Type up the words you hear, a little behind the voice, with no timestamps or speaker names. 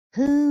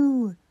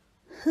Who?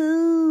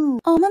 Oh,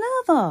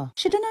 Minerva!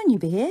 Should have known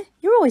you'd be here.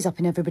 You're always up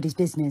in everybody's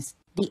business.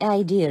 The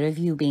idea of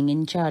you being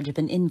in charge of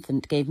an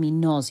infant gave me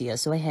nausea,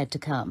 so I had to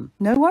come.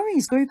 No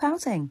worries, group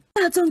outing.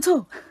 That's on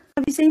top.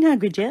 Have you seen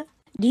Hagrid yet?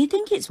 Do you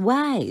think it's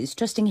wise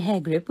trusting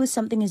Hagrid with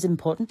something as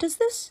important as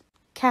this?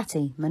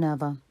 Catty,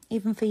 Minerva.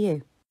 Even for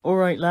you. All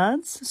right,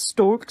 lads.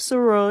 Stork's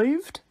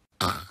arrived.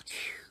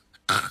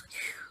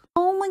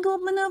 Oh my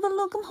god, Minerva,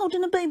 look, I'm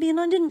holding a baby and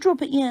I didn't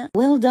drop it yet.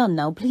 Well done,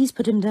 now please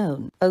put him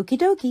down. Okie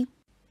dokie.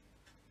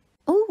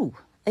 Oh,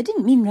 I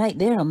didn't mean right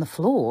there on the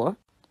floor.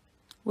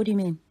 What do you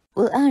mean?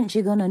 Well, aren't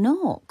you gonna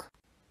knock?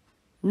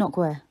 Knock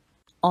where?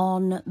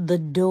 On the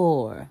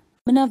door.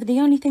 Minerva, the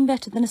only thing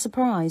better than a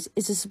surprise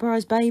is a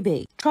surprise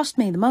baby. Trust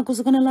me, the muggles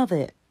are gonna love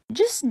it.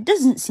 Just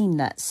doesn't seem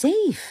that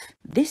safe.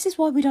 This is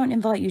why we don't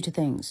invite you to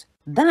things.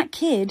 That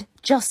kid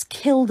just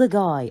killed a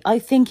guy. I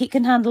think it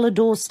can handle a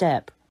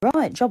doorstep.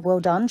 Right, job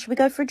well done. Should we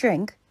go for a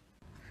drink?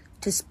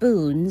 To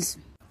spoons.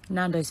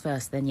 Nando's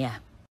first, then yeah.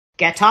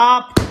 Get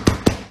up!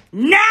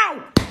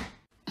 Now!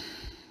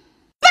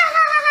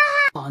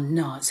 Oh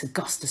no, it's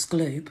Augustus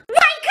Gloop.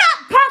 Wake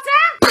up,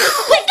 Potter!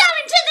 We're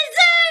going to the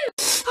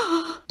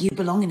zoo! You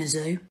belong in a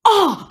zoo.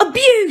 Oh,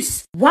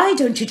 abuse! Why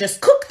don't you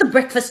just cook the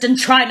breakfast and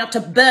try not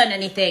to burn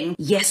anything?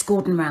 Yes,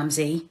 Gordon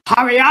Ramsay.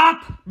 Hurry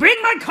up! Bring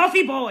my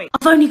coffee boy!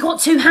 I've only got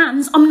 2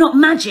 hands. I'm not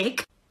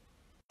magic.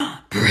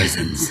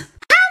 Prisons.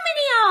 How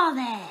many are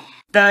there?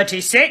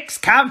 36.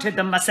 Counted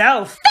them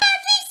myself.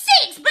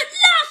 36? But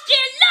last year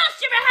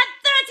I had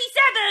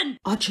 37!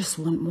 I just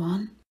want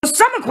one.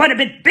 Some are quite a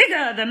bit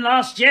bigger than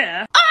last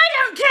year. I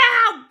don't care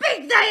how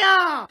big they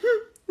are!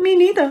 Me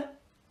neither.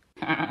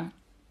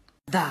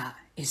 That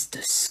is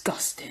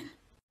disgusting.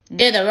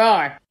 Do the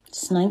roar.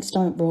 Snakes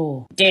don't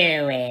roar. Do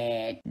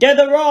it. Do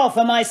the roar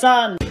for my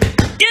son. Do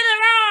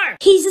the roar!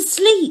 He's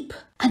asleep.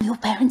 And your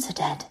parents are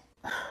dead.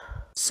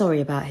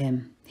 Sorry about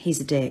him. He's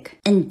a dick.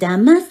 And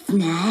I'm a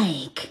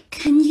snake.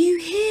 Can you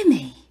hear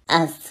me?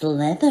 A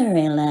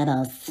slithery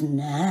little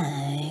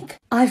snake.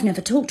 I've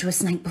never talked to a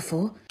snake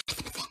before.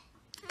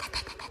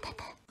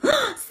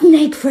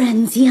 Snake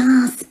friends,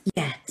 yes.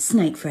 Yeah,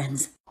 snake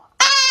friends.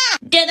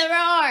 Do the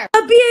roar!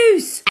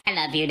 Abuse! I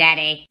love you,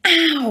 Daddy.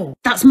 Ow!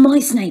 That's my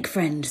snake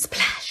friend.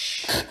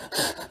 Splash.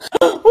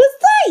 Was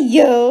that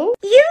you?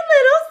 You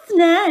little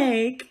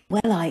snake.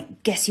 Well, I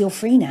guess you're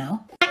free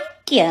now.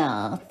 Thank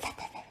you.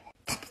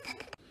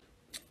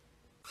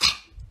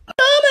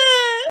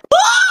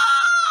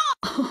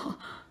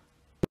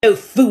 No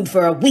food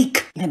for a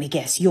week. Let me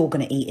guess, you're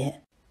gonna eat it.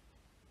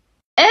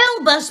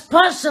 Albus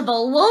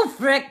Percival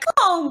Wulfric.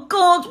 Oh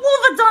God,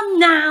 what have I done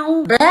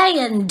now?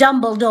 Brian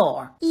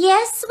Dumbledore.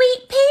 Yes,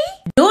 Sweet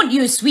Pea? Don't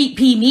you sweet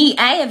pea me.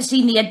 I have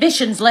seen the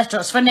admissions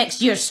letters for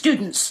next year's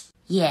students.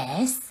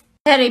 Yes.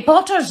 Harry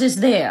Potter's is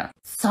there.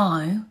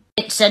 So?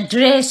 It's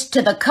addressed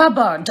to the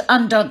cupboard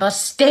under the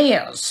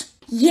stairs.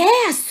 Yeah,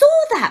 I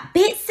saw that.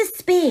 Bit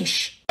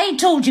suspicious. I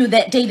told you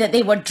that day that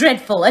they were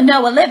dreadful, and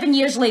now 11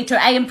 years later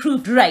I am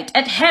proved right,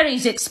 at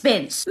Harry's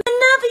expense.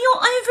 Minerva,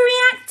 you're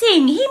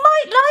overreacting. He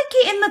might like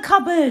it in the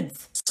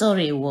cupboards.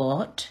 Sorry,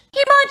 what?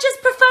 He might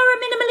just prefer a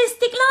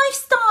minimalistic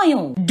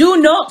lifestyle. Do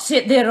not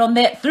sit there on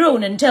that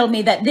throne and tell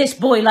me that this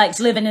boy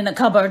likes living in a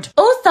cupboard.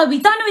 Also, we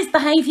don't know his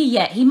behaviour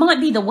yet. He might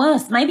be the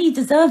worst. Maybe he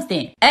deserves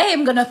it. I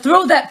am gonna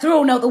throw that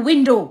throne out the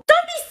window.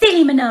 Don't be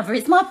silly, Minerva.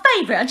 It's my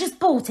favourite. I just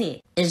bought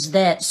it. Is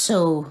that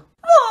so?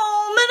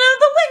 Whoa,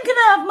 Minerva, when can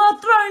I have my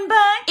throne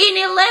back? In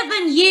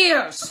 11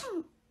 years.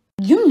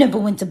 You never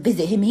went to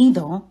visit him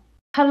either.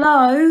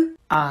 Hello?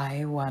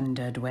 I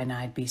wondered when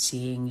I'd be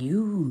seeing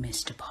you,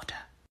 Mr. Potter.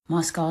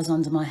 My scar's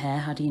under my hair.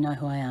 How do you know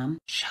who I am?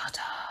 Shut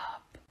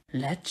up.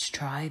 Let's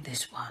try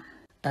this one.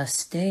 A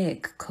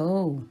stick,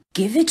 cool.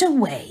 Give it a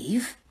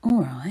wave.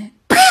 All right.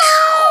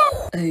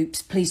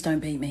 Oops, please don't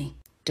beat me.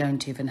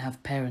 Don't even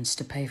have parents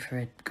to pay for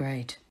it.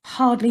 Great.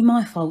 Hardly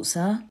my fault,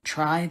 sir.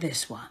 Try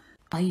this one.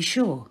 Are you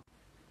sure?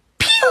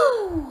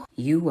 Pew!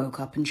 You woke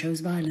up and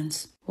chose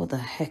violence. What the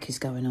heck is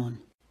going on?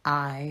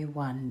 I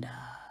wonder.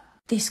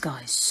 This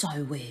guy's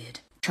so weird.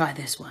 Try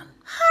this one.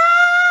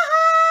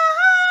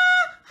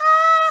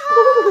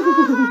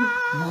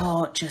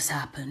 What just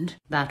happened?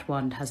 That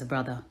wand has a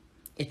brother.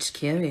 It's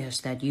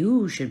curious that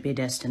you should be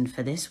destined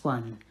for this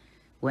one,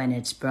 when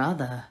its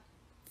brother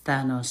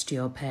Thanos to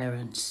your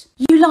parents.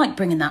 You like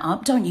bringing that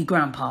up, don't you,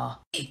 Grandpa?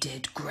 He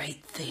did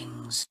great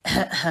things.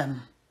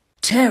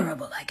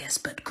 Terrible, I guess,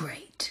 but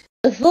great.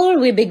 Before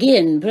we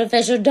begin,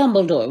 Professor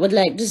Dumbledore would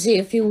like to say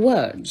a few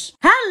words.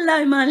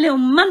 Hello, my little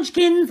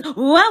munchkins.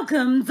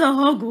 Welcome to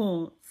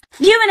Hogwarts.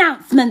 Few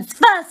announcements.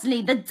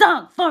 Firstly, the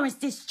Dark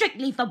Forest is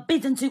strictly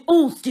forbidden to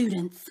all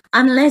students.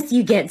 Unless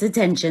you get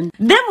detention.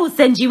 Then we'll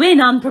send you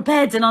in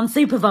unprepared and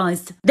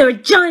unsupervised. There are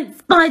giant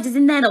spiders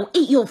in there that'll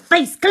eat your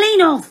face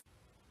clean off.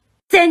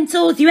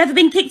 Centaurs, you ever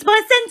been kicked by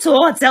a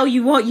centaur? I tell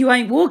you what, you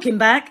ain't walking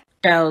back.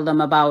 Tell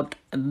them about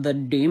the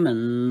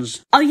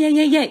demons. Oh,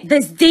 yeah.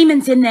 There's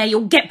demons in there.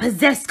 You'll get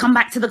possessed, come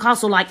back to the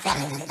castle like...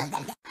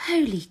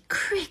 Holy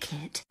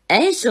cricket.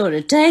 I saw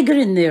a tiger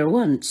in there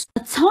once.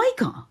 A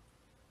tiger?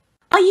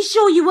 Are you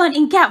sure you weren't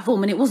in cat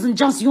form and it wasn't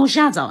just your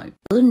shadow?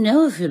 Well,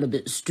 now I feel a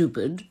bit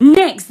stupid.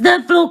 Next,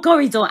 third floor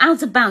corridor,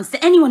 out of bounds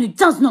to anyone who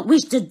does not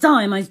wish to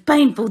die a most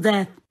painful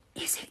death.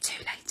 Is it too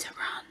late to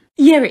run?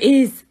 Yeah, it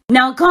is.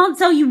 Now, I can't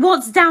tell you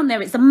what's down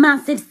there. It's a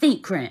massive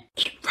secret.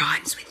 It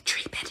rhymes with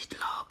three-headed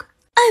log.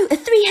 Oh, a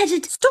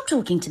three-headed... Stop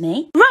talking to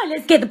me. Right,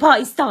 let's get the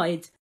party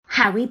started.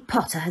 Harry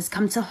Potter has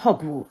come to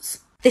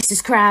Hogwarts. This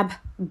is Crabbe,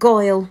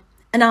 Goyle,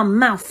 and I'm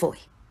Malfoy.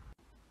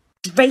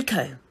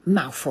 Draco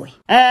Malfoy.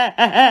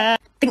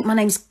 Think my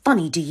name's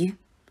funny, do you?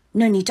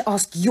 No need to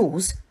ask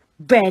yours.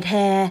 Red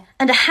hair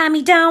and a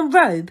hand-me-down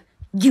robe.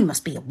 You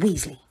must be a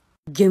Weasley.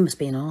 You must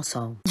be an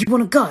arsehole. You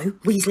want to go,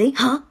 Weasley?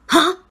 Huh?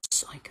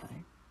 Psycho.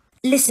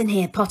 Listen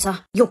here,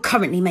 Potter. You're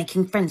currently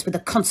making friends with a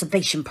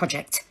conservation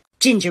project.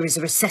 Ginger is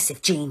a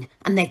recessive gene,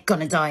 and they're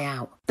gonna die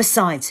out.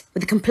 Besides,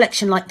 with a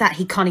complexion like that,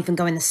 he can't even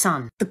go in the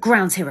sun. The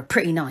grounds here are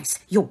pretty nice.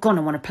 You're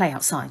gonna want to play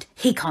outside.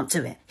 He can't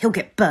do it. He'll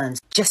get burned,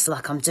 just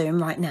like I'm doing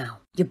right now.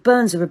 Your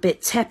burns are a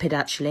bit tepid,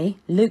 actually.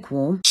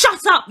 Lukewarm.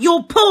 Shut up!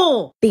 You're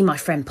poor! Be my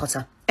friend,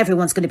 Potter.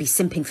 Everyone's gonna be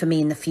simping for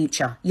me in the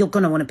future. You're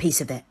gonna want a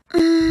piece of it.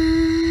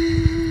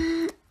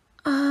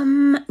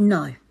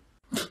 No.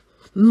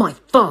 My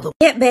father.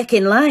 Get back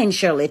in line,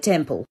 Shirley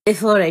Temple,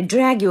 before I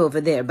drag you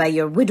over there by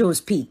your widow's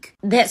peak.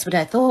 That's what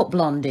I thought,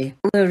 Blondie.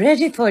 We're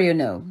ready for you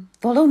now.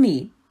 Follow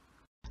me.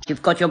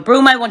 You've got your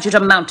broom, I want you to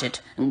mount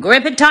it. And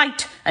grip it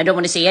tight. I don't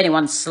want to see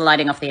anyone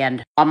sliding off the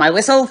end. On my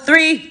whistle,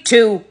 3,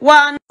 2,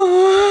 1.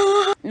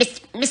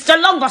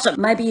 Mr. Longbottom.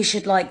 Maybe you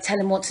should, tell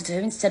him what to do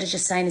instead of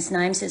just saying his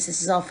name since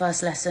this is our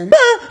first lesson.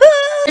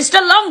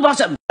 Mr.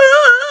 Longbottom.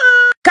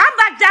 Come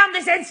back down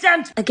this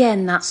instant!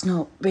 Again, that's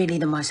not really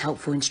the most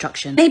helpful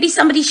instruction. Maybe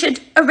somebody should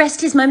arrest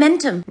his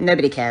momentum.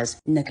 Nobody cares.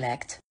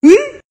 Neglect.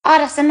 Oh,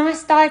 that's a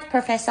nice dive,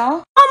 Professor.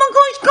 Oh my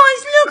gosh,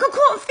 guys, look, I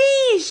caught a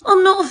fish.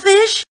 I'm not a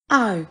fish.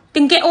 Oh.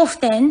 Then get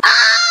off then.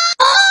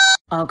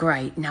 Oh,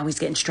 great. Now he's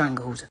getting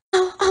strangled.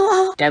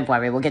 Don't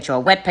worry, we'll get you a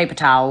wet paper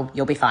towel.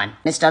 You'll be fine.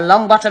 Mr.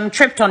 Longbottom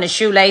tripped on his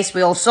shoelace.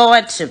 We all saw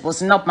it. It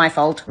was not my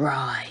fault.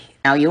 Right.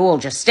 Now you all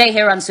just stay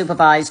here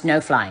unsupervised, no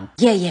flying.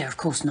 Yeah, of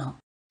course not.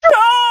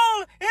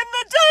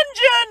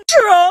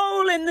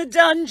 Troll in the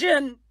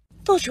dungeon!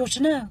 Thought you ought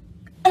to know.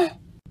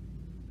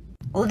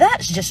 Well,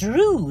 that's just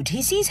rude.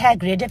 He sees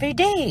Hagrid every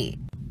day.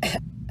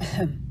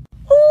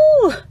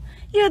 Oh,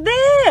 you're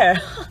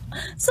there.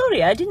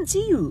 Sorry, I didn't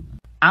see you.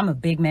 I'm a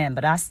big man,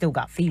 but I still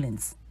got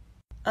feelings.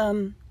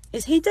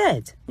 Is he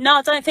dead? No,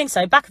 I don't think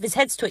so. Back of his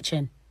head's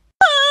twitching.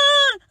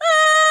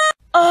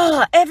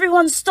 Oh,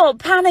 everyone stop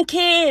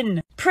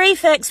panicking.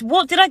 Prefects,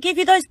 what did I give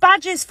you those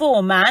badges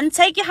for, man?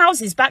 Take your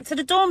houses back to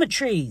the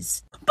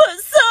dormitories.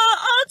 But, sir,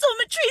 our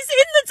dormitory's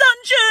in the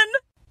dungeon!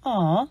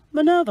 Aw,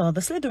 Minerva,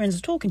 the Slytherins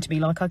are talking to me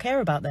like I care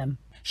about them.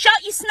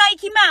 Shut your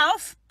snaky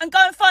mouth and go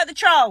and fight the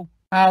troll.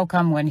 How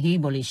come when he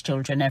bullies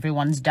children,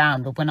 everyone's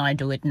down, but when I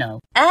do it, no?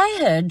 I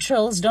heard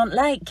trolls don't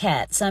like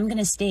cats, so I'm going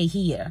to stay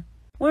here.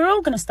 We're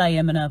all going to stay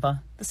here,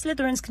 Minerva. The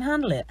Slytherins can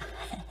handle it.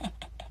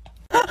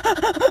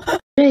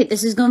 Great,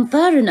 this has gone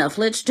far enough.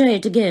 Let's try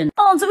it again.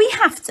 Oh, do we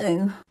have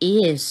to?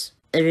 Yes.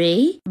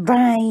 Ray.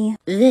 Then.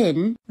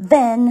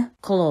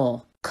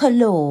 Claw.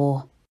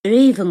 Claw.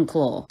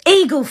 Ravenclaw.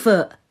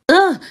 Eaglefoot.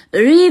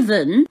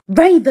 Raven.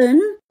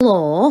 Raven.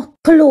 Claw.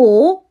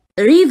 Claw.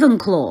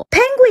 Ravenclaw.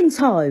 Penguin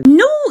toe.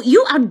 No,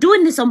 you are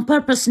doing this on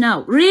purpose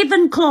now.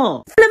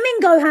 Ravenclaw.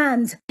 Flamingo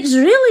hand. It's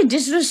really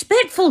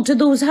disrespectful to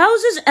those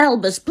houses,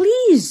 Albus,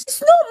 please.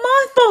 It's not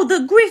my fault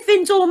that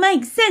Gryffindor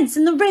makes sense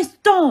and the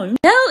rest don't.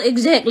 How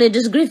exactly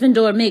does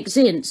Gryffindor make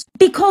sense?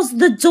 Because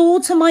the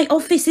door to my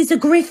office is a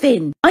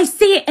griffin. I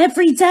see it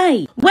every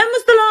day. When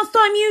was the last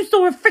time you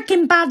saw a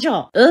frickin'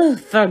 badger? Ugh,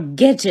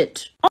 forget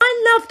it.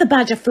 I love the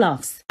badger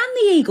fluffs and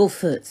the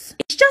Eaglefoots.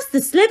 It's just the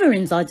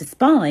Slytherins I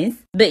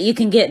despise. But you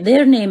can get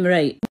their name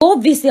right.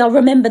 Obviously I'll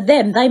remember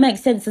them. They make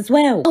sense as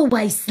well.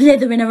 Always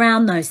slithering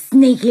around those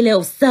sneaky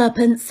little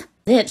serpents.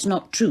 That's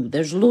not true.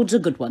 There's loads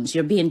of good ones.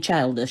 You're being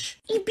childish.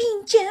 You're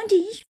being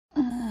childish?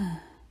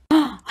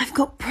 I've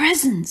got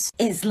presents.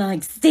 It's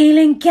like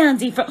stealing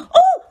candy from...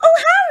 Oh,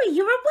 Harry,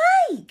 you're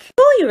awake.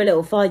 Boy, you're a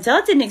little fighter.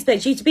 I didn't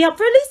expect you to be up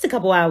for at least a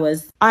couple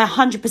hours. I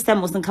 100%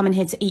 wasn't coming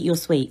here to eat your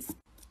sweets.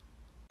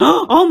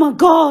 Oh my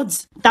God!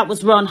 That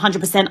was Ron,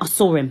 100%. I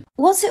saw him.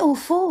 What's it all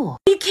for?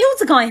 You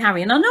killed a guy,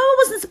 Harry, and I know I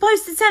wasn't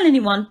supposed to tell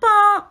anyone,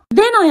 but...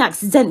 Then I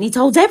accidentally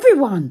told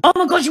everyone. Oh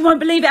my God, you won't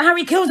believe it.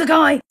 Harry killed a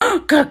guy.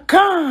 Hazard,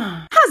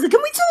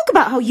 can we talk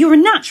about how you're a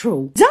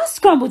natural? Dust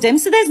scrambled him,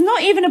 so there's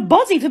not even a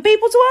body for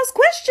people to ask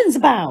questions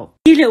about.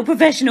 You little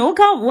professional,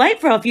 can't wait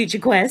for our future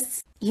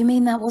quests. You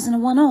mean that wasn't a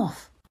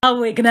one-off? Oh,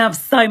 we're going to have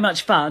so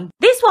much fun.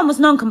 This one was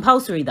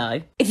non-compulsory,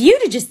 though. If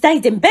you'd have just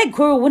stayed in bed,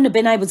 Quirrell wouldn't have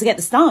been able to get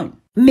the stone.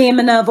 Me and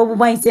Minerva were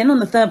waiting on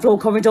the third floor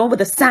corridor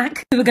with a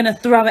sack. We were going to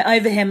throw it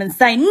over him and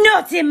say,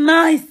 not in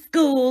my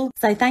school.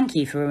 So thank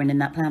you for ruining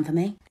that plan for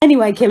me.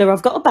 Anyway, Killer,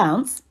 I've got to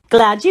bounce.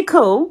 Glad you're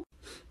cool.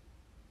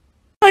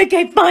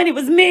 Okay, fine, it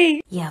was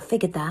me. Yeah, I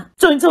figured that.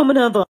 Don't tell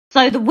Minerva.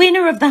 So the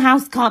winner of the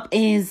House Cup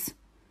is...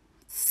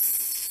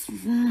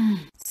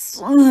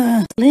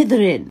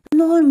 Slytherin.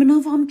 No,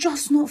 Minerva, I'm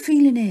just not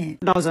feeling it.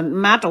 Doesn't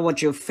matter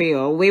what you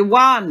feel, we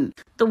won.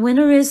 The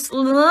winner is...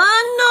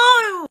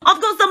 no!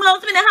 I've got some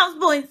last-minute house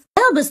points.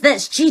 Albus,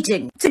 that's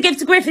cheating. To give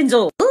to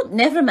Gryffindor. Oh,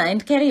 never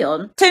mind, carry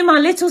on. To my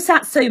little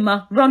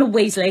Satsuma, Ronald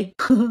Weasley.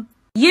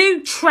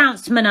 You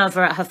trounced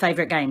Minerva at her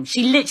favourite game.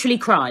 She literally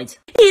cried.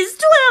 He's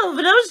 12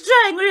 and I was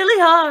trying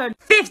really hard.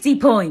 50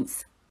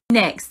 points.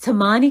 Next,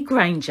 Hermione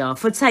Granger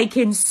for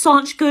taking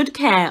such good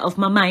care of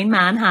my main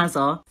man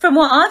Hazard. From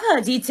what I've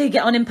heard, you two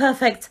get on in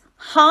perfect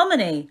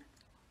harmony.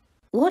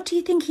 What do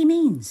you think he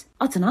means?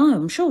 I don't know,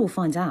 I'm sure we'll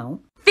find out.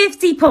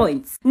 50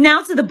 points.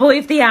 Now to the boy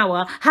of the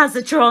hour,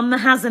 Hazatron the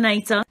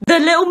Hazanator, the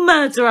little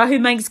murderer who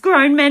makes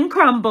grown men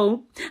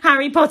crumble.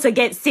 Harry Potter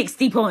gets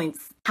 60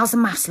 points. How's the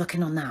maths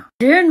looking on that?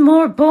 10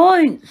 more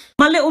points.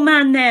 My little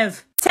man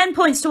Nev. 10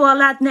 points to our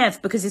lad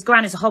Nev because his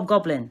gran is a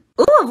hobgoblin.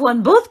 Oh, I've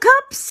won both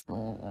cups.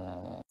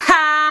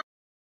 Ha!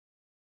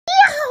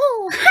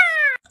 Yahoo! Ha!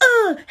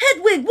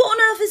 Hedwig, what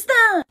on earth is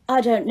that?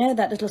 I don't know,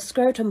 that little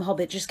scrotum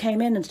hobbit just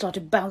came in and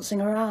started bouncing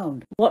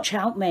around. Watch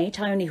out, mate,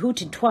 I only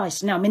hooted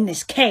twice, now I'm in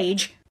this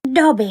cage.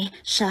 Dobby,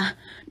 sir.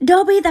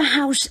 Dobby the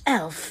house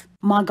elf.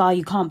 My guy,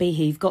 you can't be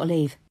here, you've got to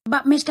leave.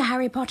 But Mr.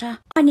 Harry Potter,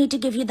 I need to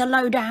give you the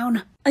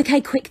lowdown. Okay,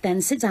 quick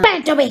then, sit down.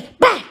 Back, Dobby,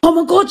 back! Oh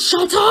my god,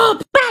 shut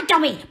up! Back,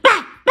 Dobby,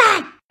 back,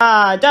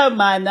 back! Don't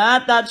mind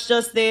that, that's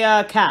just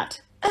the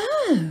cat.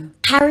 Oh.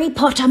 Harry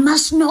Potter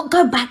must not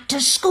go back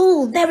to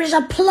school. There is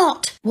a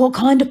plot. What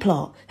kind of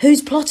plot?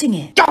 Who's plotting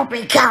it?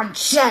 Dobby can't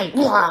say.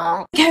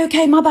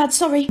 Okay, my bad,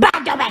 sorry.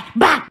 Back, Dobby,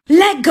 back!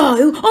 Let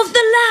go of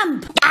the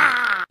lamp!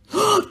 Ah!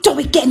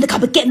 Dobby, get in the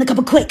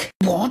cupboard, quick!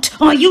 What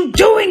are you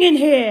doing in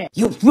here?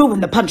 You've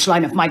ruined the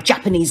punchline of my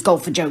Japanese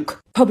golfer joke.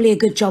 Probably a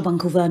good job,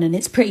 Uncle Vernon,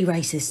 it's pretty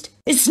racist.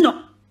 It's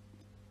not...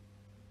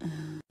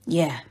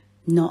 Yeah,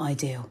 not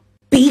ideal.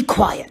 Be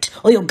quiet,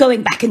 or you're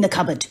going back in the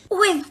cupboard.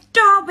 With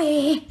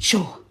Dobby.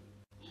 Sure.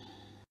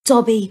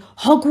 Dobby,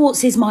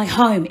 Hogwarts is my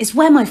home. It's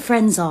where my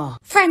friends are.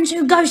 Friends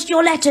who ghost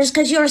your letters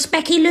because you're a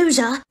specky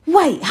loser.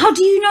 Wait, how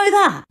do you know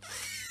that?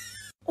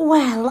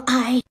 Well,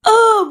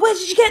 Oh, where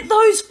did you get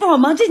those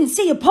from? I didn't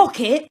see a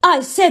pocket.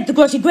 I said the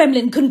grotty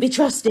gremlin couldn't be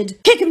trusted.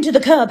 Kick him to the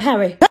curb,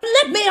 Harry. And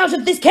let me out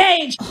of this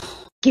cage.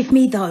 Give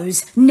me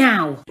those,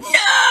 now.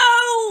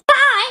 No!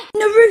 Bye!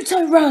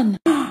 Naruto, run.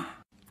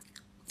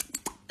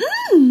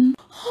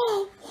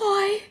 Oh,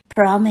 why?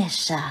 Promise,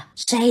 sir.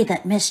 Say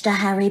that Mr.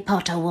 Harry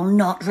Potter will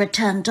not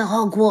return to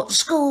Hogwarts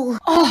School.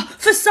 Oh,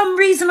 for some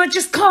reason I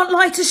just can't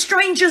lie to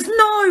strangers,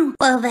 no!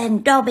 Well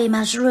then, Dobby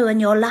must ruin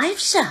your life,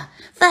 sir.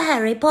 For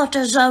Harry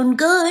Potter's own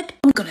good.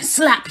 I'm gonna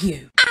slap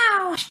you.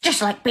 Ow! It's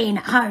just like being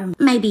at home.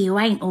 Maybe you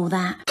ain't all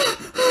that.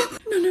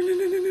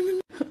 No.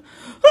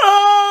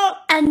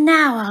 Ah! And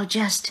now I'll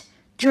just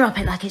drop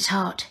it like it's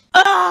hot.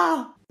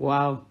 Ah!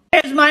 Wow.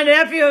 It's my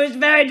nephew is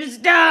very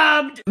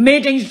disturbed.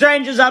 Meeting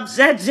strangers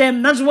upsets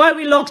him. That's why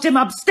we locked him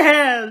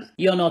upstairs.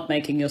 You're not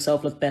making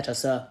yourself look better,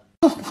 sir.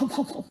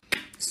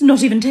 It's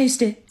not even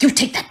tasty. You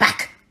take that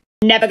back.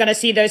 Never gonna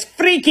see those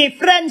freaky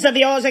friends of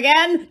yours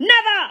again.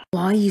 Never!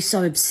 Why are you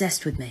so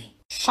obsessed with me?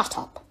 Shut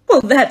up.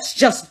 Well, that's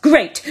just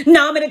great.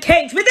 Now I'm in a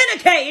cage within a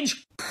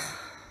cage.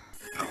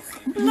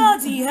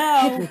 Bloody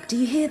hell. Hedwig, do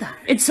you hear that?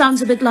 It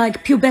sounds a bit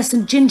like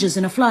pubescent gingers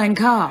in a flying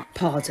car.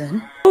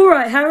 Pardon? All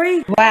right,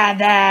 Harry.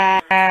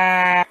 Weather.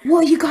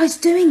 What are you guys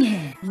doing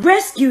here?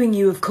 Rescuing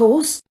you, of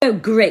course. Oh,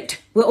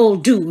 great. We're all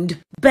doomed.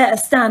 Better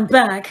stand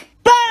back.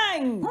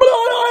 Bang!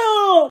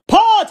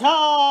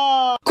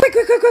 Potter!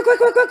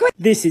 Quick.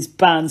 This is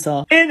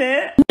Banzar. In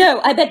it?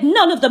 No, I bet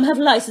none of them have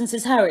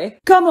licenses, Harry.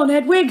 Come on,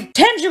 Hedwig.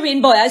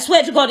 Tangerine boy, I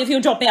swear to God, if you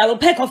drop me, I will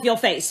peck off your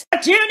face.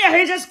 Junior,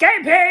 he's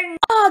escaping!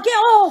 Ah, get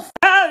off!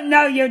 Oh,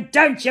 no, you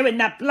don't. You and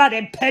that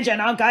bloody pigeon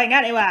aren't going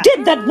anywhere.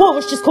 Did that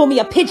walrus just call me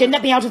a pigeon?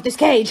 Let me out of this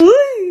cage.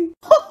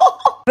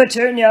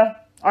 Petunia,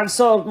 I've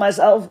solved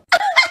myself.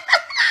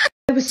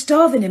 I was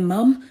starving him,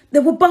 Mum.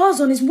 There were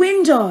bars on his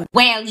window.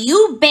 Well,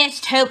 you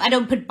best hope I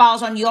don't put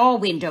bars on your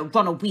window,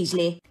 Ronald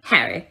Weasley.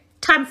 Harry,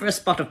 time for a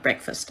spot of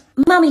breakfast.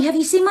 Mummy, have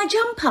you seen my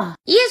jumper?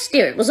 Yes,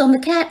 dear, it was on the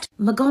cat.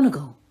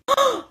 McGonagall.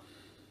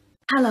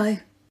 Hello.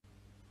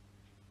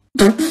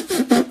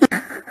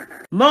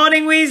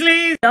 Morning,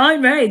 Weasley.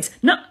 I'm Raids.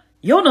 No,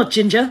 you're not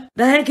Ginger.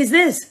 The heck is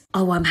this?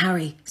 Oh, I'm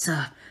Harry,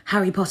 sir.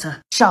 Harry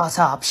Potter. Shut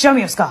up. Show me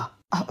your scar.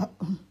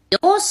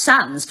 Your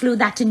sons flew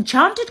that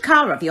enchanted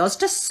car of yours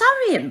to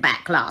Surrey and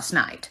back last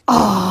night.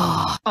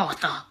 Oh,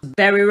 Arthur.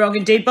 Very wrong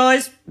indeed,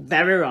 boys.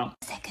 Very wrong.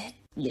 is that good?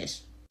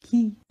 Yes.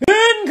 Incoming!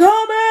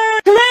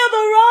 Clear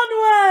the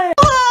runway!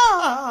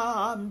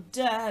 Ah, I'm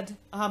dead.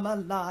 I'm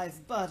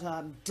alive, but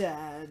I'm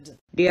dead.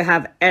 Do you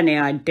have any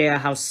idea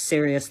how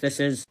serious this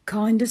is?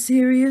 Kinda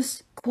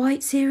serious?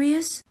 Quite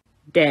serious?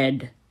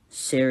 Dead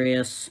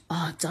serious.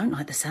 Oh, I don't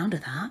like the sound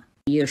of that.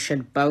 You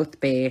should both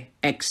be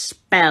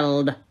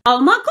expelled. Oh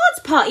my God,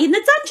 it's party in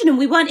the dungeon and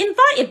we weren't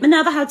invited.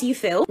 Minerva, how do you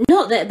feel?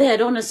 Not that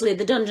bad, honestly.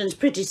 The dungeon's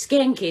pretty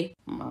skanky.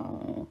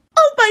 Oh,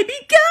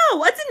 baby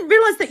girl. I didn't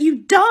realise that you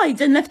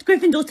died and left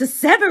Gryffindor to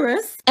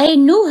Severus. I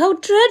know, how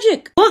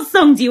tragic. What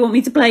song do you want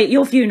me to play at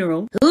your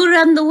funeral? Who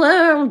run the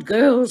world,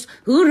 girls?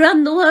 Who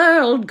run the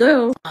world,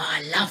 girls? Oh,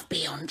 I love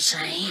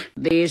Beyonce.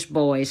 These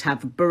boys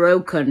have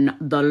broken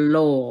the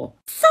law.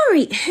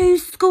 Sorry,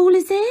 whose school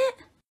is it?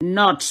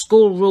 Not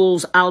school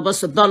rules,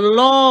 Albus, the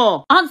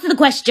law. Answer the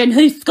question,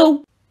 whose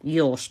school?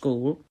 Your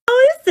school.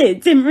 Oh, is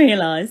it? Didn't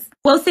realise.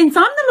 Well, since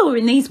I'm the law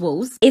in these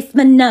walls, it's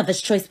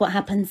Minerva's choice what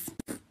happens.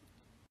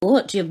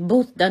 What you've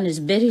both done is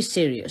very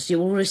serious. You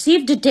will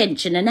receive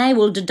detention and I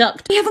will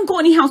deduct... We haven't got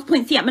any house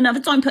points yet, Minerva.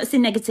 Don't put us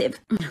in negative.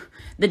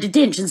 The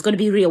detention's going to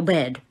be real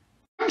bad.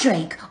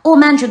 Mandrake, or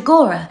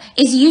mandragora,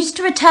 is used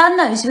to return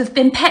those who have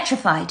been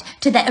petrified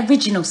to their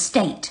original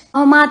state.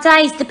 Oh my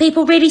days, do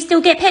people really still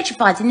get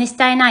petrified in this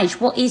day and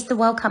age? What is the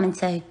world coming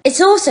to?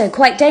 It's also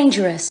quite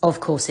dangerous.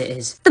 Of course it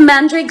is. The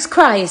mandrake's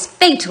cry is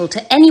fatal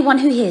to anyone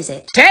who hears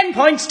it. 10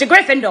 points to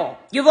Gryffindor.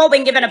 You've all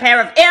been given a pair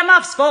of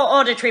earmuffs for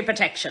auditory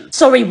protection.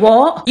 Sorry,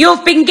 what?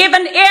 You've been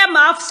given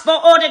earmuffs for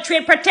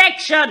auditory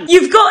protection.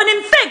 You've got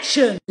an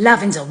infection.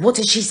 Lavender, what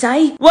did she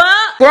say?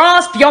 What?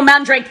 Grasp your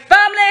mandrake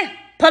firmly.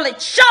 Pull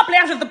it sharply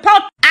out of the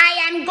pot. I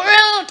am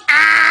Groot!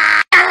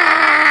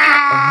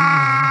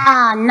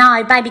 Ah,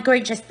 no, baby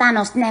Groot just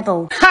Thanos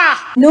Neville.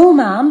 Ha! No,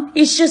 ma'am,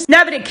 it's just...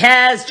 Nobody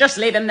cares, just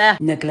leave him there.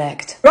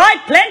 Neglect. Right,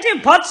 plenty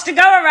of pots to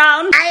go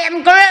around. I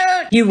am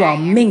Groot! You are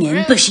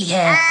minging. Bushy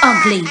hair,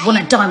 ugly,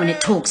 wanna die when it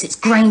talks, it's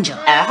Granger.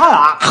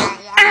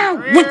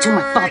 Ow! Wait till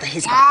my father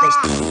hears about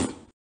this.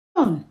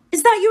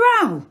 Is that your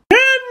owl?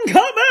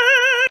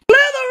 Incoming!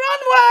 Clear the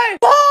runway!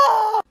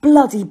 Oh,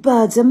 bloody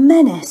bird's a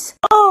menace.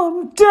 Oh,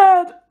 I'm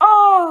dead.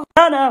 Oh.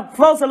 No,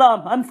 false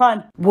alarm. I'm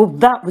fine. Well,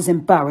 that was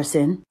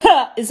embarrassing.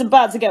 Ha! It's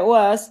about to get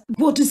worse.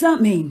 What does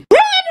that mean?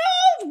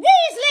 Ronald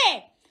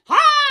Weasley!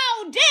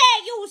 How dare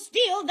you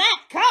steal that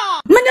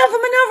car?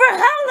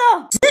 Minerva,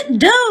 howler! Sit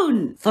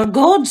down! For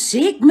God's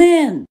sake,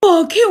 man!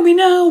 Oh, kill me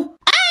now!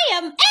 I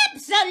am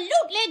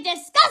absolutely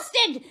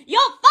disgusted!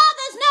 Your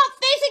father's now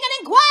facing an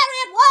inquiry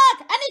at work,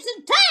 and it's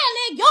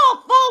entirely your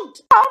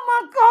fault! Oh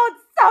my God,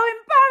 so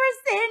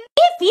embarrassing!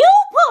 If you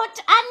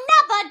put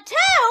another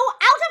toe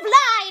out of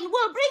line,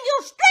 we'll bring you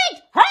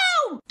straight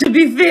home! To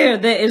be fair,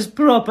 that is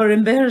proper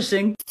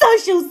embarrassing.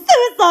 Social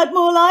suicide,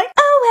 more like.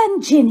 Oh,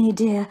 and Ginny,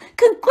 dear,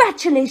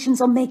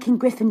 congratulations on making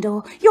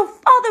Gryffindor. Your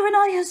father and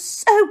I are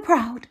so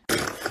proud.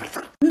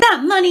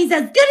 That money's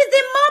as good as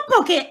in my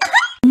pocket.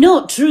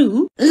 Not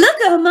true.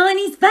 Look at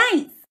Hermione's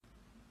face.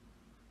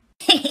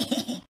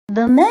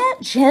 The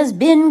match has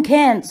been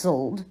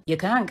cancelled. You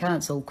can't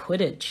cancel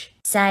Quidditch.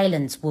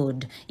 Silence,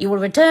 Wood. You will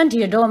return to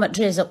your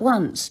dormitories at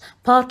once.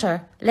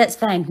 Potter, let's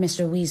find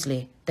Mr.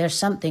 Weasley. There's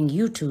something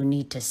you two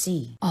need to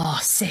see. Oh,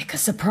 sick, a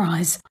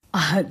surprise. I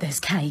hope there's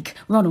cake.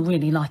 Ron will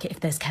really like it if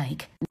there's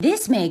cake.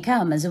 This may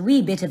come as a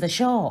wee bit of a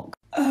shock.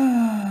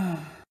 A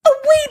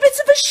wee bit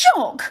of a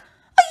shock?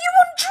 Are you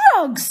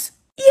on drugs?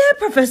 Yeah,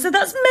 Professor,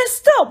 that's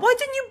messed up. Why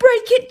didn't you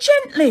break it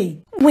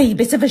gently? Wee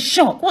bit of a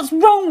shock. What's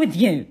wrong with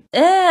you?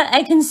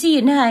 I can see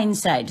in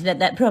hindsight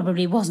that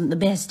probably wasn't the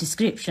best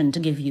description to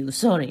give you.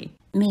 Sorry.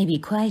 Maybe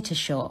quite a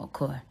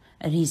shock, or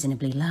a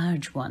reasonably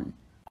large one.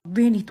 I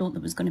really thought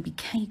there was going to be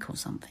cake or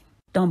something.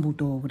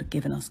 Dumbledore would have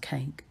given us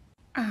cake.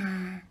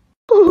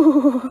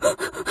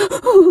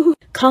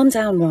 Calm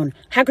down, Ron.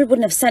 Hagrid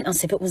wouldn't have sent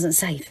us if it wasn't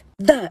safe.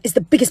 That is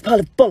the biggest pile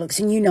of bollocks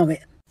and you know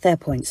it. Fair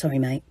point, sorry,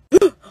 mate.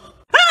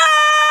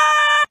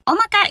 Oh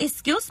my God,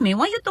 excuse me,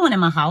 what are you doing in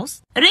my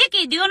house?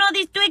 Ricky, do you know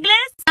these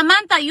twigglers?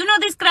 Samantha, you know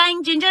this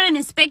crying ginger and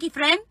his specky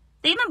friend?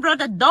 They even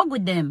brought a dog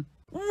with them.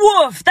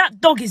 Woof,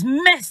 that dog is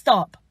messed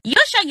up. You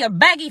shut your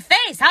baggy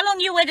face. How long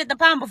you waited the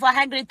pound before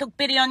Hagrid took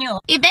pity on you?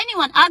 If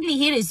anyone ugly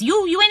here is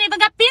you, you ain't even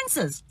got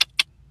pincers.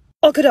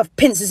 I could have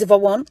pincers if I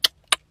want.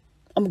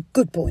 I'm a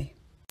good boy.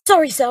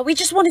 Sorry, sir, we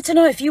just wanted to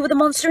know if you were the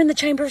monster in the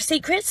Chamber of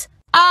Secrets.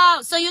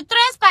 Oh, so you're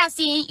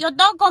trespassing, your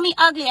dog called me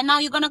ugly, and now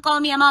you're gonna call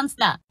me a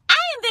monster.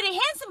 I am very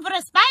handsome for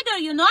a spider,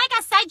 you know. I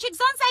got side chicks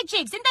on side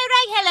chicks. Isn't that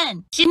right,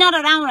 Helen? She's not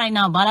around right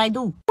now, but I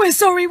do. We're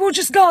sorry, we'll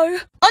just go.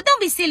 Oh,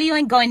 don't be silly. You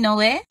ain't going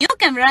nowhere. You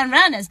can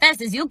run as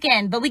fast as you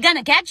can, but we're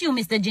gonna catch you,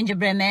 Mr.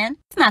 Gingerbread Man.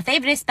 It's my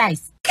favorite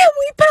spice. Can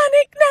we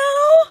panic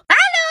now? Hello!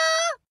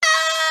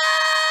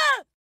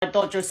 I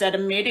thought you said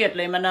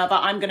immediately, Minerva,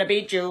 I'm gonna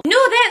beat you. No,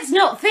 that's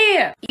not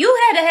fair. You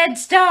had a head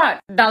start.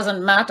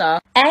 Doesn't matter.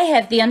 I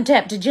have the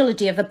untapped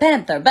agility of a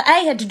panther, but I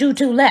had to do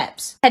 2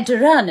 laps. Had to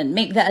run and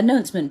make that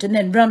announcement and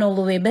then run all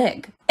the way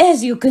back.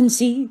 As you can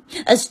see,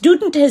 a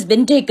student has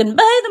been taken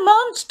by the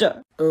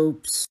monster.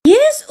 Oops.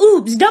 Yes,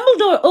 oops.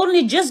 Dumbledore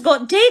only just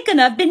got taken.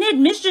 I've been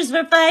headmistress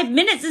for 5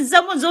 minutes and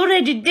someone's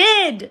already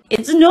dead.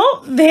 It's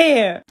not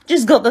fair.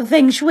 Just got the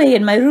feng shui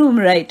in my room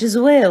right as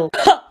well.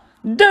 Ha!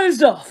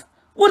 Dozed off.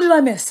 What did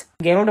I miss?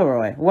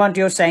 Gilderoy, weren't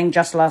you saying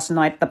just last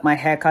night that my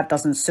haircut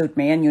doesn't suit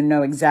me and you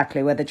know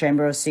exactly where the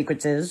Chamber of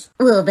Secrets is?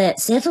 Well, that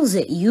settles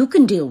it. You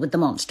can deal with the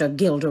monster,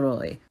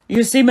 Gilderoy.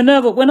 You see,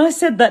 Minerva, when I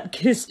said that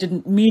kiss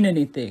didn't mean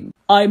anything,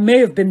 I may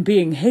have been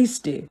being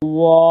hasty.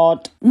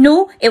 What?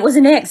 No, it was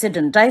an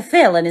accident. I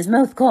fell and his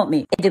mouth caught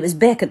me. And it was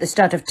back at the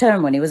start of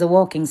term when he was a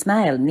walking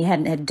smile and he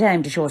hadn't had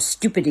time to show how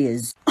stupid he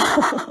is.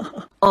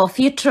 Off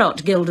you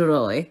trot,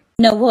 Gilderoy.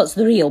 Now what's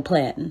the real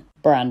plan?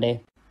 Brandy.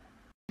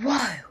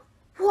 Whoa,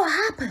 what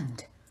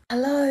happened?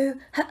 Hello?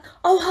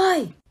 Oh,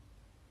 hi.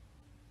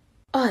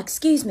 Oh,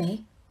 excuse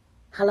me.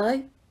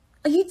 Hello?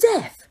 Are you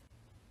deaf?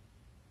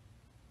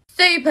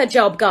 Super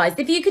job, guys.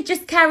 If you could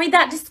just carry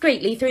that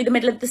discreetly through the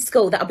middle of the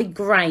school, that would be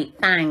great.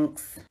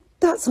 Thanks.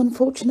 That's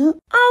unfortunate.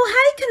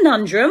 Oh, hey,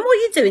 Conundrum. What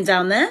are you doing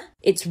down there?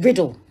 It's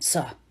riddle,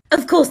 sir.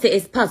 Of course it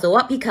is, Puzzle.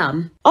 Up you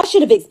come. I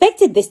should have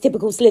expected this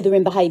typical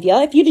Slytherin behaviour.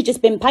 If you'd have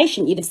just been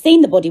patient, you'd have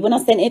seen the body when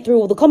I sent it through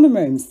all the common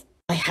rooms.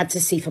 I had to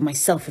see for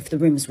myself if the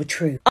rumours were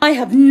true. I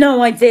have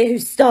no idea who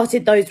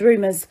started those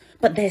rumours,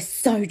 but they're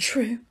so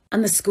true.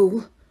 And the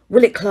school?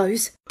 Will it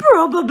close?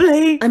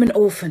 Probably. I'm an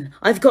orphan.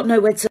 I've got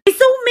nowhere to...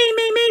 It's all me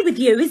with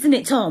you, isn't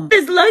it, Tom?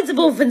 There's loads of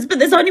orphans, but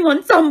there's only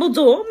one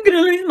Dumbledore. I'm gonna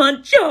lose my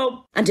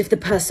job. And if the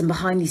person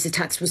behind these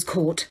attacks was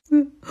caught?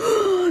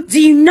 Do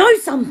you know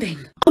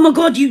something? Oh my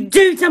God, you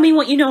do tell me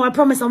what you know. I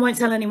promise I won't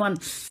tell anyone.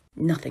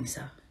 Nothing,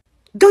 sir.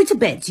 Go to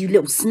bed, you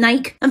little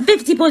snake. And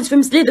 50 points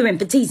from Slytherin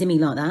for teasing me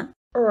like that.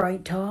 All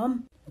right,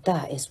 Tom.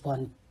 That is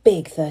one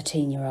big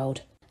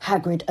 13-year-old.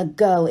 Hagrid, a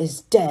girl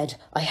is dead.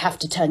 I have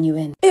to turn you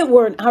in. It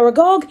weren't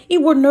Aragog. He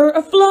wouldn't hurt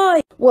a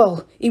fly.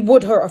 Well, he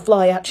would hurt a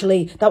fly,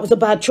 actually. That was a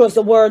bad choice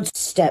of words.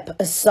 Step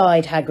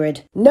aside,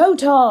 Hagrid. No,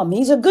 Tom.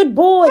 He's a good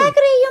boy.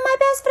 Hagrid, you're my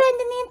best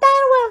friend in the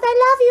entire world. I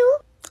love you.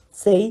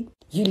 See?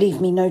 You leave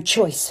me no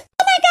choice.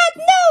 Oh my God,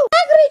 no!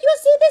 Hagrid, you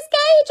see this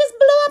guy? He just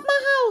blew up my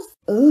house.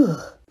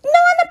 Ugh.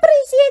 No one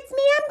appreciates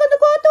me. I'm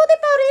gonna go to the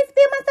forest,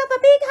 build myself a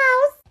big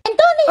house. And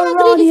only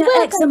Hagrid is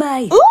welcome.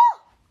 Exame. Ooh!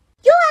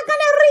 You are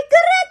gonna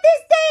regret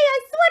this day, I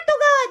swear to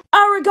God!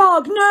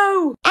 Aragog,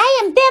 no! I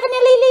am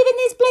definitely leaving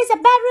this place a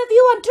bad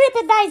review on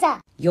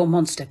TripAdvisor. Your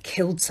monster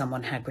killed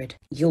someone, Hagrid.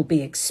 You'll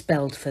be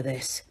expelled for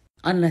this.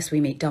 Unless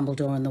we meet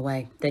Dumbledore on the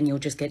way, then you'll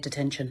just get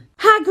detention.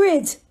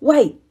 Hagrid!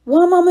 Wait,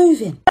 why am I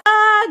moving?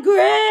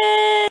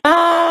 Hagrid!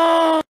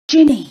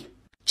 Ginny!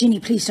 Ginny,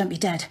 please don't be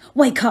dead.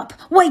 Wake up!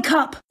 Wake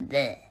up!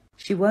 Bleh.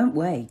 She won't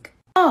wake.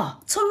 Ah,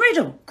 Tom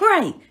Riddle,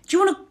 great. Do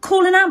you want to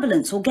call an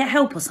ambulance or get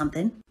help or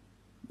something?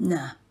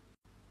 Nah.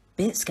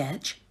 Bit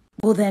sketch.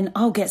 Well then,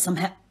 I'll get some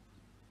help.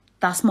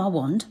 That's my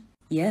wand.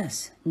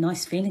 Yes,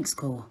 nice Phoenix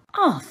core.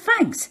 Oh,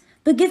 thanks.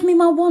 But give me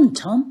my wand,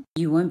 Tom.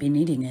 You won't be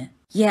needing it.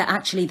 Yeah,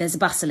 actually, there's a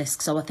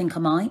basilisk, so I think I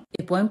might.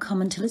 It won't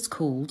come until it's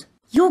called.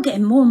 You're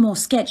getting more and more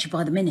sketchy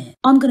by the minute.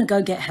 I'm gonna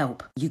go get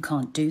help. You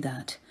can't do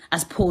that.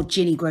 As poor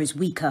Ginny grows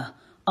weaker,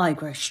 I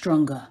grow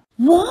stronger.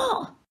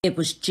 What? It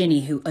was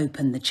Ginny who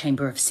opened the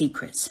Chamber of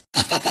Secrets.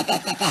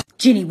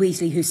 Ginny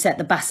Weasley who set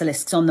the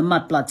basilisks on the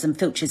mudbloods and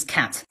Filch's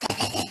cat.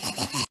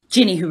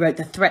 Ginny who wrote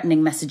the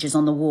threatening messages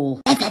on the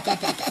wall.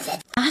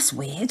 That's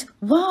weird.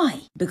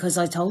 Why? Because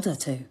I told her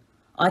to.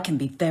 I can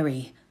be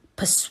very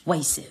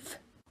persuasive.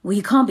 Well,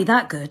 you can't be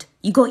that good.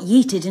 You got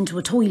yeeted into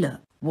a toilet.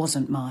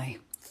 Wasn't my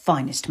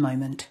finest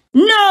moment.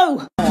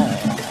 No!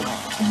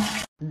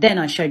 Then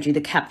I showed you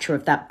the capture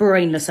of that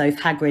brainless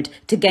oaf Hagrid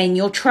to gain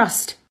your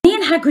trust. Me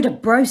and Hagrid are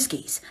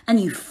broskies, and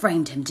you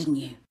framed him, didn't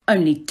you?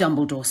 Only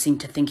Dumbledore seemed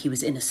to think he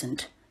was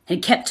innocent. He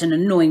kept an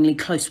annoyingly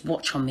close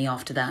watch on me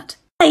after that.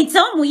 Hey,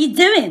 Tom, what you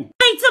doing?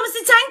 Hey, Thomas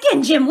the Tank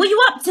Engine, what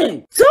you up to?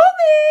 Tommy!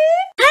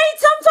 Hey,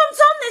 Tom,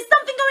 there's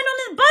something going on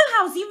in the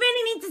boathouse. You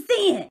really need to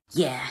see it.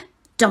 Yeah,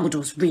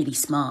 Dumbledore's really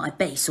smart. I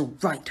bet he saw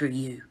right through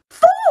you.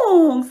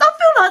 Thanks. I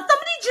feel like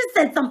somebody just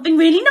said something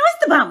really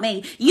nice about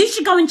me. You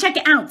should go and check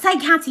it out.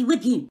 Take Hattie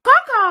with you.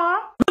 Caca.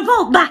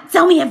 Report back.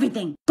 Tell me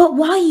everything. But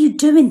why are you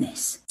doing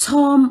this?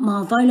 Tom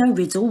Marvolo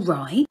Riddle,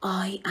 right?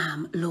 I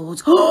am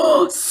Lord...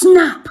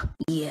 Snap!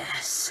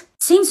 Yes.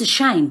 Seems a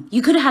shame.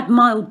 You could have had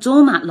mild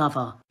doormat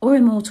lover. Or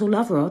immortal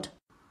loverod.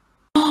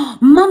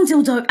 Mum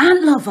dildo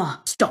ant lover.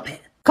 Stop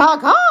it.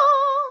 Caca.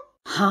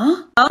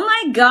 Huh? Oh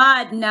my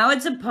God, now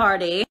it's a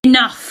party.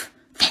 Enough.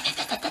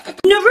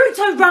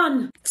 Naruto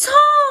run.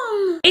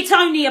 Tom! It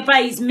only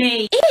obeys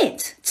me.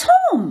 It?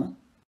 Tom!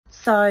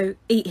 So,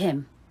 eat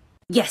him.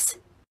 Yes.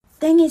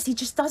 Thing is, he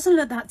just doesn't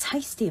look that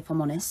tasty, if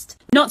I'm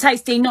honest. Not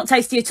tasty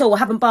at all. I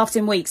haven't bathed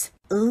in weeks.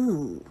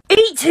 Ooh.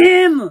 Eat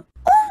him!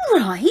 All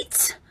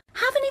right.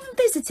 Haven't even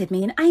visited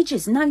me in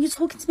ages, and now you're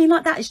talking to me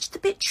like that. It's just a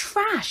bit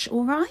trash,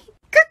 all right?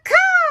 Caca,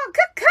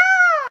 caca.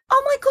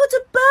 Oh my God,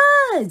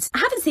 a bird! I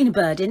haven't seen a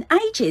bird in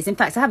ages. In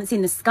fact, I haven't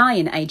seen the sky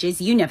in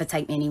ages. You never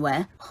take me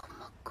anywhere. Oh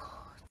my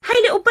God.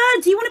 Hey, little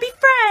bird, do you want to be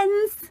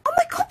friends? Oh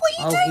my God, what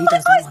are you doing? He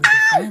doesn't want to be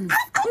friends.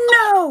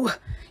 No!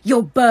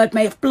 Your bird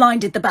may have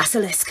blinded the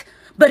basilisk,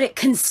 but it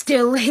can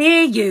still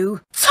hear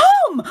you.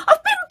 Tom!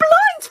 I've been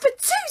blind for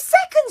 2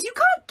 seconds! You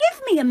can't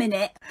give me a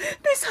minute!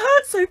 This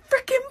hurts so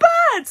freaking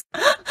bad!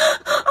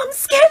 I'm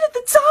scared of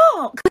the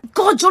dark!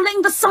 God, you're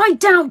laying the side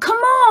down! Come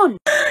on!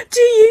 Do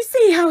you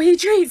see see how he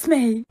treats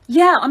me.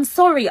 Yeah, I'm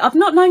sorry. I've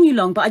not known you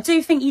long, but I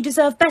do think you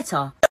deserve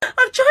better.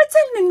 I've tried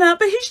telling him that,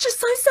 but he's just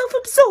so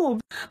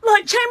self-absorbed.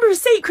 Like Chamber of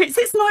Secrets,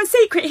 it's no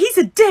secret. He's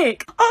a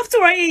dick. After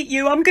I eat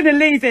you, I'm gonna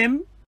leave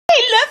him.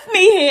 He left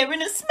me here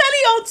in a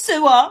smelly old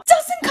sewer.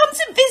 Doesn't come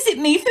to visit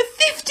me for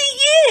 50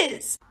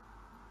 years.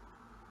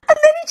 And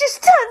then he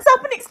just turns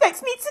up and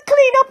expects me to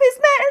clean up his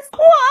mess.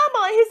 What am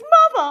I, his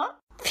mother?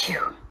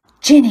 Phew.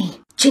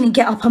 Ginny,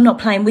 get up. I'm not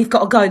playing. We've got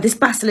to go. This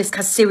basilisk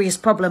has serious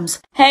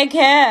problems. Hey,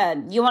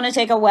 kid. You want to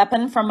take a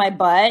weapon from my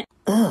butt?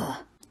 Ugh.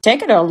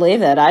 Take it or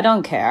leave it. I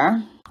don't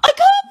care. I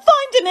can't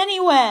find him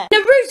anywhere.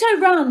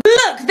 Naruto, run.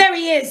 Look, there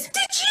he is.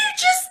 Did you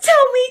just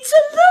tell me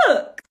to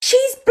look?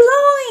 She's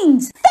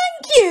blind.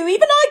 Thank you.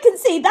 Even I can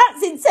see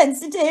that's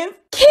insensitive.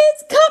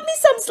 Kids, cut me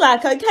some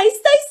slack, okay?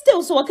 Stay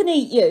still so I can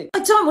eat you. I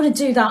don't want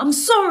to do that. I'm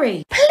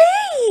sorry.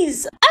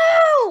 Please.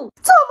 Ow!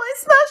 Tom, I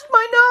smashed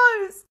my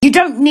nose. You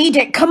don't need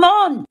it. Come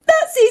on.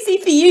 That's easy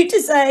for you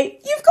to say.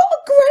 You've got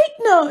a great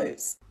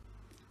nose.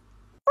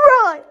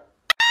 Right.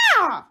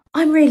 Ah!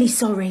 I'm really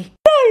sorry.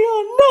 No,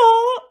 you're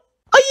not.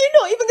 Are you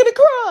not even going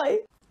to cry?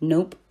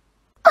 Nope.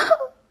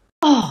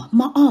 Oh,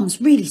 my arm's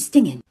really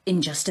stinging.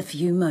 In just a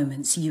few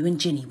moments, you and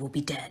Ginny will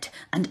be dead,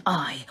 and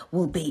I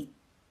will be...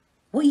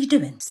 What are you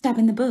doing?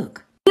 Stabbing the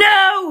book?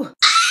 No!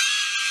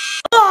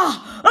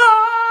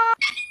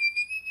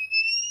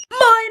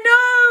 My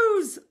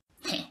nose!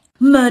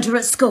 Murder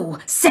at school,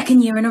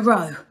 2nd year in a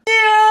row.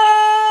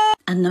 Yeah!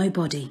 And no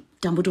body.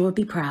 Dumbledore would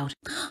be proud.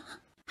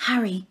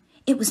 Harry,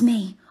 it was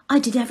me. I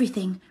did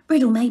everything.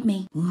 Riddle made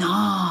me.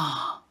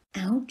 No.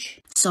 Ouch.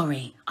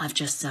 Sorry, I've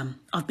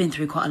been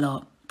through quite a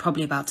lot.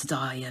 Probably about to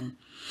die, and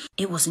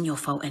it wasn't your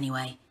fault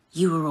anyway.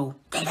 You were all...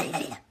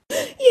 Yeah.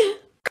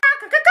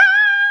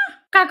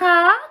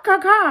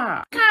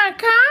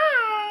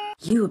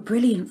 You were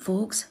brilliant,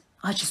 Fawkes.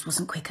 I just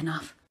wasn't quick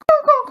enough.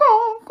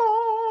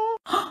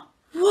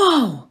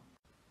 Whoa!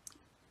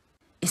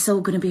 It's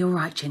all gonna be all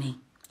right, Ginny.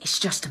 It's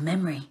just a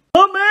memory.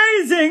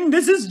 Amazing!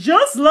 This is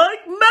just like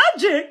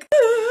magic!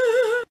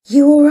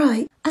 You all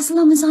right? As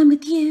long as I'm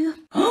with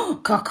you.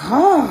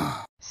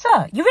 Caca!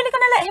 Sir, you're really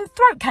going to let him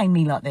throat cane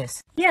me like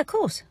this? Yeah, of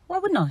course. Why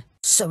wouldn't I?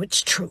 So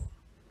it's true.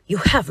 You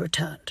have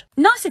returned.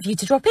 Nice of you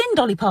to drop in,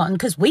 Dolly Parton,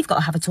 because we've got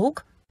to have a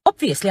talk.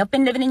 Obviously, I've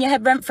been living in your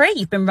head rent-free.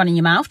 You've been running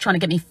your mouth, trying to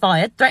get me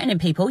fired, threatening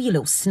people, you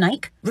little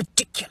snake.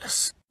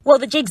 Ridiculous. Well,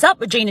 the jig's up,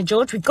 Regina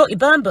George. We've got your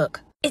burn book.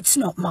 It's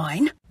not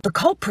mine. The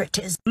culprit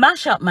is...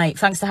 Mash up, mate,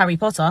 thanks to Harry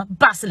Potter.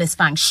 Basilisk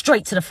fang,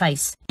 straight to the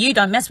face. You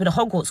don't mess with a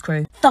Hogwarts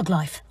crew. Thug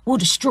life. We'll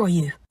destroy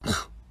you.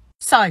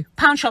 So,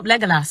 Pound Shop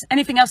Legolas,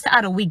 anything else to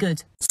add or we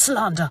good?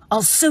 Slander,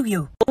 I'll sue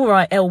you. All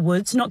right,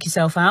 Elwoods, knock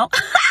yourself out.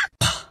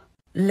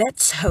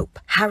 Let's hope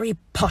Harry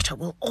Potter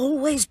will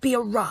always be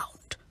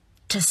around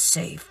to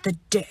save the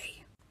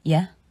day.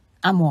 Yeah?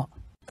 And what?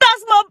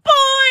 That's my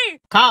boy!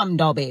 Come,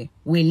 Dobby,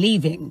 we're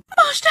leaving.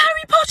 Master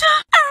Harry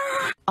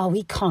Potter! Oh,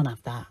 we can't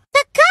have that.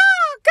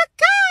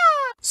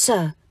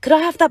 Sir, could I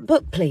have that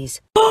book, please?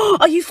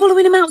 Are you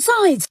following him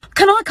outside?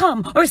 Can I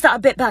come, or is that a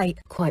bit bait?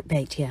 Quite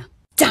bait, yeah.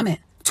 Damn it.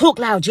 Talk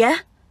loud, yeah?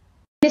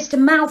 Mr.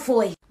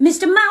 Malfoy!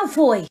 Mr.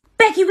 Malfoy!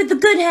 Becky with the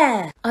good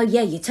hair! Oh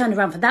yeah, you turned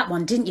around for that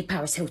one, didn't you,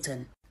 Paris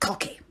Hilton?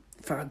 Cocky.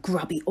 For a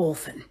grubby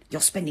orphan,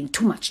 you're spending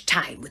too much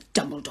time with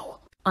Dumbledore.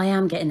 I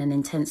am getting an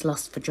intense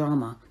lust for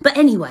drama. But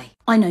anyway,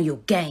 I know your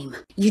game.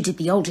 You did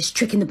the oldest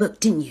trick in the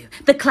book, didn't you?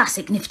 The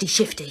classic nifty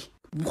shifty.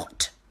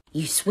 What?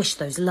 You swished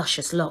those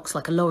luscious locks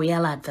like a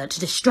L'Oreal advert to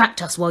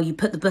distract us while you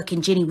put the book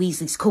in Ginny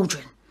Weasley's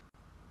cauldron.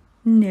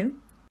 No.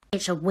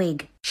 It's a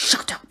wig.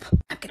 Shut up.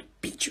 I'm gonna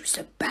beat you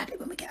so badly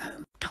when we get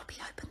home. Dobby,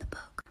 open the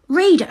book.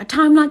 Read at a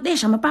time like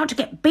this. I'm about to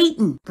get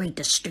beaten. Read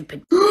the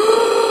stupid...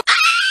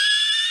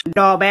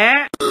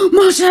 Dobby.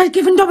 Master has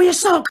given Dobby a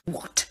sock.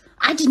 What?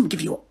 I didn't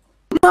give you a...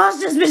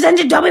 Master's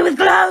presented Dobby with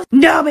clothes.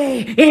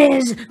 Dobby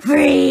is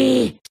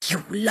free.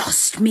 You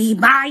lost me,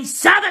 my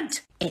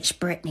servant. It's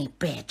Brittany,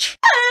 bitch.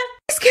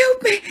 It's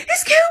killed me.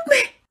 It's killed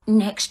me.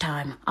 Next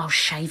time, I'll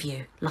shave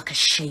you like a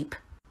sheep.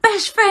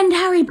 Best friend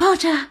Harry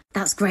Potter.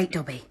 That's great,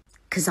 Dobby.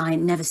 Because I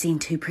ain't never seen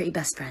two pretty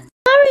best friends.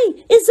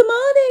 Harry, it's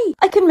Hermione.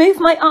 I can move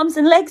my arms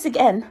and legs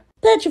again.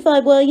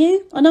 Petrified, were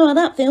you? I know how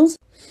that feels.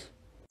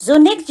 So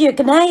next year,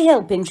 can I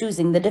help in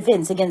choosing the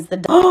defense against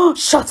the... Oh,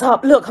 shut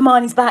up. Look,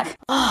 Hermione's back.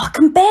 Oh, I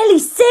can barely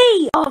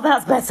see. Oh,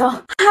 that's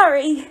better.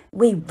 Harry,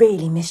 we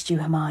really missed you,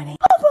 Hermione.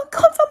 Oh my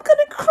God, I'm going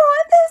to cry.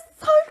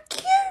 They're so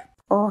cute.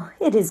 Oh,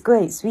 it is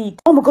great, sweet.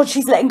 Oh my God,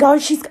 she's letting go.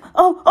 She's...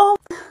 Oh.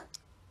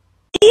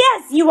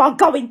 Yes, you are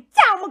going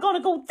down,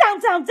 McGonagall,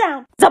 down,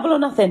 down. Double or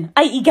nothing,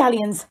 80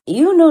 galleons.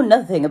 You know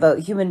nothing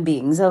about human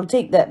beings, I'll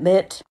take that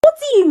bet. What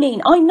do you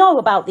mean? I know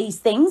about these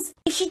things.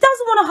 If she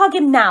doesn't want to hug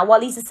him now while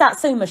he's a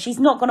Satsuma, she's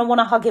not going to want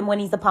to hug him when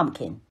he's a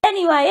pumpkin.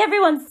 Anyway,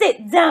 everyone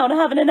sit down, I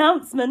have an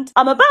announcement.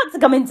 I'm about to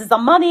come into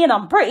some money and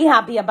I'm pretty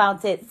happy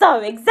about it.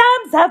 So,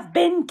 exams have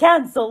been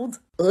cancelled.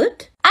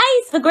 What?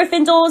 A's for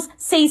Gryffindors,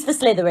 C's for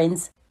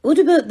Slytherins. What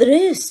about the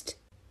rest?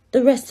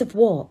 The rest of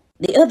what?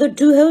 The other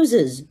two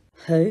houses?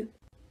 Who?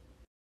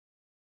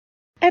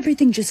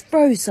 Everything just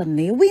froze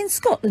suddenly. Are we in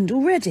Scotland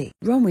already?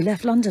 Ron, we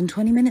left London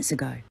 20 minutes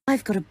ago.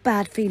 I've got a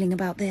bad feeling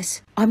about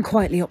this. I'm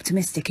quietly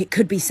optimistic. It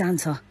could be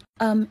Santa.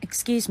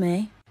 Excuse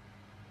me.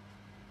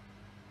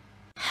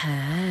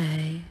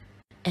 Hey,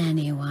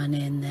 anyone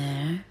in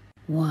there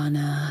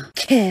wanna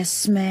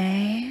kiss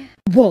me?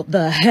 What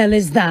the hell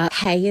is that?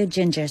 Hey, you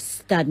ginger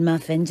stud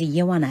muffin, do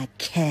you wanna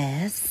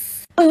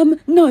kiss?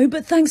 No,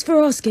 but thanks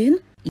for asking.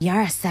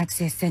 You're a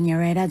sexy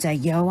senorita, do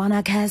you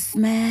wanna kiss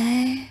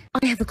me?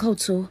 I have a cold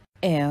sore.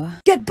 Ew.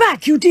 Get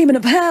back, you demon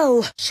of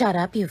hell! Shut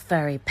up, you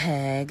furry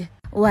pig.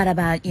 What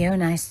about you,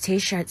 nice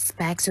t-shirt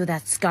specs with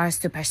that scar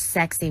super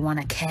sexy,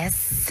 wanna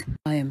kiss?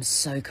 I am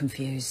so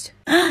confused.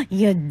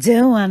 You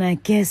do wanna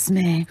kiss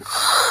me.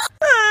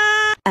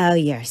 Oh,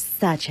 you're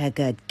such a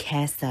good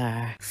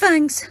kisser.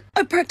 Thanks.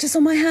 I practice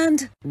on my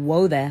hand.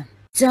 Whoa there.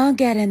 Don't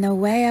get in the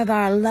way of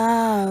our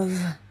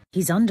love.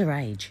 He's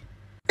underage.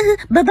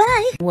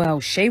 Bye-bye. Well,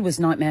 she was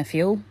nightmare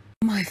fuel.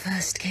 My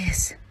first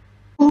kiss.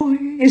 Boy,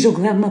 is your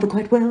grandmother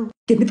quite well?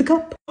 Give me the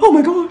cup. Oh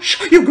my gosh,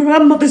 your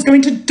grandmother's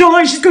going to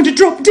die. She's going to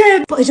drop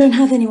dead. But I don't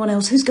have anyone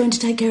else who's going to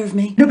take care of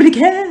me. Nobody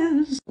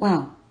cares.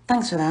 Wow,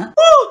 thanks for that.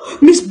 Oh,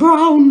 Miss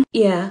Brown.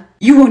 Yeah?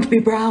 You won't be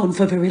brown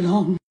for very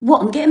long.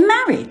 What, I'm getting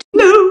married?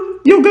 No,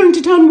 you're going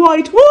to turn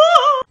white.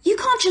 Whoa! You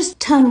can't just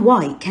turn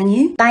white, can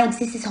you? Babes,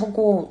 this is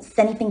Hogwarts.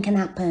 Anything can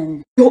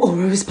happen. Your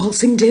aura is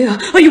pulsing, dear.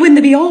 Are you in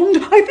the beyond?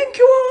 I think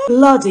you are.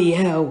 Bloody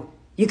hell.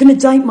 You're going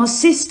to date my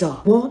sister.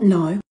 What?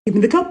 No. Give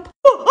me the cup.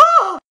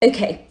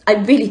 Okay, I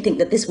really think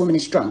that this woman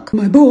is drunk.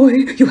 My boy,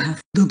 you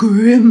have the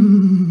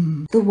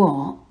grim. The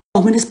what?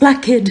 Ominous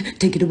black kid,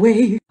 take it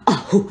away.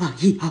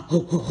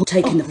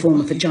 Taking the form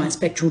of a giant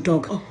spectral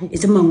dog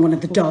is among one of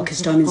the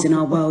darkest omens in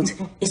our world.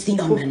 It's the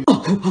omen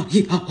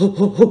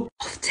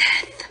of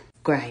death.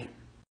 Great.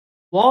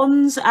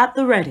 Wands at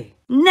the ready.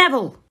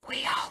 Neville!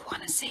 We all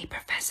want to see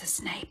Professor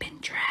Snape in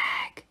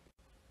drag.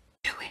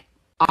 Do it.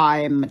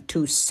 I'm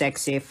too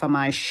sexy for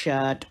my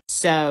shirt.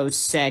 So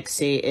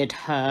sexy it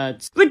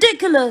hurts.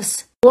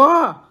 Ridiculous!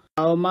 What?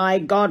 Oh my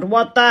god,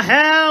 what the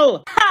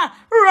hell? Ha!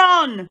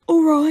 Run!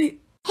 Alright.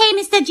 Hey,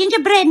 Mr.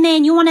 Gingerbread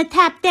Man, you want to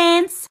tap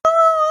dance?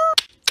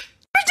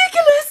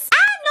 Ridiculous!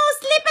 No,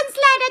 slip and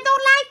slide, I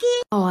don't like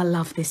it. Oh, I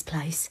love this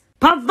place.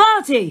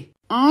 Parvati!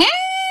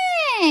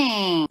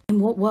 In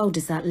what world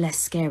is that less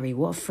scary?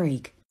 What a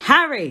freak.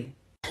 Harry!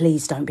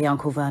 Please don't be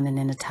Uncle Vernon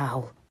in a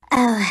towel.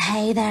 Oh,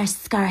 hey there,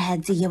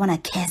 Scarhead, do you want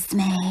to kiss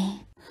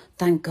me?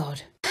 Thank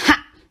God.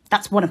 Ha!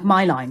 That's one of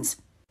my lines.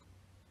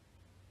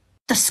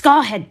 The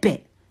Scarhead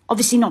bit.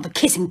 Obviously not the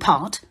kissing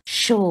part.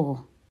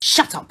 Sure.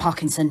 Shut up,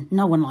 Parkinson.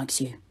 No one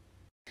likes you.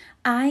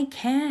 I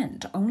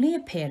can't. Only a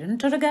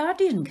parent or a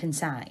guardian can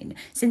sign.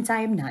 Since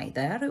I am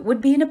neither, it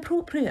would be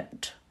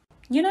inappropriate.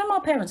 You know my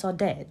parents are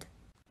dead.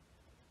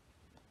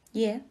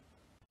 Yeah.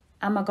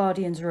 And my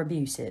guardians are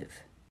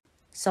abusive.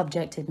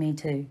 Subjected me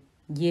to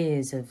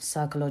years of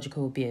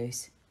psychological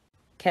abuse.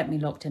 Kept me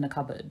locked in a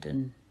cupboard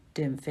and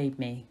didn't feed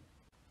me.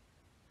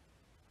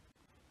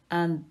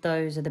 And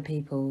those are the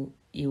people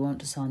you want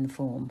to sign the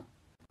form.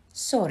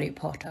 Sorry,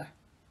 Potter.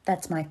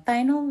 That's my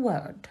final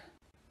word.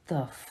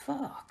 The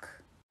fuck?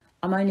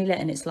 I'm only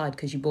letting it slide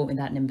because you bought me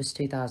that Nimbus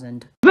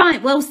 2000.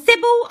 Right, well,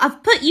 Sybil,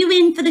 I've put you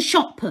in for the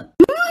shot put.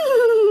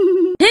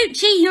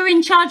 Poochie, you're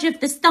in charge of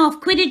the staff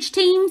Quidditch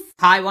teams.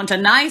 I want a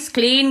nice,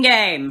 clean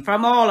game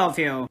from all of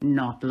you.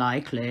 Not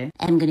likely.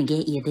 I'm gonna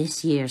get you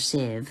this year,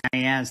 Siv.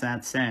 Yes,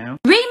 that's so.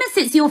 Remus,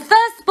 it's your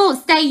first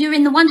sports day. You're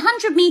in the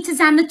 100 metres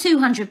and the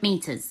 200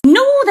 metres.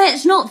 No,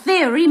 that's not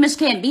fair. Remus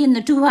can't be in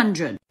the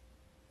 200.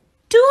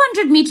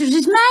 200 metres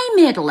is my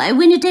medal. I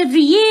win it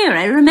every year.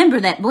 I remember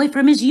that boy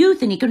from his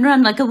youth and he can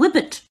run like a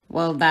whippet.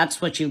 Well,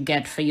 that's what you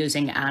get for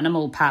using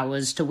animal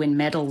powers to win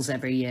medals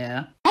every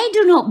year. I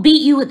do not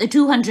beat you at the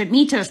 200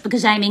 metres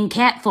because I'm in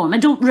cat form. I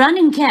don't run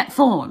in cat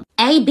form.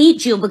 I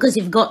beat you because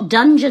you've got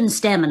dungeon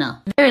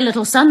stamina. Very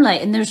little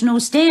sunlight and there's no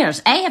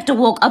stairs. I have to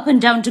walk up and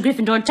down to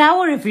Gryffindor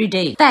Tower every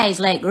day. Thighs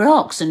like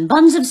rocks and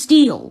buns of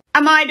steel.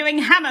 Am I doing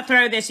hammer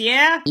throw this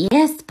year?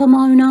 Yes,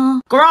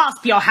 Pomona.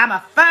 Grasp your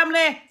hammer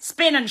firmly,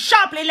 spin and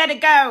sharply let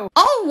it go.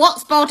 Oh, what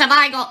sport have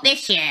I got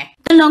this year?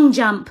 The long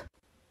jump.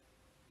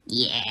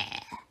 Yeah.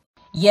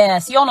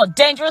 Yes, you're not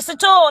dangerous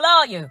at all,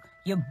 are you?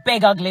 You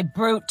big ugly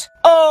brute.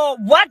 Oh,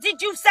 what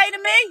did you say to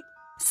me?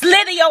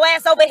 Slither your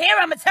ass over here,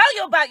 I'ma tell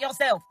you about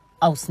yourself.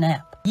 Oh,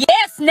 snap. Yeah,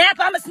 Snap,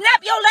 I'ma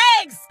snap your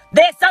legs.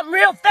 There's something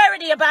real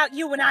ferrety about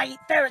you when I eat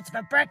ferrets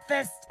for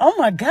breakfast. Oh,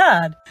 my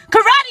God.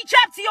 Karate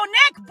chop to your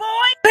neck,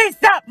 boy. Please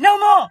stop, no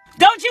more.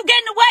 Don't you get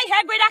in the way,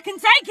 Hagrid, I can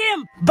take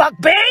him.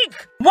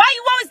 Buckbeak, why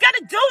you always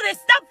gotta do this?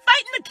 Stop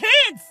fighting the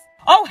kids.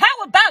 Oh,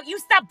 how about you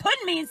stop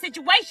putting me in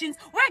situations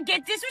where I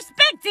get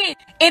disrespected?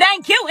 It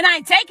ain't cute and I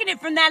ain't taking it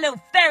from that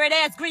little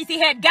ferret-ass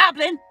greasy-haired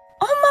goblin.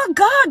 Oh, my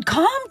God,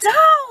 calm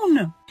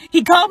down.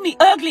 He called me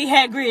ugly,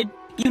 Hagrid.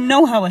 You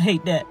know how I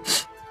hate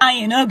that. I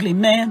ain't ugly,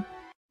 man.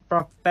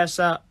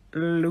 Professor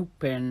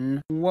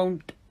Lupin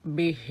won't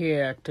be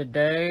here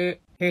today.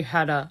 He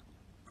had a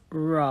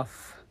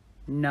rough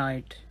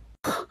night.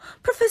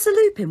 Professor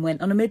Lupin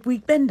went on a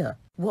midweek bender.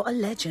 What a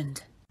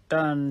legend.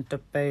 turn to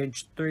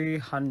page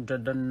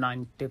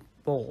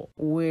 394.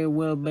 We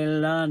will be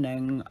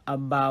learning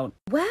about...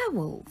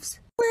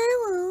 Werewolves?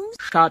 Werewolves?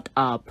 Shut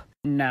up.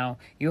 Now,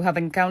 you have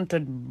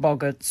encountered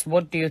boggarts.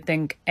 What do you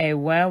think a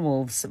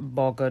werewolf's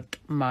boggart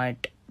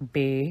might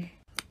be?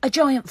 A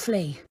giant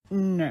flea.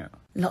 No.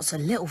 Lots of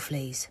little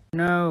fleas.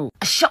 No.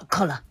 A shock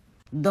collar.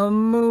 The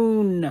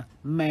moon,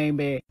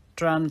 maybe,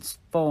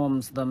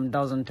 transforms them,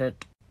 doesn't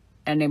it?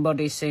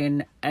 Anybody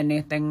seen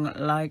anything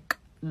like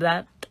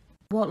that?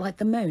 What, like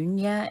the moon?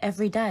 Yeah,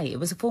 every day. It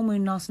was a full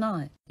moon last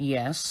night.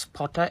 Yes,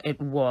 Potter,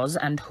 it was.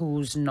 And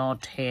who's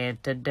not here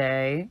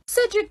today?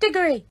 Cedric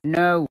Diggory.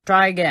 No.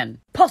 Try again.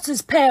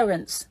 Potter's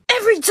parents.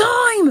 Every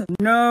time!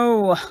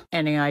 No.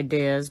 Any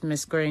ideas,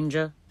 Miss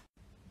Granger?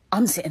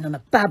 I'm sitting on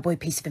a bad boy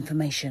piece of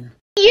information.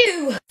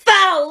 You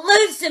foul,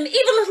 loathsome,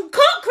 evil little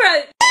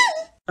cockroach!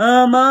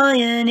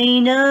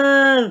 Hermione,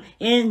 no,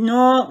 it's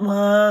not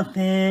worth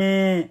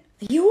it.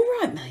 Are you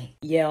alright, mate?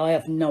 Yeah, I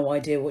have no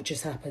idea what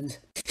just happened.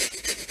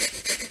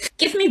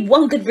 Give me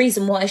one good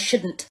reason why I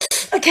shouldn't.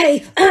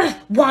 Okay,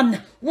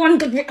 One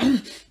good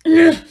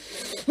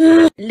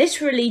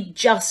literally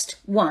just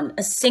one,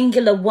 a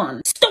singular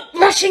one. Stop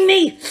rushing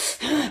me!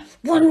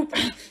 One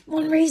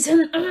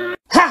reason.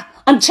 Ha!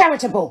 I'm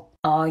charitable.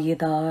 Are you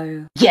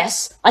though?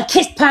 Yes, I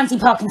kissed Pansy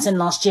Parkinson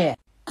last year.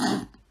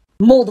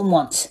 More than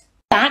once.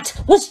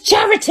 That was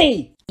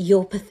charity!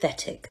 You're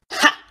pathetic.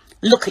 Ha!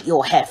 Look at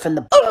your hair from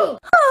the... Go,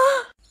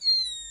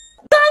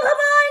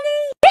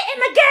 Hermione! Hit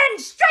him again!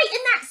 Straight in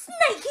that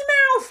snaky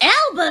mouth!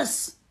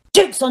 Albus!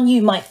 Joke's on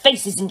you, my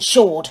face is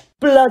insured.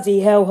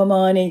 Bloody hell,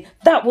 Hermione.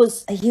 That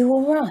was... Are you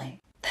alright?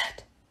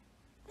 That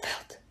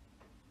felt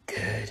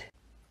good.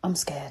 I'm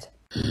scared.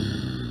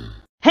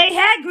 Hey,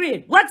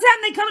 Hagrid! What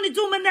time they coming to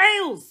do my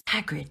nails?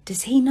 Hagrid,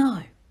 does he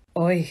know?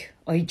 I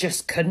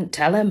just couldn't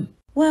tell him.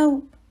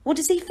 Well, what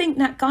does he think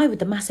that guy with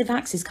the massive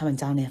axe is coming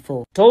down here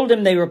for? Told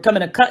him they were coming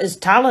to cut his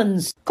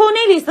talons.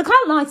 Cornelius, I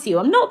can't lie to you.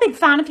 I'm not a big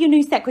fan of your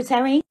new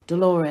secretary.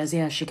 Dolores,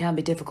 yeah, she can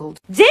be difficult.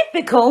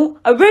 Difficult?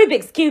 A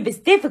Rubik's Cube is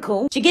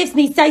difficult. She gives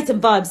me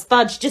Satan vibes,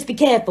 Fudge. Just be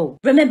careful.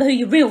 Remember who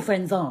your real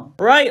friends are.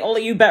 Right, all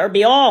of you better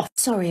be off.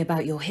 Sorry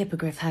about your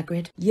hippogriff,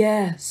 Hagrid.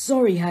 Yeah,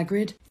 sorry,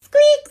 Hagrid.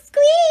 Squeak,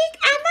 squeak,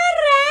 I'm a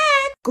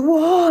rat.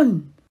 Go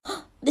on!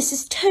 This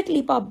is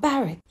totally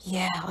barbaric.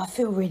 Yeah, I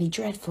feel really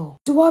dreadful.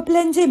 Do I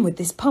blend in with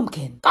this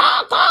pumpkin?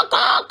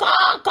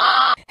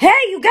 Hey,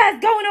 you guys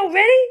going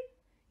already?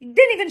 You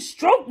didn't even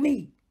stroke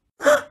me.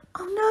 Oh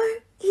no,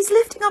 he's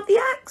lifting up the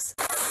axe.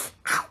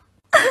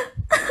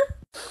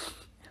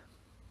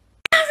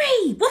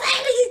 Harry, what the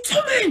hell are you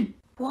doing?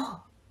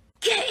 What?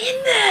 Get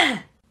in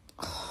there.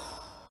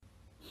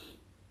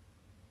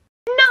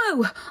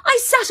 No, I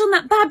sat on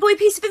that bad boy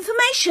piece of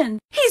information.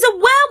 He's a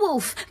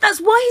werewolf. That's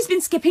why he's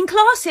been skipping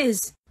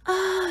classes.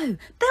 Oh,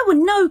 there were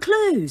no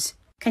clues.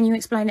 Can you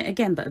explain it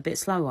again, but a bit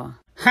slower?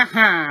 Ha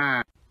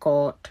ha!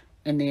 Caught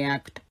in the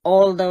act.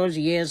 All those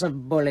years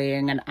of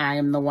bullying and I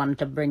am the one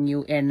to bring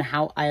you in.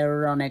 How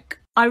ironic.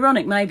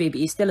 Ironic maybe, but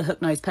he's still a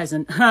hook-nosed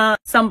peasant. Ha!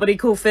 Somebody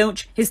call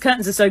Filch. His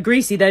curtains are so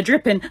greasy they're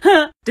dripping.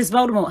 Ha! Does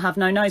Voldemort have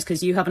no nose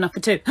because you have enough for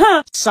two?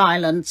 Ha!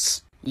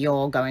 Silence.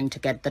 You're going to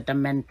get the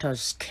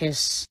Dementor's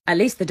kiss. At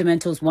least the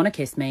Dementors want to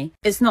kiss me.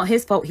 It's not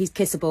his fault he's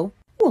kissable.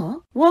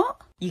 What?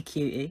 What? You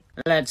cutie.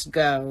 Let's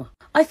go.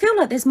 I feel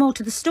like there's more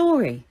to the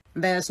story.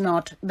 There's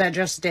not. They're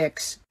just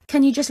dicks.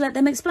 Can you just let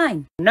them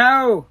explain?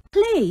 No.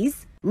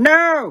 Please?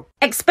 No.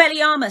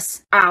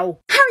 Expelliarmus. Ow.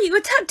 Harry, you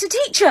attacked a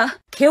teacher.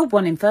 Killed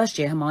one in first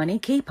year, Hermione.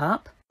 Keep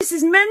up. This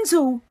is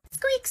mental.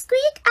 Squeak,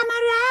 squeak, I'm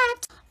a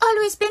rat.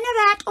 Always been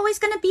a rat, always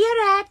gonna be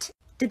a rat.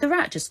 Did the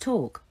rat just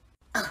talk?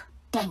 Oh,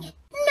 dang it.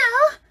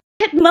 No.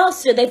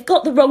 Headmaster, they've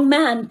got the wrong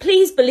man.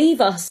 Please believe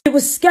us. It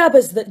was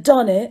Scabbers that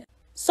done it.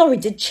 Sorry,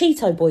 did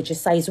Cheeto Boy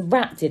just say his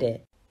rat did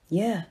it?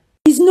 Yeah.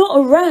 He's not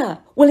a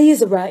rat. Well, he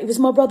is a rat. It was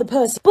my brother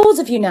Percy. Bored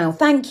of you now,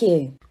 thank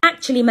you.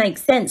 Actually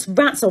makes sense.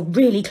 Rats are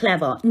really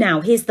clever.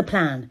 Now, here's the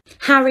plan.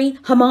 Harry,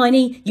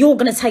 Hermione, you're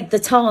going to take the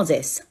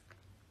TARDIS.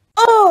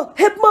 Oh,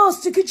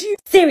 Headmaster, could you...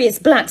 Sirius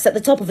Black's at the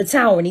top of a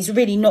tower and he's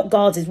really not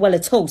guarded well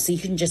at all, so you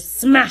can just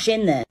smash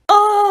in there.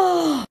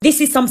 Oh!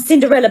 This is some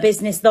Cinderella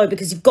business, though,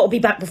 because you've got to be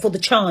back before the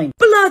chime.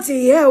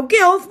 Bloody hell,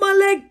 get off my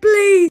leg,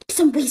 please!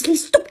 Listen, Weasley,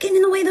 stop getting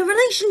in the way of the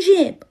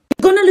relationship.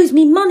 You're going to lose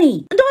me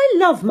money, and I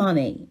love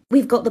money.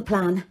 We've got the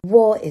plan.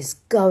 What is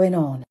going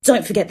on?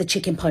 Don't forget the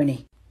chicken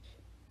pony.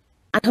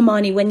 And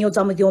Hermione, when you're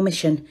done with your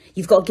mission,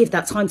 you've got to give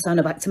that time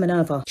turner back to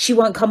Minerva. She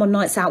won't come on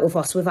nights out with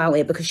us without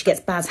it because she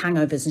gets bad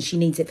hangovers and she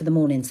needs it for the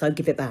morning, so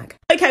give it back.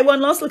 Okay, one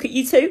last look at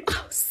you two.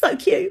 Oh, so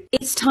cute.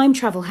 It's time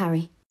travel,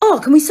 Harry. Oh,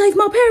 can we save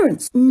my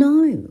parents?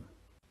 No.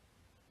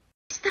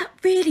 Is that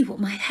really what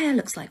my hair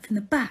looks like from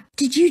the back?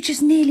 Did you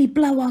just nearly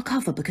blow our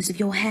cover because of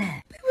your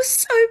hair? It was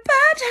so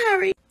bad,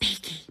 Harry.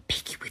 Beaky,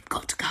 we've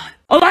got to go.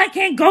 Oh, I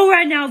can't go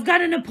right now. I've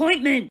got an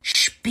appointment.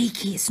 Shh,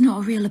 Beaky, it's not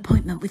a real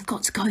appointment. We've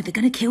got to go. They're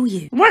going to kill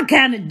you. What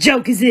kind of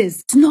joke is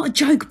this? It's not a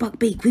joke,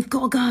 Buckbeak. We've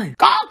got to go.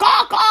 Go,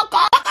 go, go,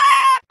 go.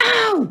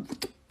 Ow!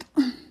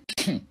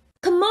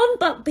 Come on,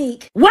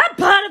 Buckbeak. What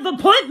part of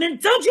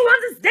appointment don't you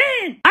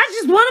understand? I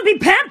just want to be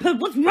pampered.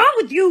 What's wrong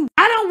with you?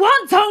 I don't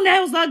want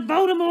toenails like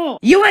Voldemort.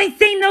 You ain't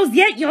seen those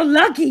yet, you're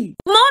lucky.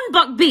 Come on,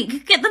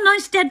 Buckbeak, get the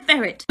nice dead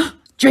ferret.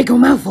 Draco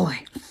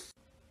Malfoy.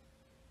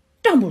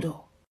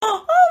 Dumbledore.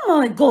 Oh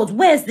my God,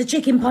 where's the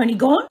chicken pony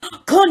gone?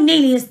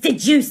 Cornelius,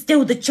 did you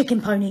steal the chicken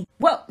pony?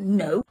 Well,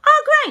 no.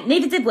 Oh, great,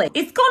 neither did we.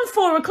 It's gone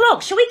 4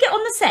 o'clock. Shall we get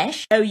on the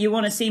sesh? Oh, you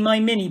want to see my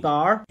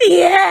minibar?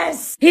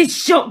 Yes! His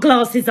shot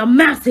glasses are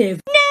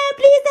massive. No,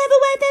 please have a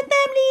word and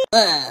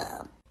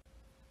family.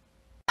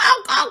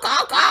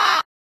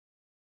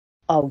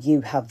 Oh,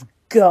 you have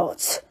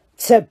got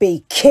to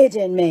be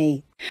kidding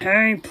me.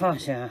 Harry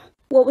Potter.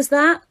 What was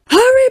that?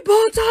 Harry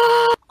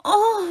Potter!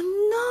 Oh,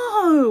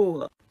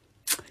 no.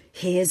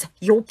 Here's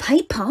your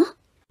paper.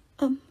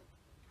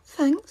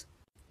 Thanks.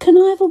 Can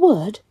I have a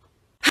word?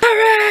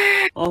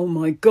 Harry! Oh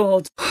my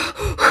God.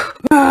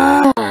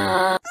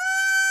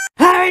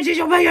 Harry, did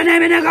you put your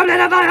name in a goblet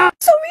of fire?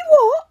 Sorry,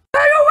 what?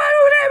 Did you put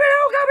your name in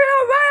a goblet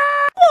of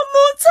fire? One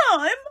more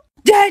time.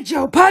 Did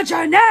you put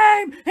your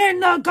name in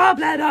the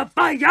goblet of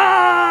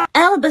fire?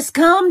 Albus,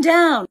 calm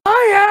down.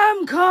 I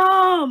am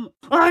calm.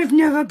 I've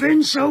never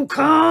been so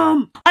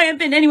calm. I haven't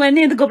been anywhere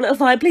near the goblet of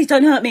fire. Please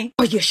don't hurt me.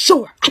 Are you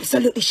sure?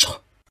 Absolutely sure.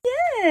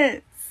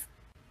 Yes.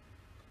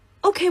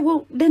 Okay,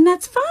 well, then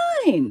that's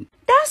fine.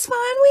 That's fine.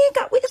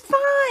 It's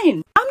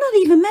fine. I'm not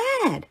even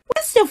mad.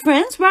 We're still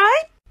friends,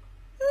 right?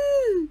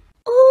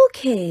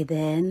 Okay,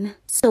 then.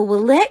 So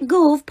we'll let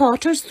go of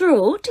Potter's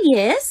throat,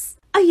 yes?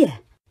 Oh, yeah.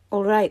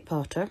 All right,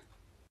 Potter.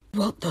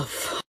 What the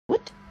f...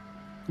 What?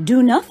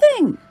 Do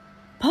nothing.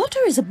 Potter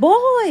is a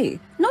boy,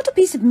 not a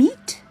piece of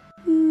meat.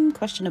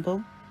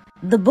 Questionable.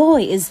 The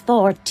boy is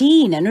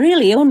 14 and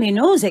really only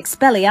knows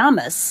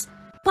Expelliarmus.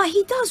 But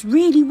he does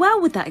really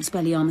well with that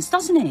Expelliarmus,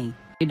 doesn't he?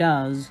 He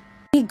does.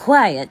 Be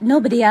quiet.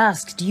 Nobody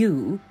asked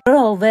you. We're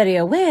all very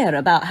aware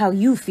about how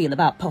you feel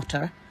about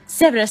Potter.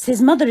 Severus,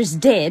 his mother is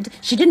dead.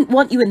 She didn't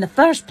want you in the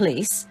first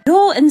place.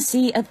 Go and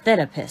see a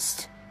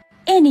therapist.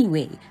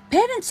 Anyway,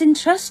 parents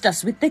entrust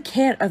us with the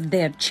care of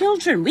their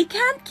children. We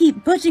can't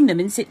keep putting them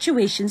in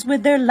situations where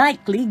they're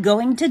likely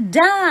going to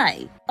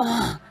die.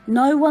 Oh,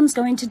 no one's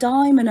going to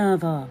die,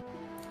 Minerva.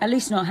 At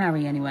least not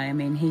Harry, anyway. I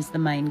mean, he's the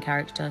main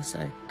character,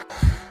 so...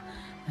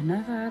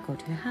 Minerva, go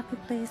to a happy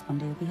place. One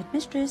day you'll be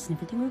headmistress and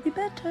everything will be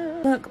better.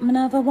 Look,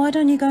 Minerva, why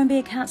don't you go and be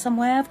a cat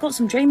somewhere? I've got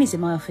some dreamies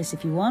in my office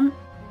if you want.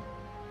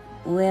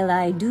 Well,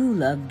 I do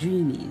love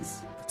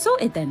dreamies.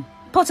 Sorted then.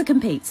 Potter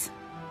competes.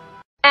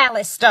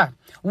 Alistair,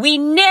 we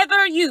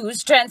never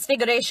use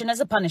transfiguration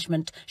as a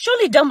punishment.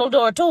 Surely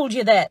Dumbledore told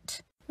you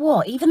that.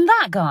 What, even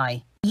that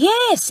guy?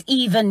 Yes,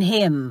 even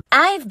him.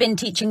 I've been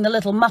teaching the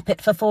little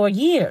muppet for 4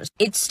 years.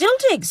 It still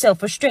takes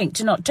self-restraint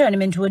to not turn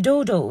him into a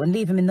dodo and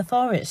leave him in the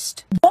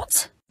forest.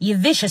 What? You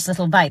vicious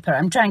little viper,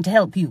 I'm trying to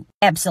help you.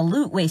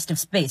 Absolute waste of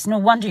space. No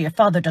wonder your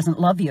father doesn't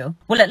love you.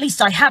 Well, at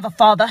least I have a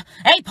father.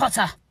 Hey,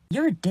 Potter!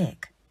 You're a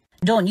dick.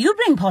 Don't you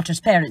bring Potter's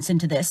parents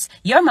into this.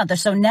 Your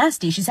mother's so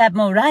nasty she's had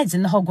more rides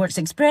in the Hogwarts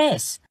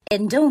Express.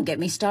 And don't get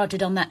me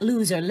started on that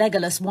loser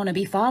Legolas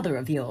wannabe father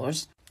of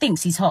yours.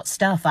 Thinks he's hot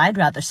stuff. I'd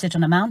rather sit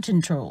on a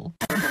mountain troll.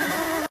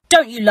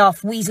 Don't you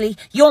laugh, Weasley.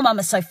 Your mum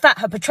is so fat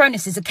her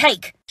Patronus is a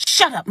cake.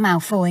 Shut up,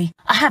 Malfoy.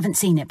 I haven't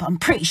seen it, but I'm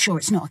pretty sure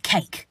it's not a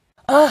cake.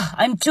 Ugh,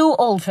 I'm too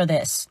old for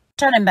this.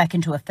 Turn him back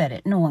into a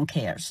ferret. No one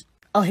cares.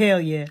 Oh, hell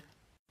yeah.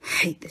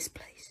 Hate this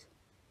place.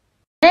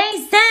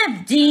 Hey,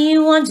 Steph, do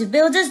you want to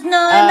build a snowman?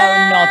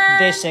 Oh, not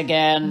this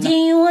again. Do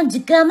you want to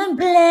come and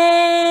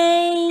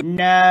play?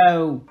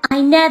 No.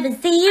 I never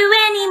see you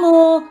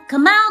anymore.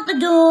 Come out the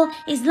door.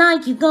 It's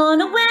like you've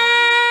gone away.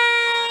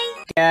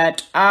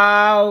 Get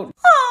out.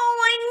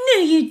 Oh, I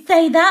knew you'd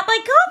say that, but I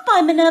can't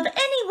find Minerva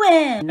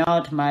anywhere.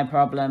 Not my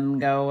problem.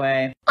 Go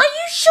away. Are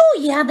you sure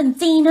you haven't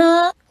seen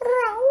her?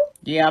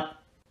 Yep.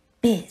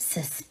 Bit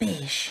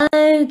suspicious.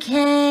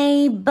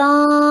 Okay,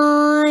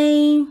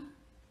 bye.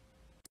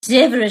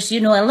 Severus,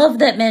 you know, I love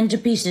that man to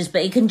pieces,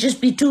 but he can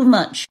just be too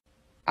much.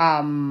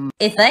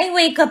 If I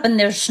wake up and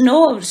there's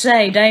snow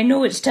outside, I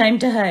know it's time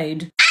to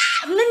hide.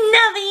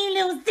 Minerva, you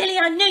little silly,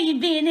 I knew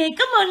you'd be in here.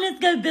 Come on, let's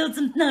go build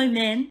some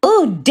snowmen.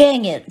 Oh,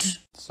 dang it.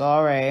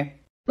 Sorry.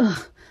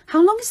 Ugh.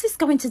 How long is this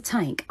going to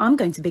take? I'm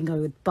going to bingo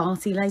with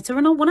Barty later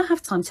and I want to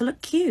have time to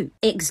look cute.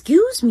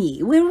 Excuse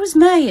me, where was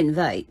my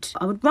invite?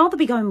 I would rather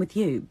be going with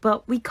you,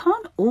 but we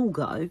can't all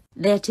go.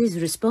 That is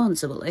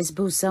responsible. I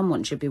suppose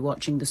someone should be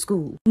watching the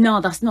school.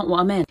 No, that's not what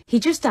I meant. He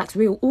just acts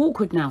real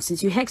awkward now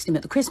since you hexed him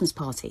at the Christmas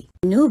party.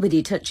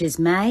 Nobody touches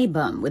my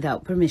bum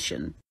without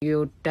permission.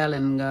 You tell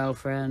him,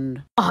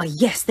 girlfriend. Ah,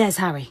 yes, there's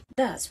Harry.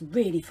 That's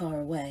really far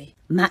away.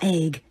 My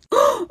egg.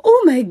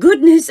 Oh my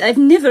goodness, I've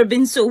never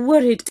been so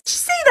worried. Did you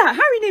see that?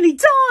 Harry nearly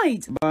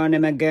died. Burn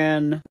him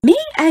again. May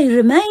I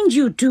remind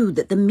you too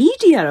that the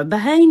media are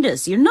behind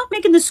us. You're not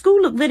making the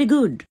school look very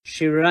good.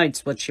 She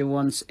writes what she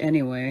wants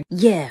anyway.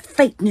 Yeah,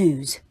 fake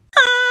news.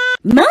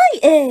 My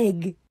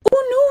egg!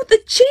 Oh no,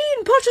 the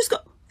chain! Potter's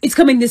got... It's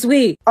coming this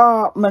way.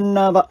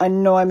 Minerva, I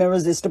know I'm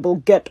irresistible.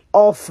 Get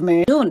off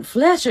me. Don't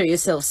flatter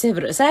yourself,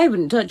 Severus. I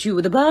wouldn't touch you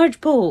with a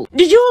barge pole.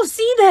 Did you all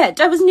see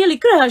that? I was nearly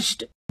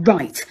crushed.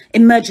 Right,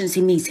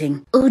 emergency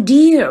meeting. Oh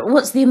dear,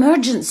 what's the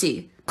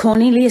emergency?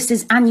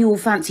 Cornelius's annual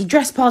fancy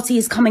dress party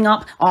is coming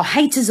up. Our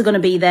haters are going to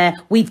be there.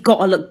 We've got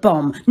to look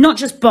bomb. Not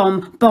just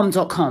bomb,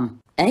 bomb.com.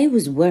 I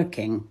was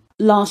working.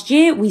 Last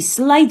year, we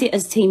slayed it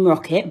as Team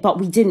Rocket, but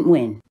we didn't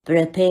win.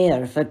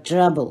 Prepare for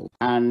trouble.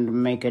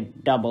 And make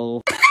it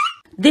double.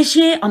 This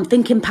year, I'm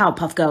thinking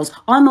Powerpuff Girls.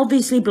 I'm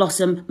obviously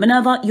Blossom.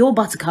 Minerva, you're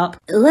Buttercup.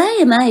 Why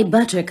am I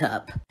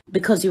Buttercup?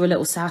 Because you're a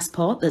little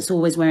sasspot that's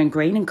always wearing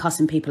green and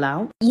cussing people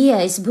out. Yeah,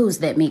 I suppose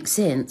that makes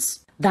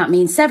sense. That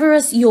means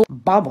Severus, you're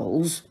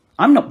Bubbles?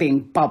 I'm not being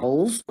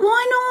Bubbles.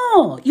 Why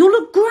not? You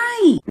look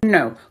great.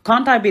 No,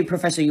 can't I be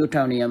Professor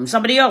Utonium?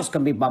 Somebody else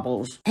can be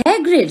Bubbles.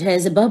 Hagrid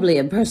has a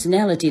bubblier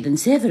personality than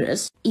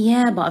Severus.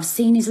 Yeah, but I've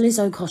seen his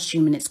Lizzo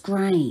costume and it's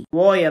great.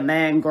 Why a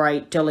man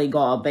great till he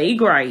gotta be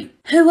great?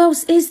 Who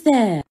else is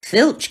there?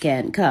 Filch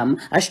can't come.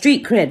 Our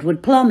street cred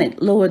would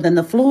plummet lower than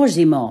the floors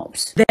he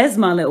mops. There's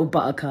my little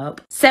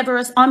Buttercup.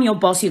 Severus, I'm your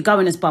boss. You're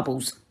going as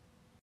Bubbles.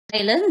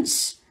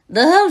 Silence.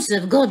 The House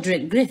of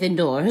Godric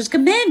Gryffindor has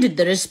commanded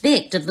the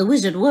respect of the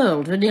wizard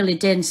world for nearly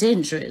 10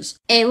 centuries.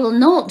 I will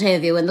not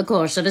have you in the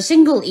course of a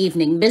single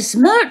evening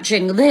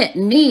besmirching that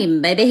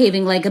name by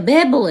behaving like a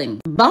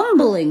babbling,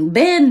 bumbling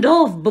band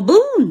of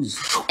baboons.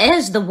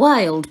 As the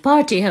wild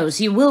party house,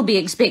 you will be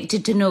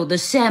expected to know the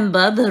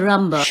samba, the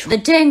rumba, the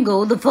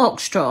tango, the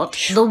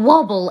foxtrot, the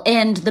wobble,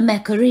 and the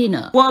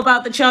macarena. What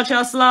about the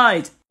cha-cha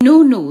slide?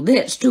 No,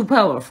 that's too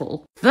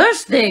powerful.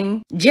 First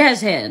thing,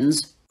 jazz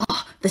hands.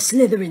 Oh, the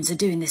Slytherins are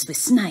doing this with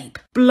Snape.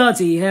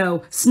 Bloody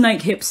hell,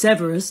 Snake hip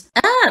Severus.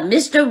 Ah,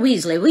 Mr.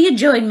 Weasley, will you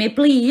join me,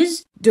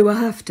 please? Do I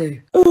have to?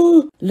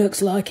 Oh,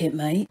 looks like it,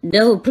 mate.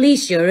 Now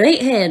place your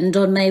right hand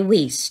on my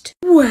waist.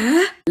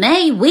 Where?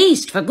 My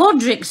waist, for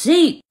Godric's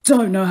sake.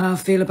 Don't know how I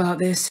feel about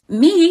this.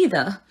 Me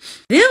either.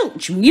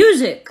 Filch,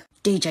 music.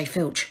 DJ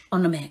Filch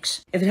on the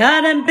mix. If it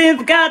hadn't been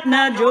for Cotton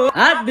Eye Joe,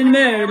 I'd been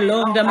married a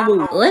long time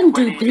ago. 1,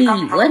 2, 3,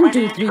 1,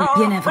 2, 3.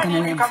 You're never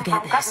gonna let me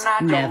forget this.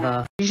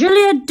 Never.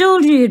 Juliet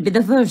told you you'd be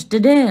the first to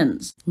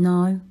dance.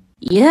 No.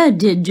 Yeah, I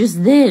did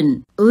just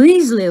then.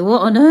 Weasley,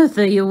 what on earth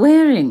are you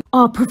wearing?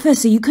 Oh,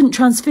 Professor, you couldn't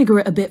transfigure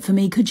it a bit for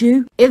me, could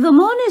you? If I'm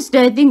honest,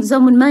 I think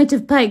someone might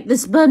have piked the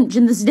sponge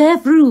in the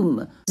staff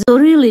room. So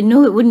really,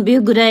 no, it wouldn't be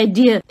a good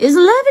idea. Is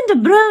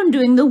Lavender Brown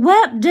doing the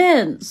WAP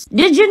dance?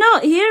 Did you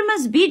not hear my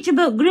speech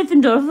about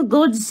Gryffindor, for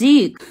God's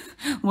sake?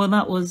 Well,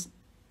 that was...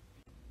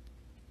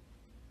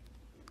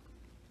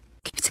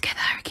 Keep it together,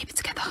 Harry, keep it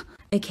together.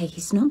 Okay,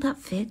 he's not that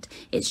fit.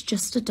 It's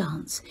just a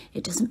dance.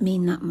 It doesn't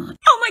mean that much.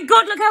 Oh my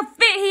God, look how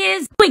fit he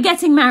is. We're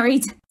getting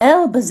married.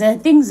 Albus, I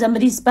think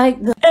somebody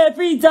spiked the...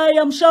 Every day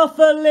I'm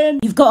shuffling.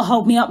 You've got to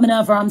hold me up,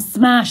 Minerva. I'm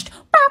smashed.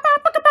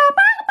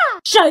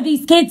 Show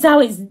these kids how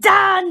it's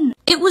done.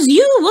 It was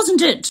you,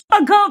 wasn't it?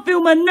 I can't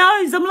feel my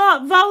nose. I'm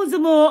like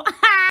Voldemort.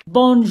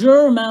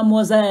 Bonjour,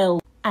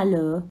 mademoiselle.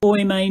 Hello.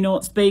 I may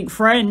not speak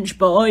French,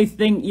 but I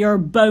think you're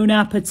bon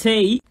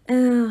appetit.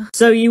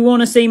 So you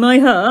want to see my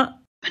hut?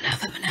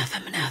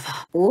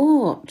 Minerva.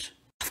 What?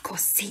 I've got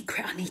a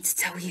secret I need to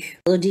tell you.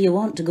 Or do you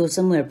want to go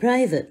somewhere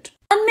private?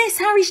 And Miss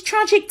Harry's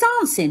tragic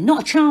dancing,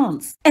 not a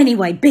chance.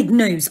 Anyway, big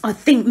news. I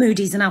think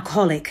Moody's an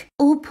alcoholic.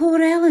 Oh,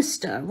 poor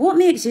Alistair. What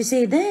makes you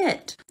say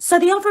that? So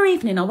the other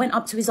evening I went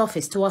up to his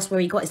office to ask where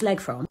he got his leg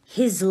from.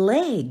 His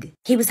leg?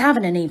 He was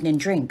having an evening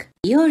drink.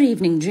 Your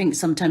evening drinks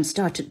sometimes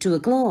start at 2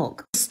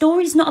 o'clock. The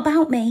story's not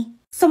about me.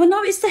 So I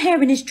noticed the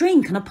hair in his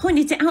drink and I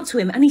pointed it out to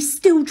him and he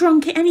still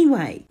drunk it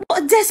anyway.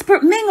 What a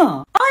desperate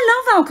minger.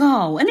 I love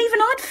alcohol and even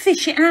I'd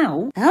fish it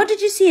out. How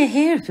did you see a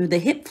hair through the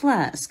hip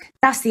flask?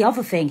 That's the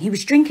other thing. He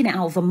was drinking it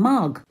out of a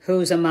mug.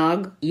 Who's a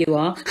mug? You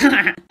are.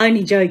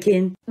 Only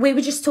joking. We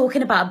were just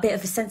talking about a bit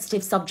of a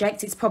sensitive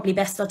subject. It's probably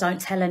best I don't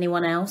tell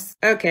anyone else.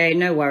 Okay,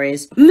 no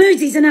worries.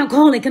 Moody's an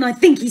alcoholic and I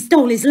think he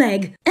stole his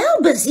leg.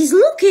 Albus, he's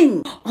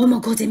looking. Oh my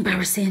God,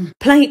 embarrassing.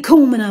 Play it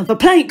cool, Minerva.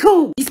 Play it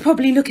cool. He's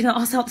probably looking at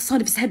us out the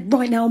side of his head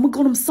right now. Oh my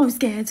God, I'm so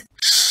scared.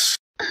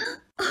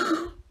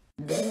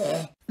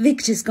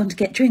 Victor's gone to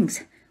get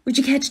drinks. Would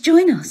you care to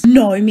join us?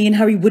 No, me and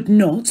Harry would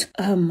not.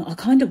 I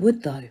kind of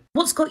would though.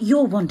 What's got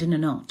your wand in a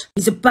knot?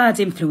 He's a bad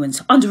influence.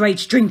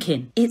 Underage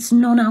drinking. It's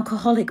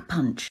non-alcoholic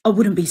punch. I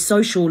wouldn't be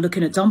so sure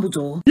looking at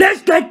Dumbledore.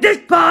 Let's get this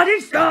party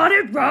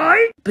started,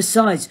 right?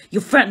 Besides,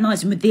 you're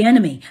fraternising with the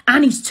enemy.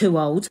 And he's too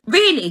old.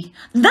 Really?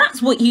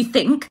 That's what you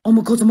think? Oh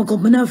my God,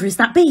 Minerva, is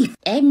that beef?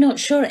 I'm not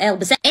sure,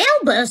 Albus.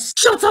 Albus!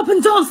 Shut up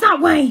and dance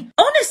that way!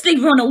 Honestly,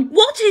 Ronald,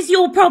 what is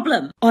your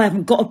problem? I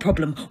haven't got a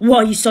problem. Why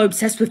are you so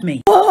obsessed with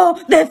me?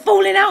 Oh, they're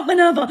falling out,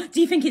 Minerva. Do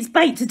you think it's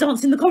bait to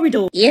dance in the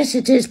corridor? Yes,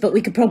 it is, but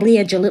we could probably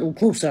edge a little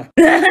closer.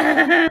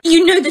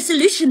 You know the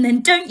solution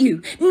then, don't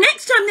you?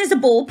 Next time there's a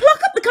ball,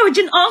 pluck up the courage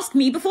and ask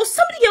me before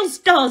somebody else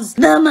does.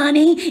 The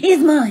money is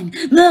mine.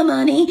 The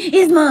money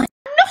is mine.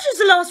 Not as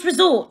a last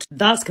resort.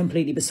 That's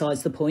completely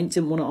besides the point.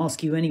 Didn't want to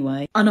ask you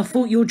anyway. And I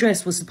thought your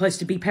dress was supposed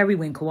to be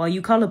periwinkle. Are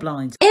you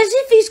colourblind? As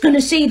if he's going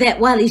to say that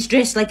while he's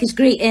dressed like his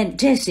great Aunt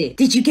Tessie.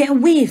 Did you get a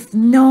whiff?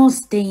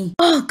 Nasty.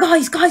 Oh,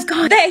 guys.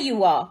 There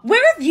you are.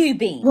 Where have you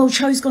been? Well,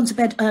 Cho's gone to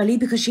bed early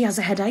because she has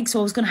a headache, so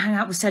I was going to hang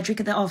out with Cedric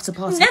at the after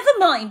party. Never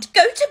mind.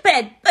 Go to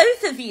bed,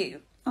 both of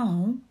you.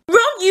 Oh.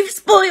 Ron, you've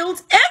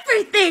spoiled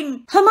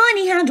everything!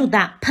 Hermione handled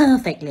that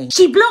perfectly.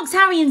 She blocks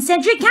Harry and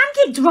Cedric and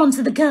kicked Ron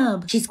to the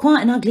curb. She's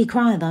quite an ugly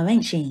crier though,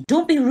 ain't she?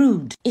 Don't be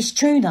rude. It's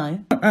true though.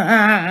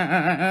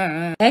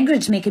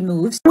 Hagrid's making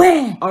moves.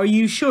 Where? Are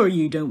you sure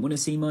you don't want to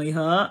see my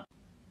heart?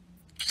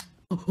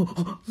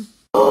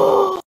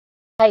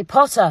 Hey,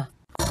 Potter.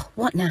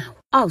 What now?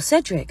 Oh,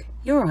 Cedric,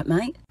 you all right,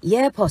 mate?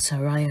 Yeah,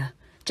 Potter, I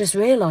just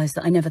realised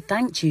that I never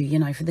thanked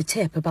you, for the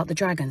tip about the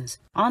dragons.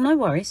 Oh, no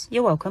worries.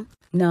 You're welcome.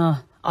 No,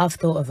 I've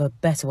thought of a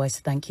better way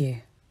to thank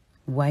you.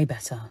 Way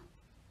better.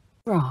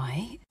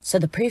 Right. So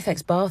the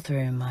prefect's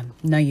bathroom, I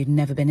know you'd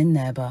never been in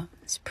there, but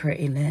it's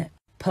pretty lit.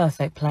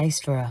 Perfect place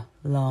for a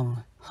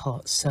long,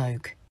 hot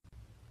soak.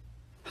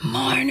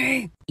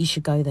 Hermione! You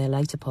should go there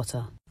later,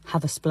 Potter.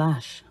 Have a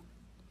splash.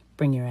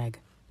 Bring your egg.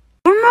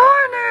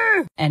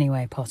 Hermione!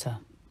 Anyway, Potter,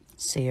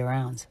 see you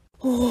around.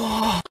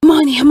 Oh,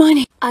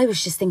 Hermione. I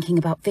was just thinking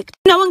about Victor.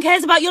 No one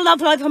cares about your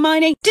love life,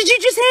 Hermione. Did you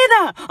just hear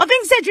that? I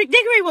think Cedric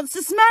Diggory wants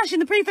to smash in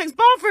the prefect's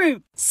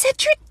bathroom.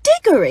 Cedric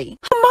Diggory?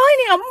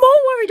 Hermione, I'm more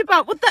worried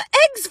about what the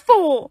egg's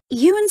for.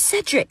 You and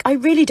Cedric, I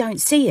really don't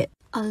see it.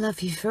 I'll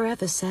love you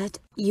forever, Ced.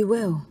 You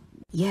will.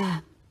 Yeah,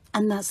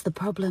 and that's the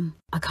problem.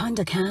 I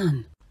kinda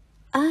can.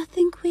 I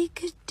think we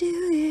could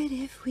do it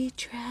if we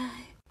try.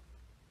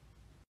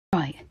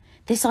 Right,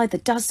 this either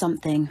does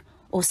something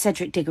or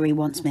Cedric Diggory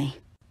wants me.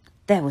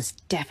 There was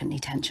definitely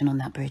tension on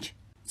that bridge.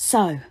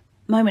 So,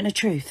 moment of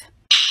truth.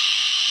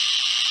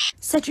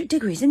 Cedric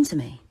Diggory's into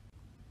me.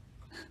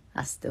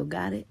 I still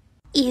got it.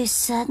 You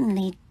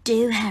certainly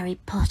do, Harry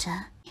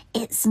Potter.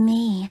 It's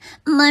me,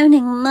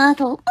 Moaning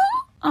Myrtle.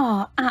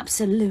 Oh,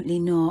 absolutely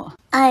not.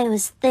 I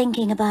was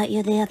thinking about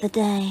you the other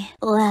day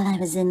while I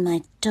was in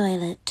my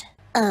toilet.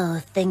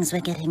 Oh, things were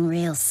getting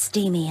real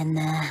steamy in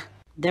there.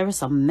 There are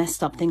some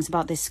messed up things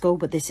about this school,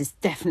 but this is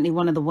definitely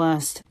one of the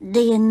worst. Do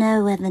you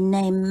know where the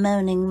name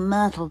Moaning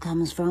Myrtle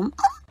comes from?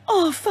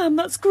 Oh, fam,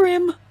 that's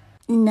grim.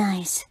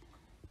 Nice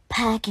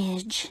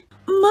package.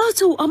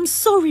 Myrtle, I'm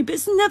sorry, but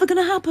it's never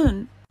gonna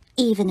happen.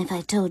 Even if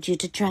I told you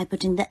to try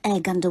putting the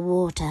egg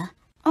underwater.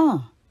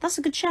 Oh, that's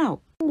a good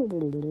shout.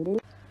 Why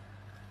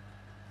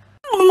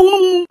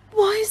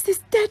is this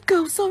dead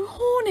girl so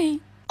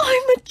horny?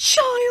 I'm a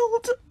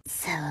child.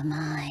 So am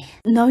I.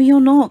 No, you're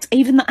not.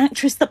 Even the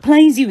actress that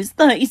plays you is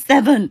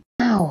 37.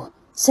 Ow.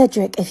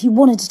 Cedric, if you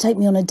wanted to take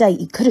me on a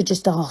date, you could have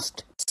just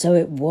asked. So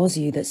it was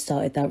you that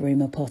started that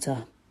rumour,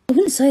 Potter. I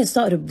wouldn't say I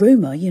started a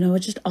rumour, I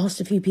just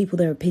asked a few people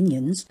their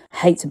opinions.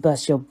 Hate to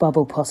burst your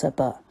bubble, Potter,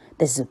 but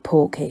this is a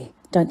portkey.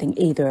 Don't think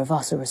either of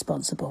us are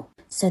responsible.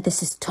 So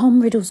this is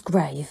Tom Riddle's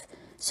grave.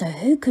 So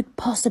who could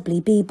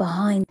possibly be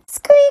behind...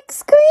 Squeak,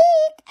 squeak,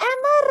 I'm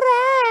a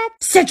rat.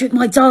 Cedric,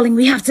 my darling,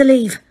 we have to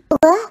leave.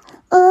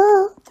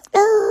 Oh.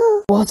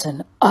 What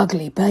an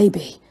ugly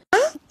baby.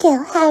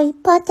 Kill Harry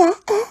Potter.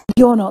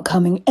 You're not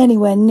coming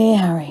anywhere near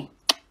Harry.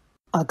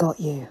 I got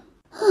you.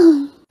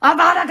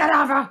 Avada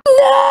Kedavra.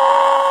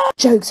 No!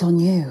 Joke's on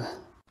you.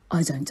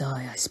 I don't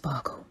die, I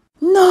sparkle.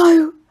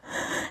 No!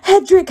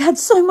 Hedrick had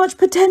so much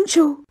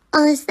potential.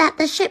 Oh, is that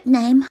the ship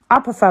name? I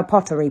prefer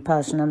pottery,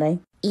 personally.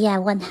 Yeah,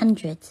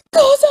 100.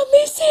 God, I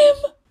miss him!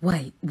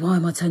 Wait, why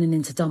am I turning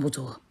into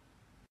Dumbledore?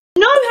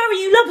 No, Harry,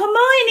 you love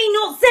Hermione,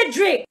 not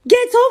Cedric.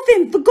 Get off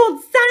him, for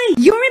God's sake.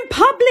 You're in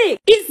public.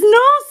 It's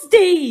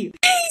nasty.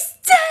 He's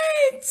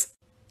dead.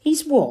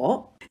 He's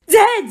what?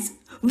 Dead.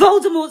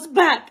 Voldemort's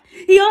back.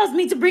 He asked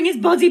me to bring his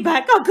body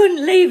back. I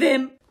couldn't leave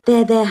him.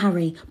 There,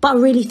 Harry. But I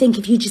really think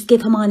if you just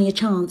give Hermione a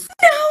chance...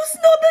 Now's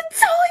not the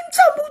time,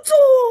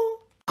 Dumbledore.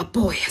 A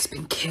boy has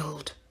been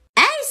killed.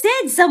 I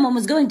said someone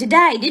was going to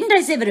die, didn't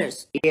I,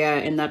 Severus? Yeah,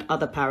 in that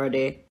other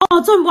parody.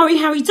 Oh, don't worry,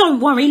 Harry, don't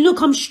worry.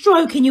 Look, I'm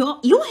stroking you.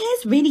 Your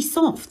hair's really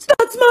soft.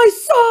 That's my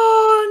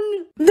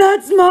son.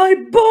 That's my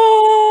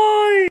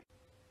boy.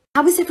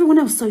 How is everyone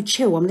else so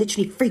chill? I'm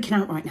literally freaking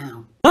out right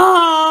now.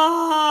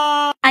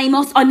 Ah!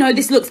 Amos, I know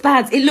this looks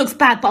bad. It looks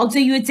bad, but I'll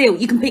do you a deal.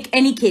 You can pick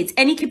any kid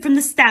from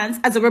the stands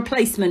as a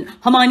replacement.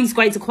 Hermione's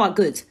grades are quite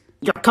good.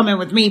 You're coming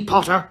with me,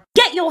 Potter.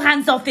 Get your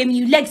hands off him,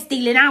 you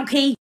leg-stealing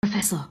alky.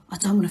 Professor, I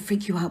don't want to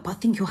freak you out, but I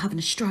think you're having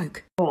a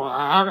stroke.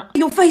 What?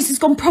 Your face has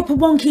gone proper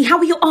wonky. How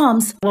are your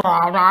arms?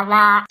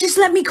 Just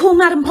let me call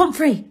Madam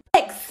Pomfrey.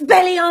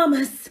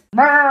 Expelliarmus.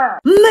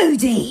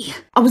 Moody!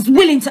 I was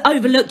willing to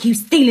overlook you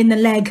stealing the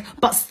leg,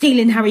 but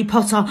stealing Harry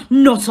Potter,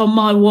 not on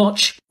my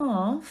watch.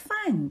 Oh,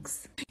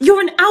 thanks.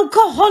 You're an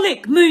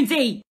alcoholic,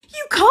 Moody.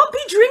 You can't be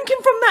drinking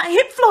from that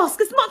hip flask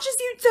as much as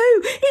you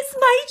do. It's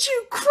made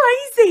you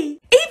crazy.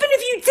 Even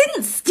if you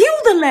didn't steal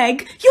the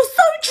leg, you're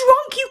so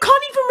drunk you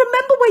can't even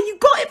remember where you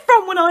got it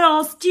from when I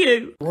asked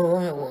you.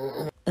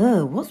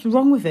 Oh, what's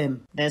wrong with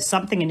him? There's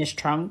something in his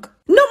trunk.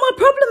 Not my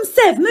problem,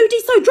 Sev.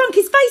 Moody's so drunk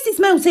his face is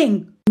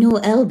melting. No,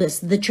 Albus,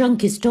 the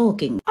trunk is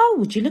talking. Oh,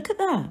 would you look at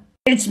that?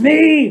 It's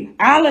me,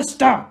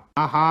 Alistair.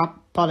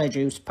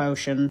 Polyjuice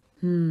potion.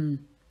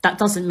 That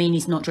doesn't mean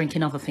he's not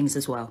drinking other things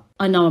as well.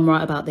 I know I'm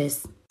right about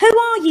this. Who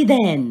are you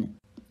then?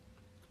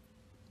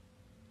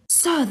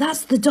 So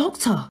that's the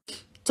Doctor.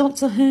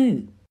 Doctor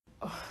Who?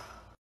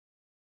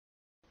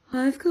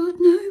 I've got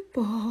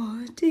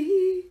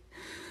nobody.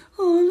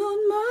 all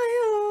on my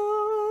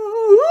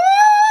own.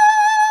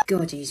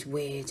 God, he's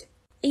weird.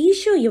 Are you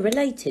sure you're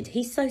related?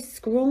 He's so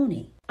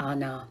scrawny. Oh,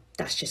 no,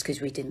 that's just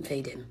because we didn't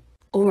feed him.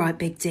 All right,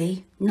 Big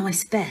D,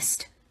 nice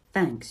vest.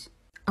 Thanks.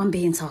 I'm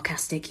being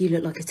sarcastic. You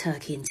look like a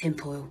turkey in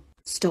tinfoil.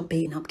 Stop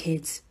beating up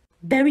kids.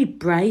 Very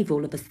brave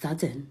all of a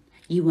sudden.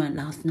 You weren't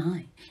last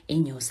night,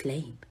 in your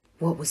sleep.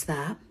 What was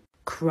that?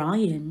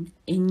 Crying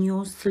in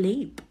your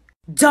sleep.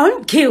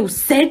 Don't kill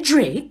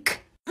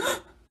Cedric!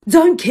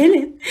 Don't kill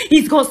him.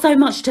 He's got so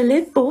much to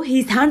live for.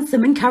 He's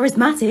handsome and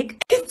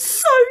charismatic. It's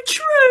so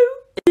true!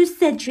 Who's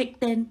Cedric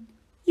then?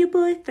 Your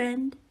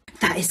boyfriend?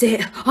 That is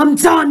it. I'm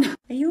done.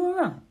 Are you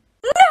alright?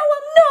 No,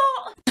 I'm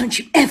not! Don't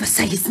you ever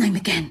say his name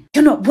again.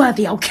 You're not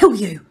worthy. I'll kill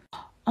you.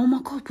 Oh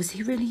my God, was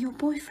he really your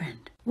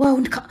boyfriend?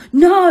 Well,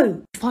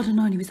 no! If I'd have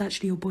known he was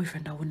actually your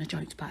boyfriend, I wouldn't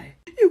have joked about it.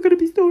 You're gonna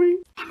be sorry.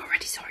 I'm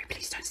already sorry.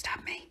 Please don't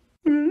stab me.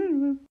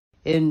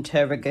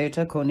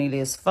 Interrogator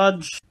Cornelius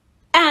Fudge.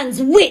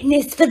 And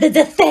witness for the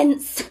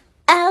defence,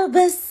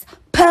 Albus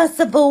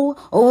Percival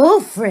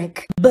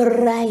Wulfric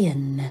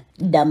Brian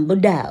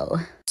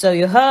Dumbledore. So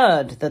you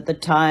heard that the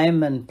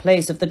time and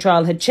place of the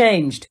trial had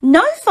changed?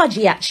 No,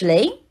 Fudgy,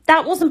 actually.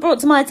 That wasn't brought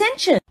to my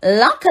attention.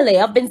 Luckily,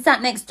 I've been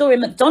sat next door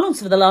in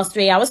McDonald's for the last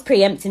 3 hours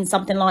preempting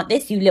something like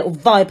this, you little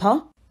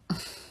viper.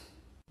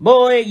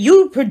 Boy,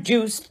 you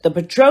produced the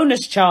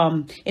Patronus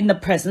charm in the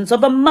presence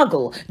of a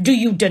muggle. Do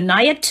you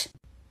deny it?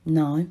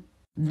 No.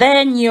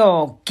 Then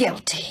you're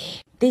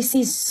guilty. This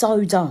is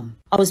so dumb.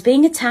 I was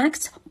being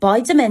attacked by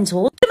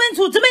Dementor.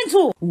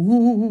 Dementor!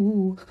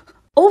 Ooh.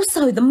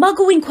 Also, the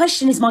muggle in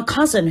question is my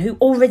cousin who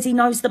already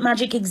knows that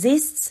magic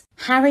exists.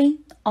 Harry,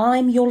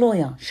 I'm your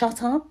lawyer.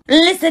 Shut up.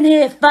 Listen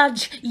here,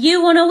 Fudge.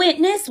 You want a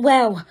witness?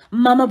 Well,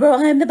 Mama brought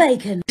home the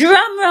bacon.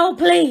 Drum roll,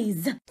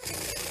 please.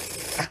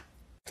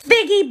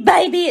 Figgy,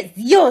 baby, it's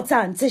your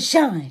time to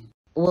shine.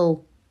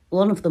 Well,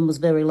 one of them was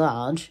very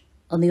large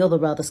and the other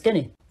rather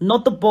skinny.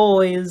 Not the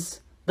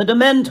boys, the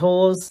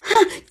Dementors.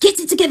 Get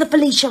it together,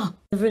 Felicia.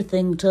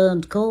 Everything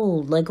turned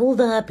cold, like all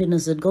the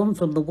happiness had gone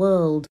from the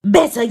world.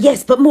 Better,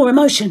 yes, but more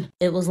emotion.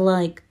 It was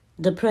like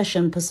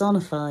depression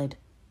personified,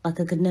 like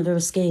I could never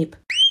escape.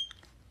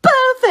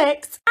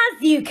 Perfect!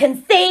 As you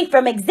can see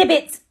from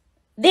exhibit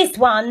this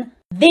one,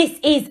 this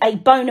is a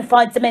bona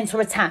fide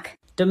Dementor attack.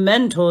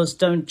 Dementors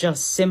don't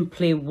just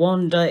simply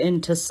wander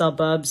into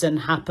suburbs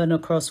and happen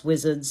across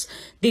wizards.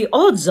 The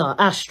odds are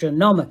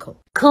astronomical.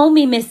 Call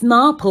me Miss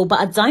Marple, but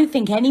I don't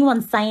think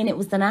anyone's saying it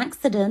was an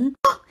accident.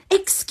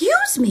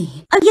 Excuse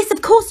me? Oh, yes,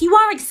 of course you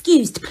are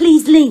excused.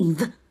 Please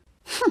leave.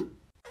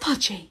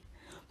 Fudgy,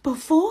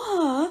 before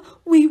her,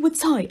 we were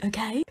tight,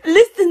 okay?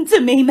 Listen to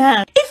me,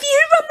 man. If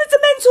you run the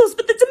Dementors,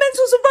 but the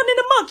Dementors are running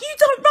amok, you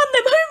don't run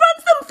them. Who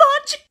runs them,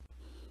 Fudge?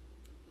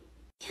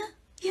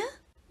 Yeah?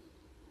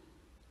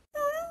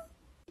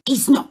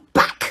 He's not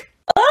back.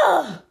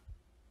 Ugh!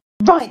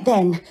 Right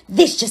then,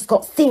 this just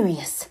got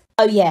serious.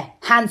 Oh yeah,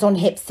 hands on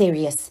hips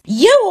serious.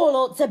 You all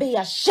ought to be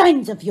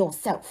ashamed of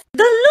yourself.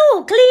 The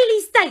law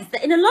clearly states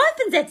that in a life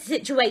and death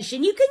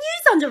situation, you can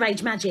use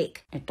underage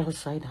magic. It does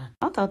say that.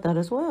 I thought that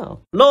as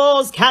well.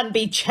 Laws can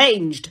be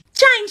changed.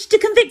 Changed to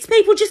convict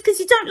people just because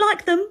you don't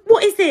like them?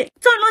 What is it?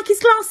 Don't like his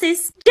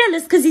glasses?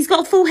 Jealous because he's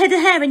got a full head of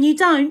hair and you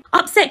don't?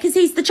 Upset because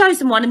he's the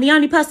chosen one and the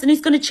only person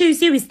who's going to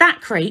choose you is that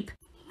creep?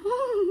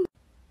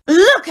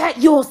 Look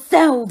at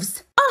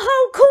yourselves! A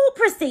whole court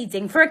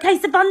proceeding for a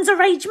case of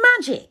underage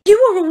magic. You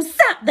are all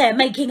sat there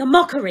making a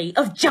mockery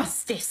of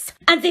justice.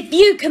 And if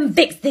you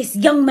convict this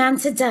young man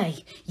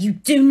today, you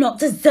do not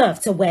deserve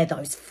to wear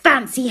those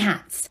fancy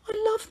hats. I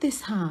love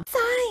this hat.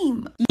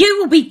 Same. You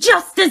will be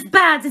just as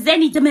bad as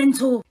any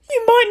Dementor.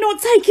 You might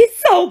not take his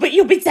soul, but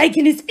you'll be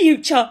taking his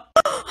future.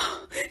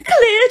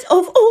 Cleared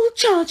of all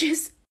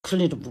charges.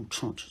 Cleared of all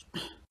charges.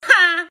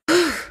 Ha!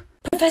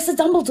 Professor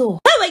Dumbledore.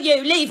 Who are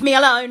you? Leave me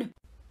alone.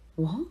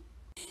 What?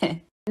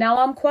 Now,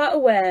 I'm quite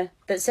aware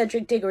that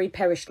Cedric Diggory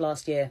perished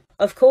last year.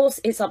 Of course,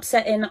 it's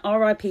upsetting,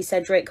 R.I.P.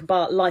 Cedric,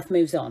 but life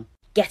moves on.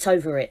 Get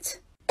over it.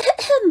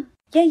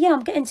 Yeah,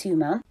 I'm getting to you,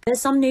 man.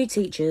 There's some new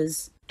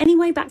teachers.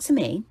 Anyway, back to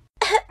me.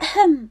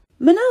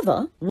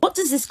 Minerva, what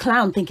does this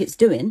clown think it's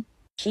doing?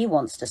 She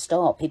wants to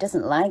stop. He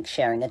doesn't like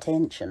sharing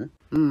attention.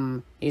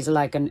 He's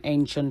like an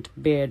ancient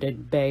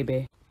bearded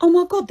baby. Oh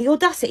my God, the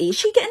audacity. Is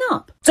she getting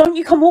up? Don't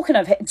you come walking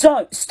over here.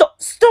 Don't.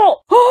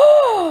 Stop.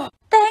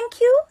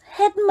 Thank you,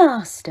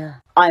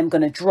 headmaster. I'm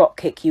gonna drop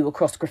kick you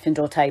across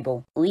Gryffindor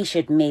table. We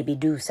should maybe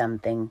do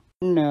something.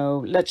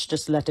 No, let's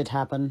just let it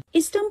happen.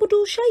 Is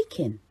Dumbledore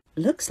shaking?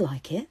 Looks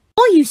like it.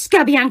 Are you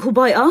scabby ankle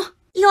biter?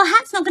 Your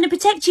hat's not going to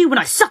protect you when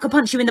I sucker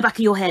punch you in the back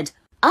of your head.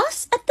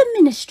 Us at the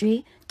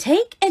ministry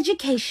take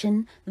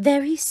education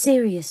very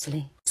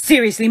seriously.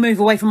 Seriously, move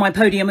away from my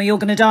podium or you're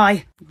gonna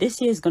die. This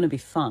year's gonna be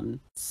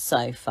fun.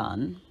 So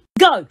fun.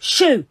 Go,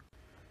 shoo.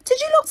 Did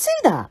you not see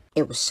that?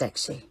 It was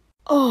sexy.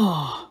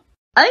 Oh.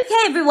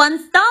 Okay, everyone,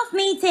 staff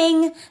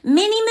meeting.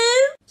 Minnie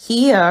Moo?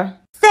 Here.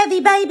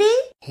 Sevy Baby?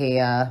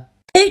 Here.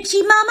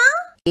 Hoochie Mama?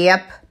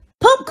 Yep.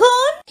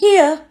 Popcorn?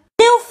 Here.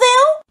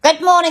 Phil?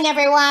 Good morning,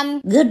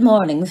 everyone. Good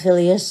morning,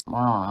 Phileas.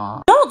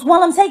 Aww. No, not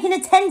while I'm taking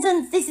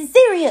attendance. This is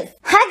serious.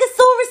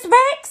 Hagosaurus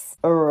Rex.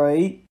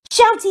 Alright.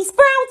 Shouty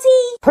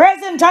Sprouty.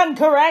 Present and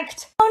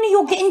correct. Only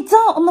you're getting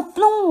dirt on the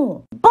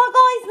floor. Bug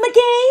Eyes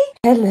McGee.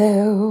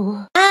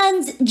 Hello.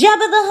 And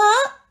Jabba the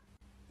Hutt.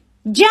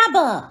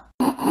 Jabba.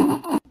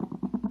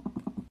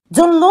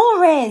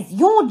 Dolores,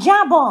 you're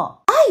Jabba.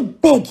 I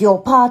beg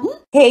your pardon?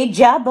 Hey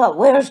Jabba,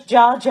 where's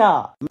Jar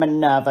Jar?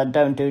 Minerva,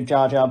 don't do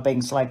Jar Jar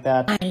Binks like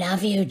that. I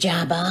love you,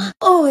 Jabba.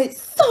 Oh,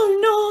 it's so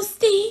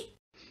nasty.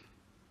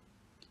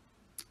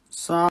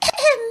 So,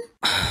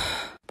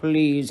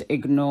 please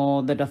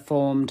ignore the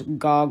deformed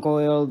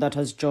gargoyle that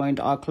has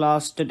joined our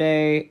class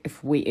today.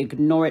 If we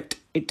ignore it,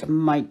 it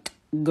might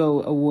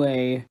go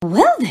away.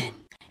 Well then,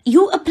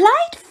 you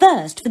applied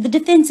first for the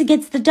Defense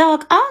Against the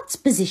Dark Arts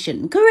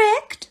position,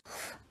 correct?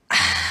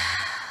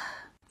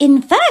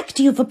 In fact,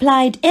 you've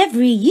applied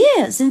every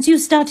year since you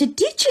started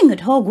teaching at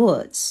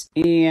Hogwarts.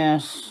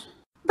 Yes,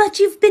 But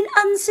you've been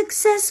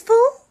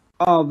unsuccessful?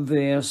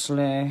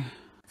 obviously.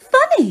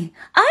 Funny,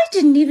 I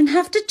didn't even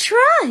have to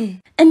try.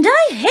 And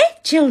I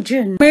hate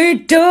children. Me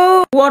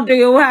too! What do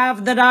you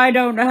have that I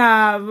don't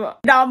have?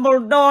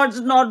 Dumbledore's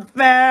not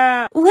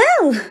fair!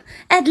 Well,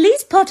 at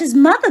least Potter's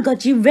mother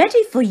got you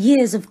ready for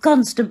years of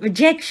constant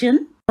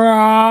rejection.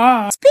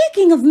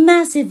 Speaking of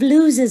massive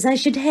losers, I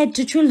should head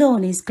to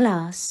Trelawney's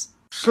class.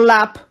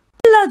 Slap!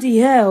 Bloody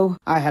hell.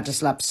 I had to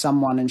slap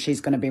someone and she's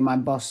gonna be my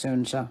boss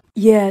soon, so.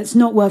 Yeah, it's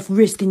not worth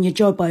risking your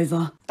job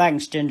over.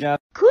 Thanks, Ginger.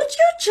 Could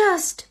you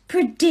just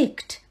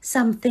predict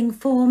something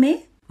for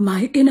me?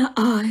 My inner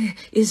eye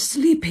is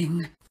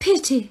sleeping.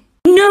 Pity.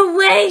 No,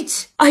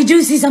 wait! I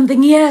do see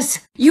something, yes.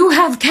 You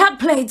have cat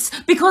plates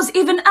because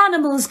even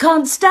animals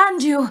can't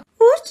stand you.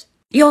 What?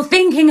 You're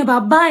thinking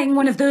about buying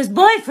one of those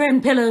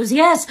boyfriend pillows,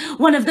 yes?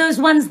 One of those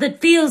ones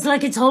that feels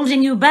like it's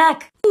holding you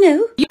back.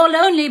 No. You're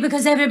lonely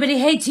because everybody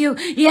hates you,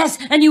 yes,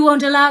 and you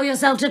won't allow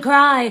yourself to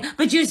cry,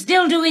 but you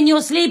still do in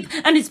your sleep,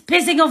 and it's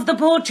pissing off the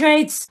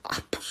portraits.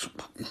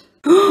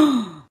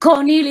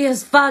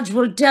 Cornelius Fudge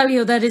will tell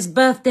you that his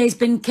birthday's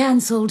been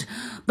cancelled,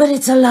 but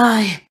it's a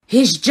lie.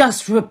 He's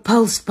just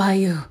repulsed by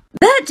you.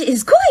 That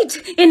is quite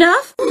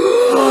enough.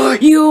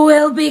 You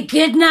will be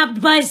kidnapped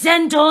by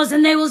centaurs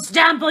and they will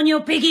stamp on your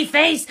piggy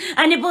face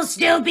and it will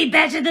still be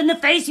better than the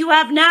face you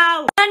have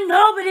now. And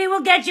nobody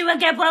will get you a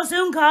get well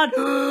soon card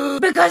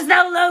because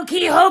they'll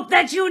low-key hope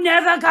that you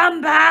never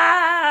come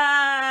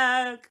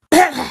back.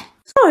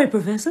 Sorry,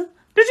 Professor.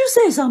 Did you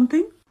say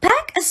something?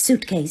 Pack a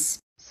suitcase.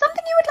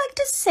 Something you would like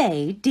to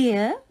say,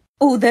 dear?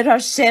 Oh, there are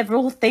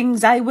several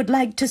things I would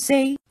like to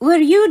say. Were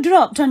you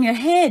dropped on your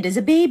head as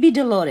a baby,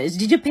 Dolores?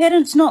 Did your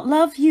parents not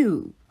love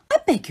you? I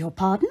beg your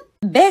pardon?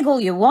 Beg all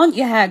you want,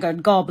 you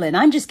haggard goblin.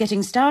 I'm just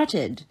getting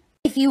started.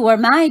 If you were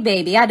my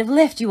baby, I'd have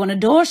left you on a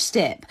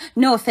doorstep.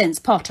 No offence,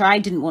 Potter, I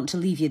didn't want to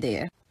leave you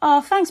there.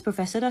 Oh, thanks,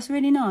 Professor. That's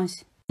really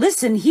nice.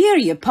 Listen here,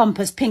 you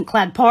pompous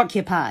pink-clad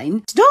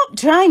porcupine. Stop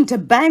trying to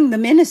bang the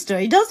minister.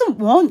 He doesn't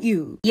want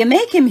you. You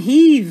make him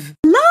heave.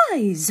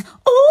 Lies.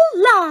 All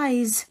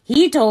lies.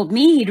 He told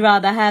me he'd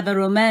rather have a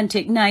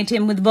romantic night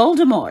in with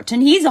Voldemort,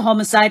 and he's a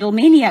homicidal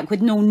maniac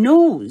with no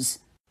nose.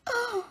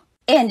 Oh.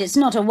 And it's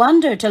not a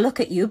wonder to look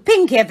at you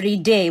pink every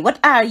day. What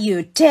are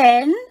you,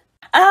 10?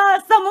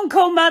 Someone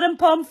call Madame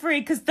Pomfrey,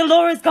 because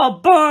Dolores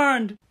got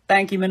burned.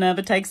 Thank you,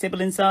 Minerva. Take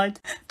Sybil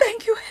inside.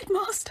 Thank you,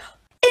 Headmaster.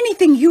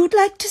 Anything you'd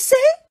like to say?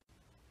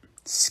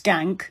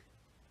 Skank.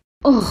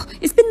 Oh,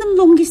 it's been the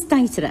longest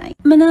day today.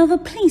 Minerva,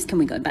 please can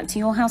we go back to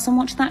your house and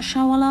watch that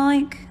show I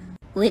like?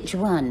 Which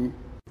one?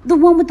 The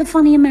one with the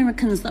funny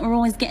Americans that are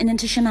always getting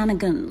into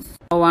shenanigans.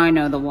 Oh, I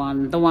know the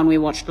one we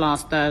watched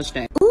last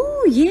Thursday.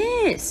 Oh,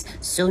 yes.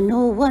 So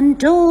no one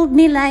told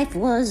me life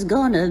was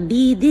gonna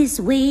be this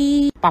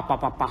way.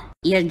 Pa.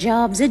 Your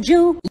job's a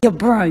joke. You're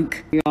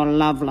broke. Your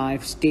love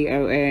life's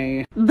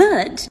DOA.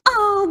 But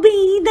I'll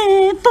be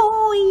there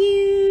for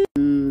you.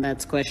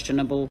 That's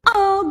questionable.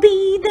 I'll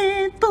be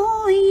there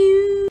for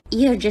you.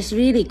 You're just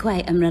really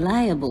quite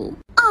unreliable.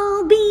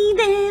 I'll be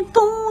there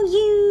for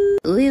you.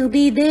 We'll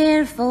be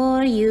there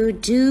for you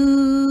too.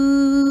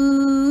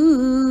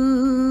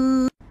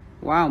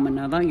 Wow,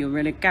 Minerva, you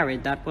really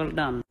carried that. Well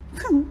done.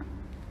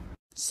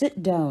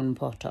 Sit down,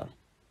 Potter.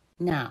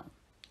 Now,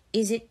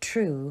 is it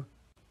true?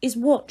 Is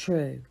what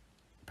true,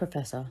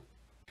 Professor?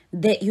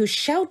 That you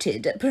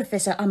shouted at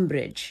Professor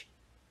Umbridge.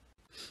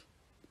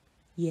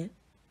 Yeah.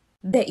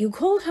 That you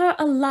called her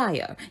a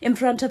liar in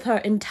front of her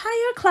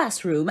entire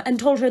classroom and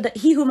told her that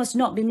he who must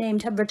not be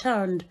named had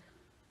returned.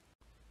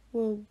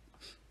 Well,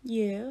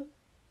 yeah.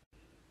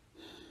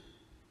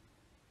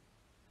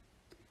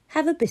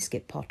 Have a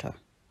biscuit, Potter.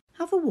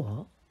 Have a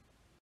what?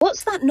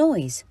 What's that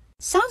noise?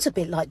 Sounds a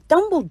bit like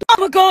Dumbledore. Oh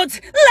my God,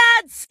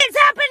 lads, it's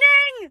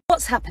happening!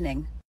 What's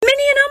happening?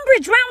 Minnie and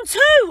Umbridge round 2!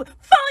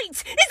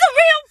 Fight! It's a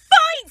real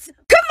fight!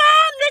 Come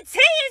on, the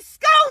tea is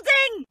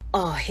scalding!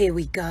 Oh, here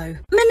we go.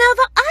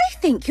 Minerva, I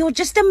think you're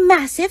just a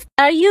massive...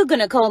 Are you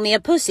gonna call me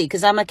a pussy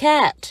 'cause I'm a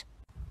cat?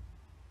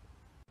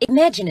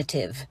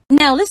 Imaginative.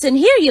 Now listen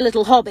here, you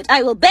little hobbit.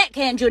 I will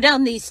backhand you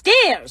down these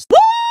stairs. Woo!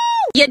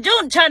 You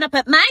don't turn up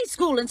at my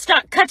school and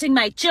start cutting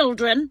my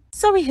children.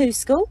 Sorry, whose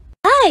school?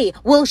 Aye,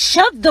 we'll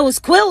shove those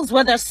quills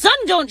where the sun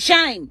don't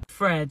shine.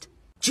 Fred.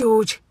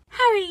 George.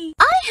 Harry.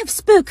 I have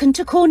spoken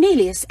to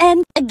Cornelius,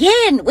 and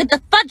again with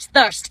the fudge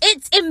thirst,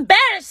 it's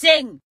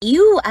embarrassing.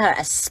 You are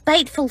a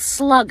spiteful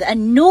slug,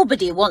 and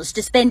nobody wants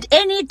to spend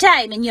any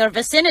time in your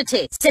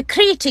vicinity,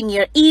 secreting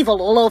your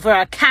evil all over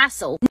our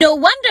castle. No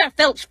wonder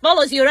Filch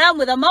follows you around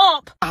with a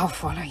mop. I'll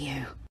follow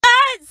you.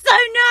 Ah, it's so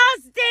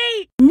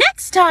nasty.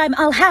 Next time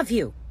I'll have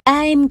you.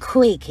 I'm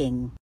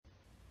quaking.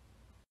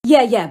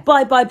 Yeah,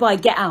 bye,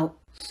 get out.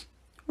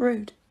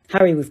 Rude.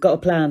 Harry, we've got a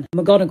plan.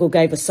 McGonagall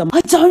gave us some... I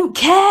don't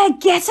care.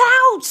 Get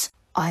out.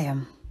 I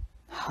am...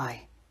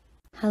 Hi.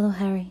 Hello,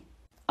 Harry.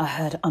 I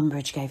heard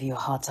Umbridge gave you a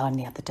hard time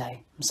the other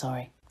day. I'm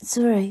sorry. It's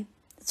all right.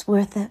 It's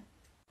worth it.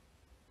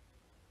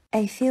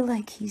 I feel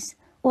like he's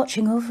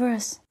watching over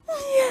us.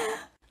 Yeah.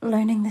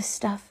 Learning this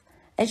stuff.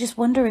 I just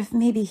wonder if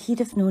maybe he'd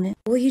have known it.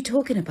 What are you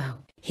talking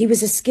about? He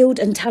was a skilled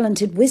and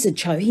talented wizard,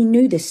 Cho. He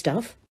knew this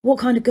stuff. What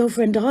kind of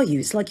girlfriend are you?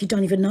 It's like you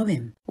don't even know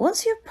him.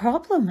 What's your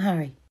problem,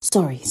 Harry?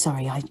 Sorry,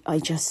 I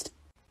just...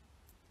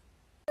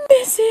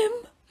 Miss him.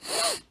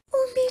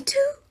 Oh, me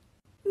too.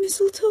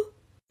 Mistletoe.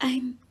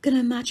 I'm gonna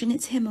imagine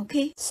it's him,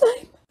 okay?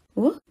 Same.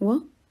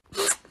 What?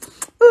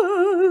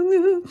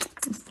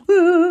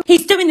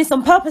 He's doing this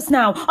on purpose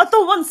now. I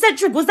thought once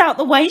Cedric was out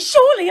the way,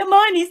 surely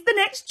Hermione's the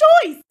next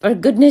choice. For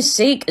goodness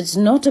sake, it's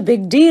not a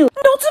big deal.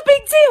 Not a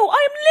big deal.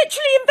 I am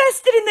literally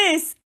invested in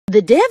this.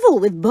 The devil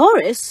with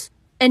Boris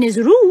and his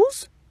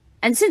rules.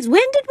 And since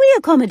when did we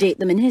accommodate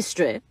them in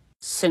history?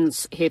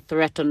 Since he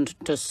threatened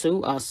to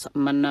sue us,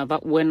 Minerva,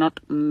 we're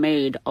not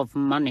made of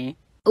money.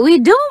 We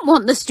don't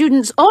want the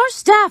students or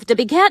staff to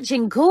be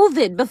catching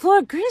COVID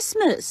before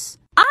Christmas.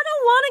 I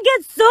don't want to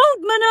get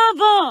sued,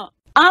 Minerva.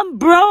 I'm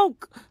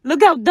broke.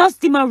 Look how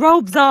dusty my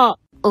robes are.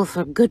 Oh,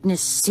 for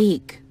goodness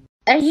sake.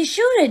 Are you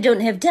sure I don't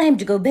have time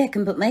to go back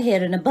and put my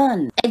hair in a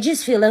bun? I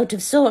just feel out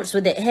of sorts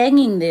with it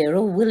hanging there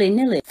all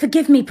willy-nilly.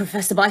 Forgive me,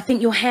 Professor, but I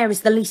think your hair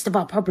is the least of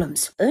our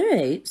problems. All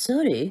right,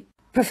 sorry.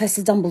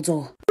 Professor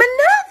Dumbledore.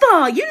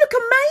 Minerva, you look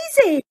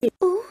amazing.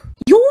 Oh.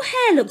 Your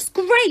hair looks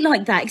great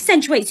like that.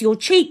 Accentuates your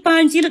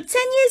cheekbones. You look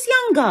 10 years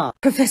younger.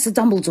 Professor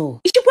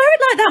Dumbledore. You should wear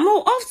it like that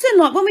more often,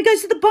 like when we go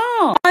to the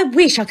bar. I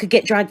wish I could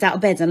get dragged out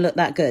of bed and look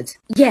that good.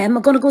 Yeah,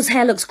 McGonagall's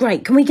hair looks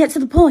great. Can we get to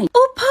the point?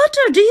 Oh,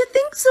 Potter, do you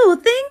think so?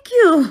 Thank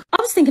you.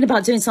 I was thinking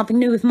about doing something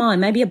new with mine.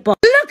 Maybe a bob.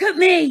 Look at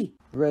me.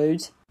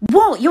 Rude.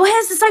 What? Your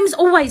hair's the same as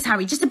always,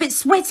 Harry. Just a bit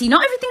sweaty.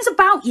 Not everything's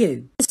about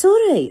you. It's all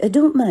right. I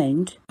don't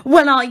mind.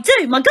 Well, I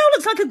do. My girl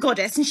looks like a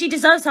goddess and she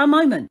deserves her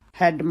moment.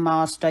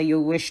 Headmaster, you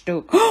wish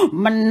to...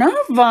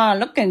 Minerva,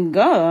 looking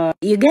good.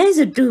 You guys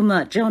are too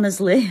much,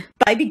 honestly.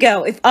 Baby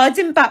girl, if I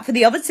didn't bat for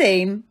the other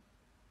team...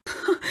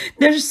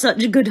 There's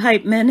such good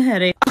hype men,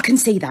 Harry. I can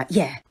see that,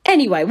 yeah.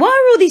 Anyway, why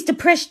are all these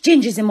depressed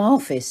gingers in my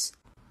office?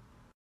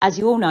 As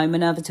you all know,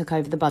 Minerva took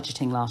over the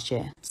budgeting last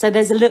year. So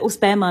there's a little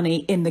spare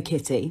money in the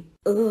kitty.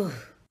 Ugh.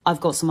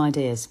 I've got some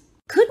ideas.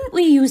 Couldn't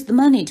we use the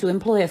money to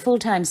employ a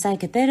full-time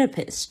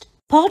psychotherapist?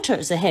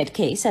 Potter's a head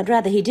case. I'd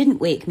rather he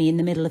didn't wake me in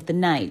the middle of the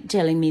night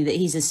telling me that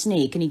he's a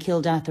snake and he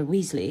killed Arthur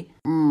Weasley.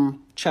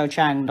 Cho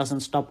Chang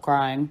doesn't stop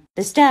crying.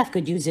 The staff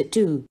could use it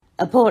too.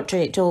 A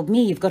portrait told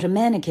me you've got a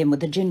mannequin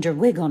with a ginger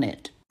wig on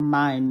it.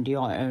 Mind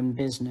your own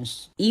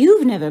business.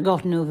 You've never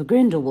gotten over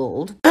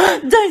Grindelwald.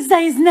 Don't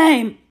say his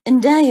name.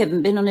 And I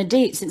haven't been on a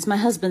date since my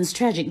husband's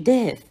tragic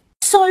death.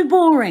 So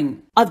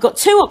boring. I've got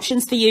two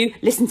options for you.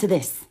 Listen to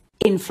this.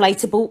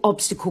 Inflatable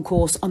obstacle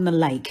course on the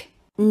lake.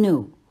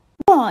 No.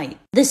 Why?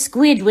 The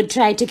squid would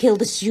try to kill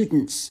the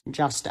students.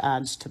 Just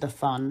adds to the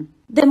fun.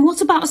 Then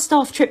what about a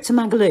staff trip to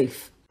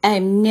Magaluf?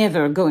 I'm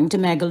never going to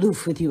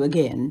Magaluf with you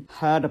again.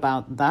 Heard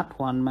about that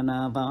one,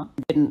 Minerva.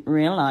 Didn't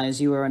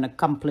realize you were an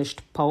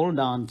accomplished pole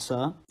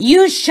dancer.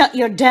 You shut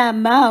your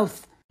damn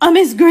mouth.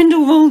 Miss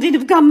Grindelwald did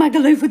have come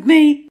Magaluf with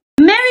me.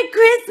 Merry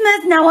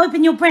Christmas. Now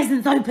open your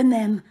presents. Open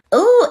them.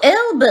 Oh,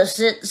 Albus,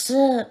 it's,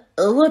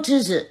 what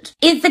is it?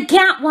 It's a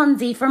cat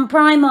onesie from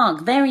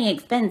Primark. Very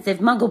expensive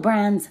Muggle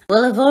brands.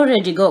 Well, I've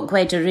already got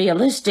quite a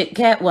realistic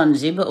cat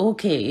onesie, but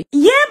okay.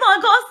 Yeah, but I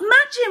got us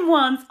matching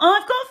ones.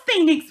 I've got a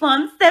phoenix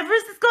one.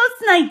 Severus has got a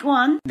snake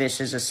one.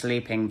 This is a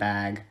sleeping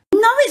bag.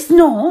 No, it's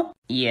not.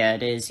 Yeah,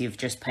 it is. You've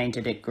just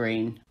painted it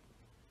green.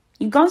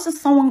 You guys are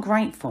so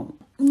ungrateful.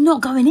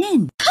 Not going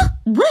in.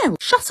 Well,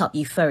 shut up,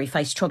 you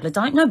furry-faced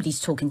troglodyte. Nobody's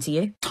talking to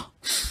you.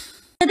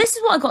 So this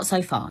is what I got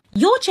so far.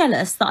 You're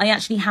jealous that I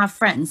actually have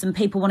friends and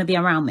people want to be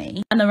around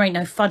me. And there ain't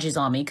no Fudge's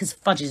Army, because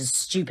Fudge is a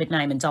stupid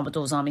name and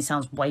Dumbledore's Army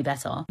sounds way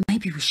better.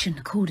 Maybe we shouldn't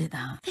have called it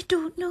that. I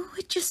don't know.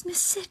 I just miss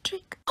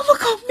Cedric. Oh my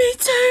god, me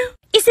too.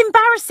 It's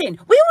embarrassing.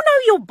 We all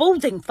know you're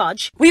balding,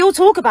 Fudge. We all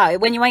talk about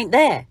it when you ain't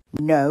there.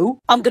 No.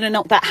 I'm going to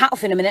knock that hat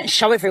off in a minute and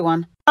show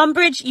everyone.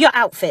 Umbridge, your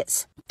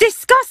outfits.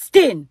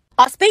 Disgusting.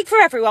 I speak for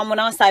everyone when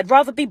I say I'd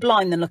rather be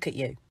blind than look at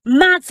you.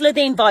 Mad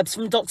Slitheen vibes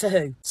from Doctor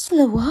Who.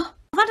 Slower.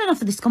 I've had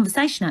enough of this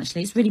conversation,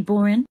 actually. It's really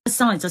boring.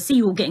 Besides, I see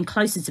you all getting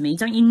closer to me.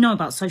 Don't you know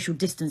about social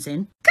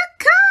distancing?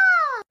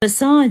 Caca!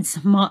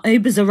 Besides, my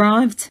Uber's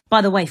arrived. By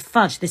the way,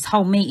 Fudge, this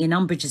whole meeting,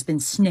 Umbridge has been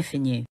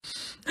sniffing you.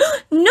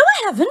 No,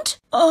 I haven't.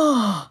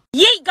 Oh.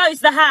 Yeet goes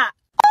the hat.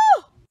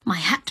 Oh! My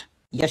hat.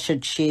 You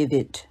should shave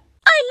it.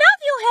 I love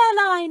your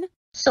hairline.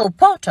 So,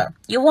 Potter,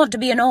 you want to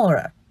be an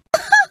aura?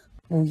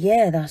 Well,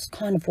 yeah, that's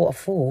kind of what I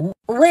thought.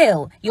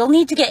 Well, you'll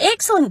need to get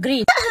excellent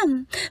grades.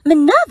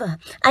 Minerva,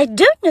 I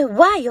don't know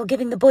why you're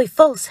giving the boy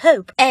false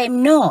hope.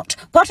 I'm not.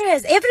 Potter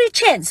has every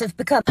chance of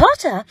becoming...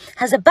 Potter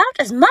has about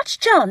as much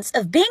chance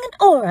of being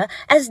an aura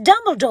as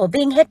Dumbledore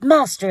being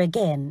headmaster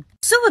again.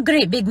 So a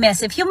great big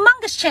massive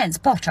humongous chance,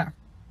 Potter.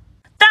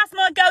 That's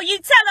my girl. You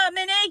tell her,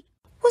 Minnie.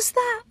 What's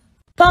that?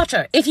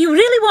 Potter, if you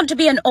really want to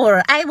be an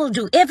aura, I will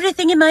do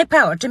everything in my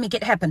power to make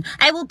it happen.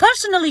 I will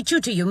personally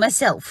tutor you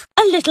myself.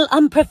 A little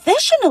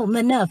unprofessional,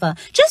 Minerva.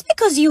 Just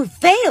because you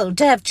failed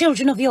to have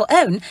children of your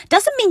own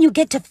doesn't mean you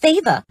get to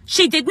favour.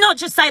 She did not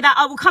just say that.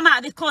 I will come out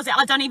of this closet.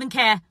 I don't even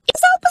care.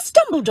 Is Albus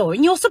Dumbledore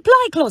in your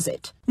supply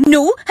closet?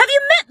 No. Have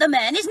you met the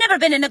man? He's never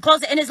been in a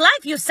closet in his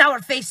life, you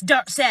sour-faced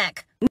dirt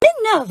sack.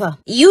 Minerva,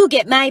 you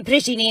get my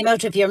pretty name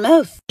out of your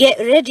mouth. Get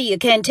ready, you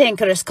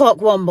cantankerous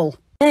cockwomble.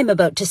 I'm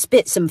about to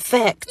spit some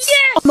facts.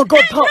 Yes! Oh my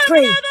god, part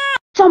 3.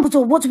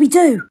 Dumbledore, what do we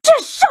do?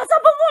 Just shut up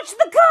and watch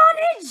the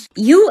carnage!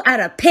 You are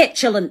a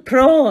petulant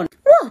prawn.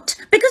 What?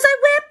 Because I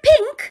wear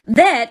pink?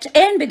 That,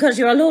 and because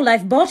you're a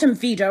low-life bottom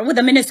feeder with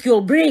a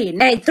minuscule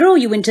brain. I'd throw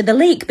you into the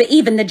lake, but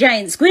even the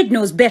giant squid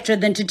knows better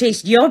than to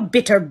taste your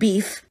bitter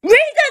beef. Read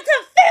that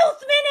to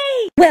filth,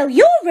 Minnie! Well,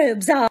 your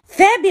robes are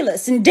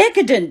fabulous and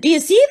decadent. Do you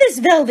see this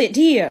velvet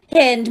here?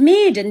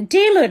 Handmade and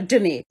tailored to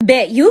me.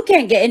 Bet you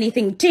can't get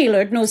anything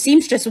tailored. No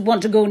seamstress would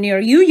want to go near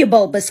you, you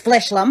bulbous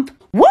flesh lump.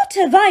 What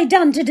have I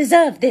done to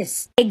deserve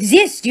this?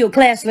 Exist, you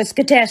classless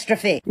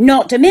catastrophe.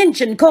 Not to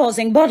mention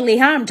causing bodily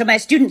harm to my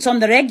students on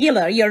the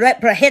regular, you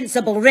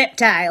reprehensible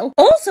reptile.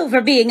 Also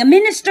for being a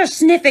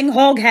minister-sniffing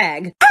hog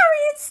hag.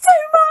 Harry, it's too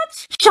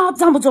much! Shut up,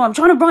 Dumbledore. I'm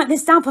trying to write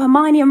this down for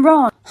Hermione and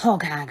Ron.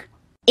 Hog hag.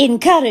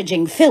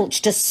 Encouraging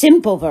Filch to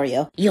simp over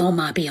you. You're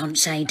my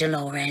Beyonce,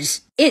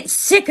 Dolores. It's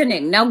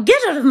sickening. Now get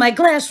out of my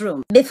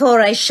classroom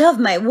before I shove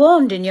my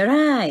wand in your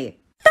eye.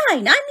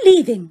 Fine, I'm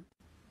leaving.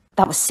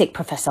 That was sick,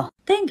 Professor.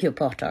 Thank you,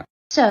 Potter.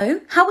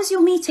 So, how was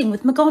your meeting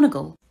with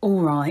McGonagall? All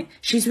right.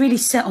 She's really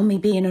set on me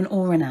being an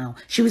aura now.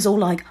 She was all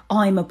like,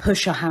 I'm a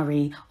pusher,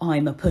 Harry.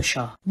 I'm a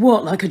pusher.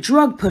 What, like a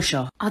drug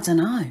pusher? I don't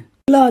know.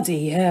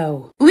 Bloody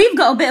hell. We've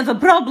got a bit of a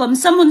problem.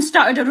 Someone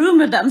started a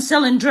rumour that I'm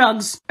selling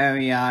drugs. Oh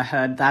yeah, I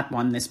heard that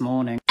one this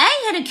morning.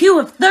 I had a queue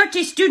of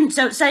 30 students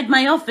outside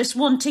my office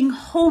wanting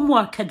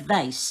homework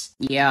advice.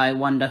 Yeah, I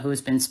wonder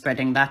who's been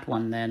spreading that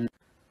one then.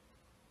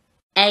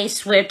 I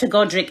swear to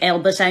Godric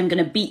Albus, I'm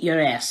gonna beat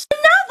your ass.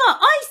 Minerva,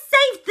 I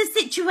saved the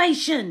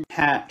situation.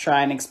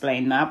 Try and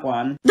explain that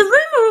one. The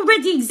rumour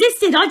already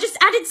existed. I just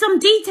added some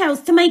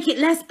details to make it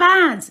less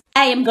bad.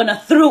 I am gonna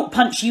throat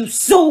punch you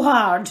so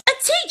hard. A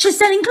teacher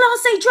selling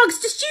Class A drugs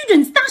to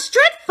students, that's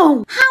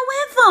dreadful.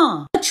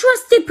 However, a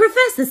trusted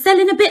professor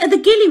selling a bit of the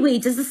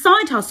gillyweeds as a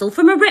side hustle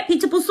from a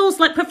reputable source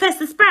like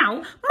Professor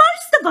Sprout,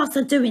 most of us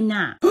are doing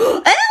that.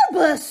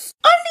 Albus!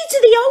 Only to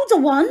the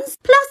older ones.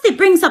 Plus it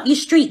brings up your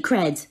street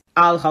cred.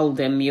 I'll hold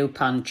him, you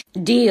punch.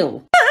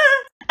 Deal.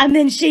 And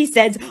then she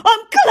says, I'm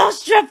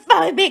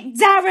claustrophobic,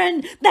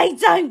 Darren. They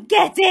don't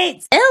get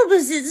it.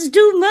 Albus, it's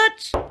too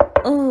much.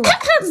 Oh,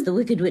 it's the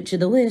Wicked Witch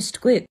of the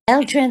West. Quick,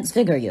 I'll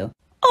transfigure you.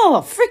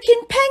 Oh,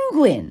 frickin'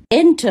 penguin.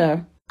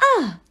 Enter.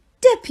 Ah,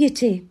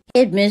 deputy.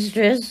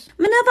 Headmistress.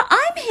 Minerva,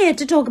 I'm here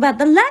to talk about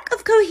the lack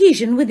of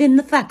cohesion within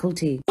the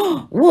faculty.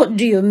 What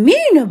do you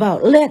mean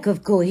about lack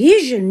of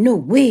cohesion? No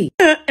way.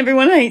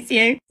 Everyone hates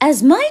you.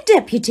 As my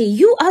deputy,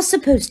 you are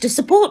supposed to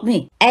support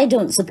me. I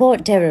don't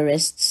support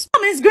terrorists.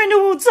 I miss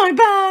Grindelwald so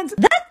bad.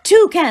 That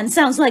toucan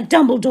sounds like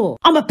Dumbledore.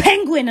 I'm a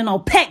penguin and I'll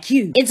peck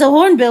you. It's a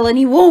hornbill and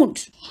he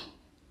won't.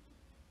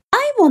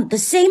 I want the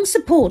same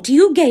support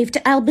you gave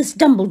to Albus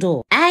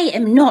Dumbledore. I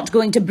am not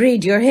going to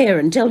braid your hair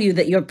and tell you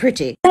that you're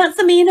pretty. That's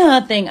a me and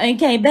her thing,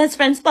 okay? Best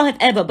friends 5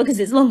 ever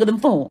because it's longer than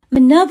 4.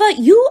 Minerva,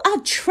 you are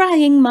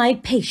trying my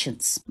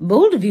patience.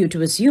 Bold of you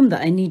to assume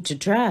that I need to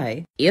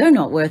try. You're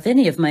not worth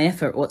any of my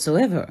effort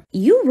whatsoever.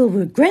 You will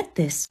regret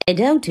this. I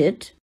doubt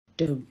it.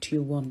 Don't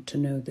you want to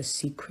know the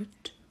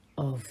secret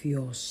of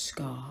your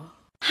scar?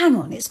 Hang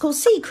on, it's called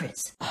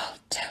secrets. I'll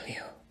tell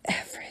you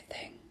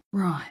everything.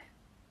 Right.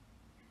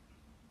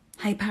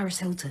 Hey, Paris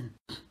Hilton.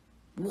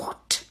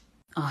 What?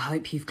 I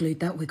hope you've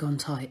glued that wig on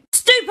tight.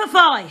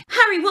 Stupefy!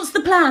 Harry, what's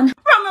the plan?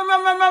 Run, run,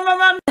 run, run, run, run,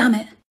 run. Damn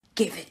it.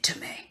 Give it to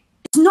me.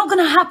 It's not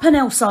going to happen,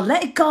 Elsa.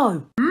 Let it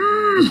go.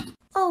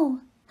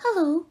 Oh,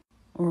 hello.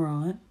 All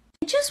right.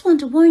 I just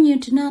want to warn you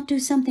to not do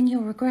something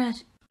you'll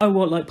regret. Oh,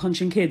 what, like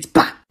punching kids?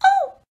 Bah!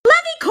 Oh,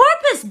 bloody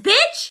corpus,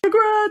 bitch!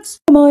 Regrets.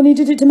 Hermione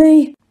did it to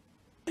me.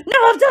 No,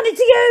 I've done it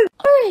to you!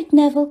 All right,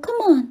 Neville, come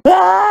on.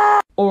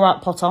 Ah! All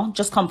right, Potter,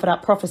 just come for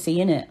that prophecy,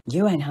 innit?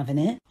 You ain't having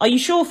it. Are you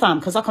sure, fam?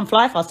 Because I can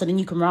fly faster than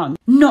you can run.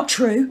 Not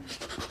true.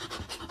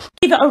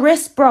 Give it a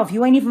rest, bruv.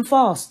 You ain't even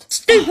fast.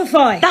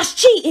 Stupefy! That's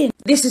cheating.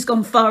 This has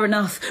gone far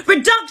enough.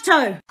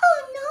 Reducto!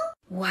 Oh,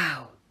 no.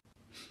 Wow.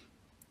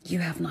 You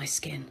have nice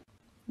skin.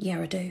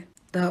 Yeah, I do.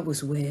 That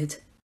was weird.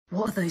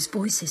 What are those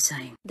voices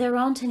saying? There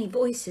aren't any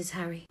voices,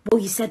 Harry.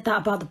 Well, you said that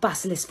about the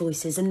basilisk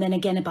voices and then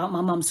again about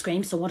my mum's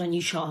scream, so why don't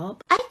you shut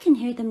up? I can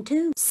hear them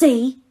too.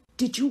 See?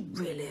 Did you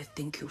really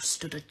think you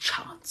stood a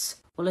chance?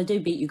 Well, I do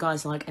beat you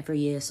guys like every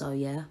year, so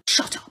yeah.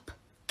 Shut up.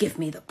 Give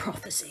me the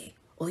prophecy,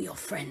 or your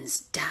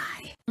friends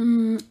die.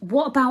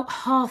 What about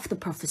half the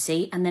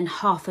prophecy and then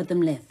half of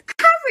them live?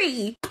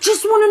 Harry!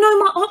 Just want to know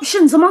my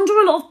options. I'm under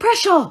a lot of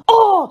pressure.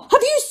 Oh,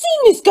 have you seen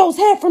this girl's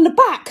hair from the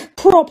back?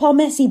 Proper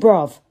messy,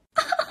 bruv.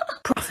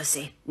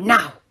 Prophecy.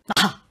 Now.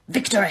 Aha.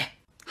 Victory.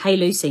 Hey,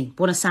 Lucy,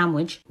 want a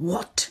sandwich?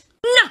 What?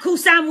 Knuckle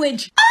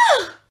sandwich!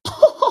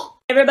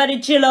 Everybody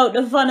chill out,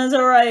 the fun has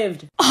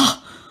arrived.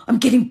 I'm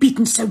getting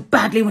beaten so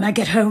badly when I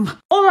get home.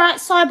 All right,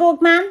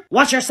 cyborg man.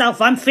 Watch yourself,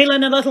 I'm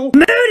feeling a little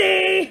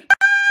moody.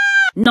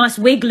 Nice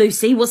wig,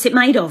 Lucy. What's it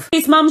made of?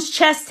 It's Mum's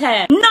chest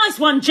hair. Nice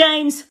one,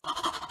 James.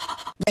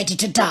 Ready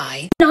to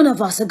die? None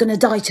of us are gonna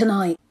die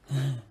tonight.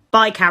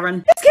 Bye,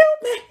 Karen. Excuse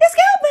me!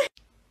 Excuse me!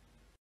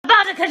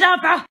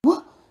 Abadacadabra.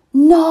 What?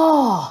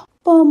 No!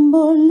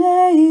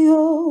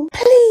 Bamboleo.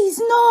 Please,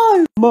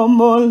 no!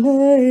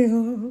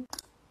 Bamboleo.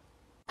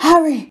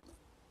 Harry!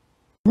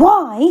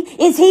 Why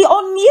is he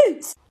on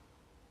mute?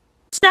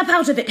 Snap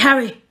out of it,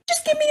 Harry.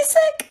 Just give me a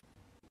sec.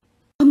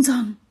 I'm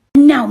done.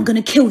 Now I'm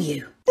gonna kill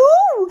you.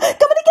 Ooh, coming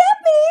to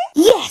get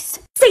me? Yes!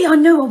 See, I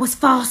knew I was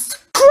fast.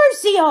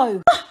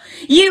 Crucio!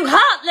 You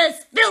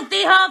heartless,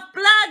 filthy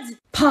half-blood.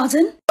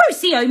 Pardon?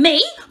 Crucio,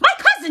 me? My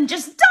cousin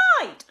just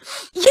died.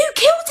 You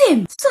killed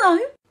him!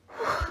 So?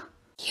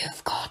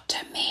 You've got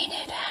to mean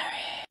it,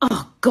 Harry.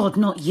 Oh, God,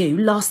 not you.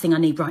 Last thing I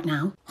need right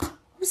now. I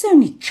was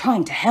only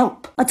trying to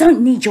help. I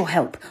don't need your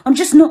help. I'm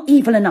just not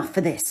evil enough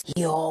for this.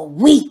 You're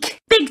weak.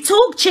 Big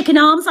talk, chicken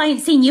arms. I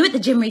ain't seen you at the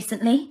gym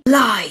recently.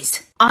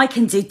 Lies. I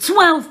can do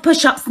 12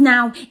 push-ups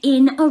now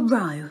in a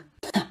row.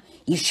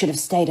 You should have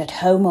stayed at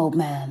home, old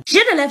man.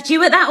 Should have left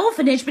you at that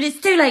orphanage, but it's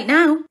too late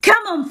now.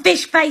 Come on,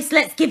 fish face,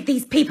 let's give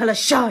these people a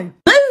show.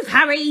 Move,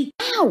 Harry.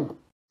 Ow.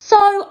 So,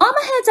 I'm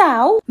a head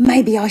out.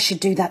 Maybe I should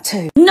do that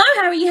too. No,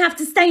 Harry, you have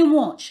to stay and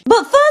watch.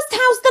 But first,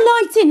 how's the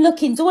lighting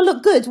looking? Do I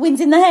look good?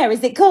 Winds in the hair,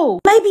 is it cool?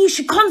 Maybe you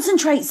should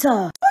concentrate, sir.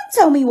 Don't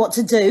tell me what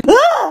to do.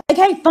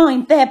 Okay,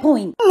 fine, fair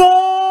point.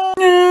 Oh,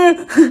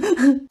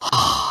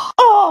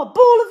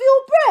 ball of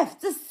your breath.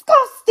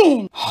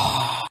 Disgusting.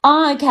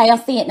 Okay, I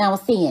see it now, I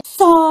see it.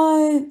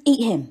 So,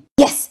 eat him.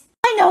 Yes.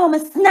 I know I'm a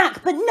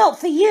snack, but not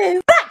for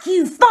you. Back,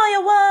 you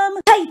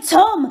fireworm. Hey,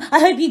 Tom, I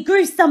hope you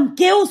grew some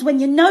gills when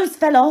your nose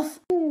fell off.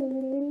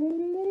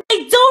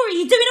 Hey, Dory,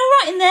 you doing all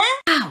right in there?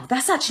 Ow,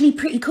 that's actually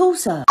pretty cool,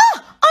 sir.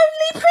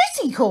 Only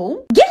pretty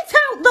cool? Get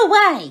out the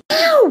way.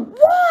 Ow,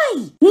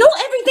 why? Not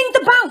everything's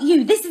about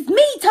you. This is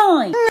me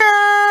time.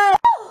 No.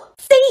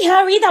 See,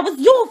 Harry, that was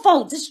your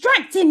fault,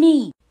 distracting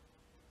me.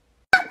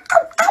 Ow,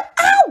 ow, ow,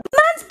 ow.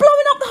 Man's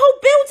blowing up the whole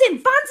building.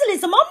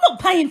 Vandalism, I'm not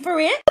paying for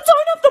it. I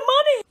don't have the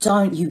money.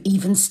 Don't you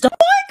even stop.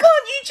 Why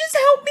can't you just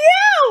help me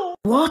out?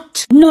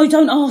 What? No,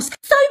 don't ask.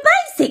 So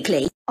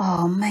basically...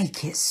 Oh,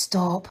 make it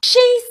stop.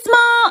 She's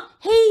smart.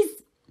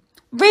 He's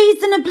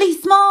reasonably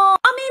smart.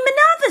 I mean,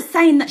 Minerva's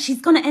saying that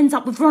she's going to end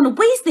up with Ronald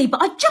Weasley,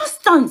 but I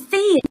just don't see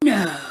it.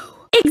 No.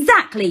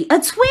 Exactly. A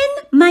twin,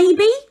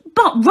 maybe.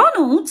 But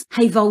Ronald...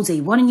 Hey, Voldy,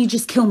 why don't you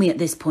just kill me at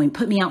this point?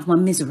 Put me out of my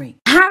misery.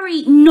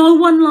 Harry, no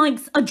one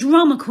likes a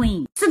drama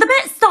queen. So the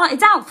bet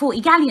started out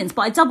 40 galleons,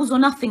 but I doubles or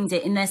nothinged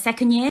it in their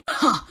second year.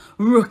 Ha!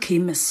 Rookie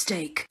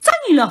mistake. Don't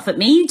you laugh at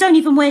me. You don't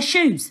even wear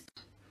shoes.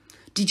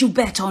 Did you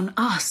bet on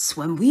us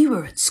when we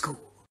were at school?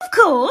 Of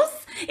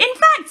course. In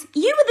fact,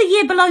 you were the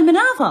year below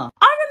Minerva.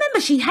 I remember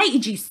she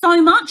hated you so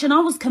much and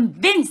I was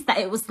convinced that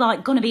it was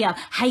like going to be a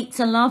hate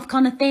to love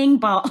kind of thing,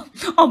 but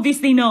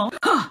obviously not.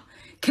 Ha!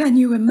 Can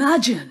you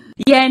imagine?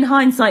 Yeah, in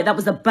hindsight, that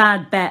was a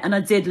bad bet and I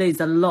did lose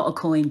a lot of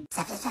coin.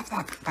 Hey, that's not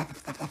fair.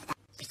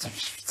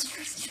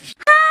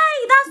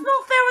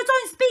 I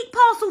don't speak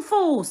parcel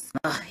force.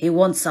 He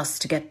wants us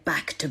to get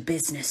back to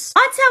business.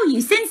 I tell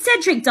you, since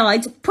Cedric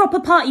died, proper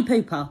party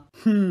pooper.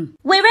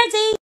 We're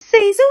ready. See,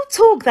 he's all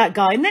talk, that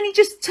guy, and then he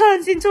just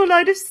turns into a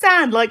load of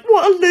sand. Like,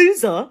 what a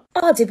loser.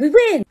 Oh, did we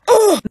win?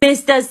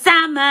 Mr.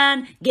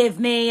 Sandman, give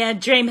me a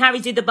dream. Harry,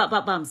 do the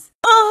bums.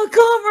 Oh, I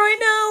can't right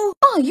now.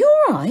 Oh, you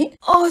all right?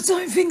 Oh, I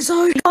don't think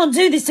so. You can't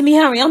do this to me,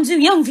 Harry. I'm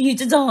too young for you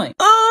to die.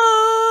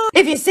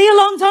 If you see a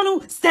long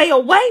tunnel, stay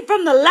away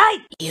from the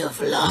light.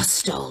 You've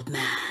lost, old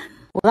man.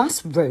 Well,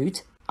 that's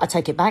rude. I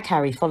take it back,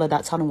 Harry. Follow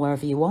that tunnel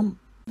wherever you want.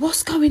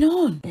 What's going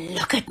on?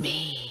 Look at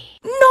me.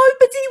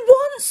 Nobody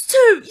wants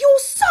to. You're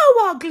so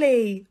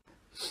ugly.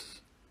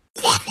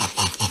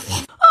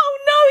 Oh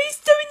no, he's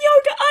doing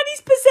yoga and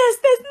he's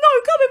possessed. There's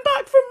no coming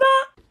back from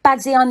that.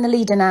 Bagsy, I'm the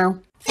leader now.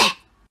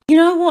 You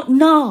know what?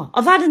 Nah,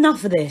 I've had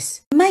enough of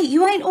this. Mate,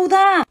 you ain't all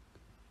that.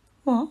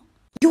 What?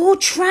 You're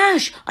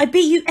trash. I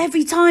beat you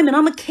every time and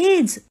I'm a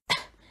kid.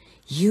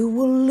 You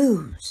will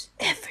lose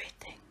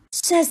everything.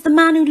 Says the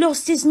man who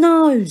lost his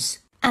nose.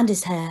 And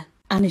his hair.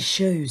 And his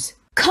shoes.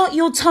 Cut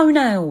your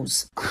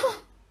toenails.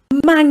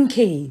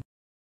 Manky.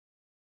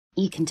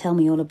 You can tell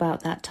me all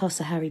about that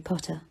tosser, Harry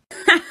Potter.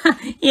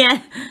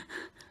 Yeah.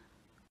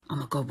 Oh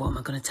my God, what am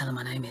I going to tell her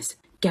my name is?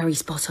 Gary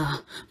Spotter,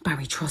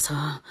 Barry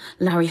Trotter,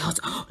 Larry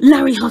Hotter.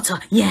 Larry Hotter,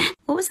 yeah.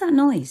 What was that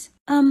noise?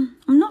 I'm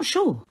not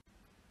sure.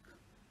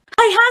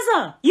 Hey,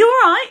 Hazza, you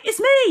alright? It's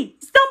me,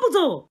 it's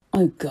Dumbledore.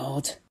 Oh,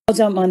 God. Oh,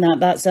 don't mind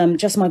that. That's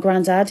just my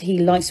granddad. He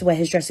likes to wear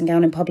his dressing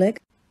gown in public.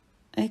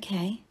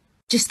 Okay.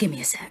 Just give me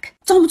a sec.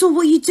 Dumbledore,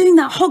 what are you doing?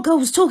 That hot girl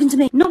was talking to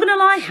me. Not gonna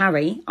lie,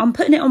 Harry, I'm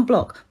putting it on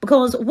block.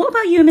 Because what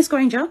about you and Miss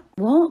Granger?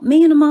 What?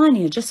 Me and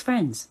Hermione are just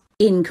friends.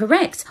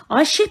 Incorrect.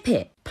 I ship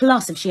it.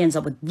 Plus, if she ends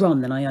up with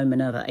Ron, then I owe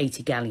Minerva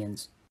 80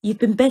 galleons. You've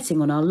been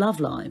betting on our love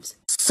lives.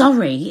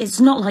 Sorry,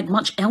 it's not like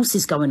much else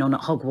is going on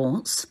at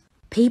Hogwarts.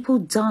 People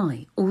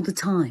die all the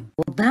time.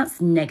 Well, that's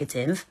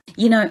negative.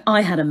 You know,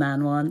 I had a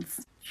man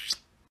once.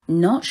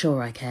 Not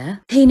sure I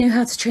care. He knew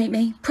how to treat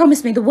me.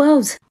 Promised me the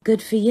world.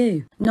 Good for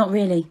you. Not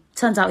really.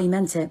 Turns out he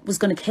meant it. Was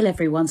going to kill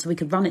everyone so we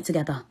could run it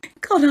together.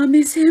 God, I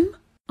miss him.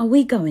 Are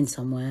we going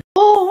somewhere?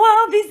 Oh,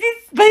 wow, this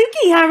is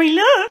spooky, Harry,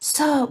 look.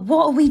 Sir,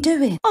 what are we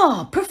doing?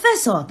 Oh,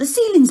 Professor, the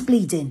ceiling's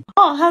bleeding.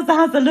 Oh,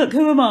 Hazza, look,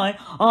 who am I?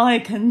 I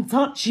can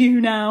touch you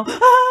now.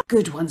 Ah.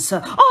 Good one,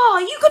 sir. Oh,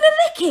 are you going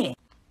to lick it?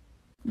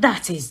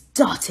 That is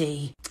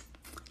dirty.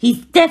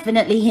 He's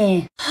definitely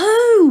here.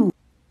 Who?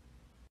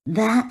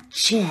 That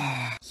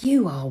chair.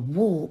 You are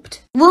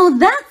warped. Well,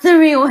 that's a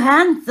real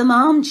handsome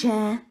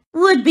armchair.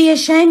 Would be a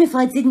shame if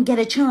I didn't get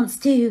a chance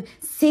to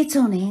sit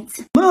on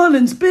it.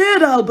 Merlin's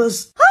beard,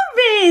 Albus.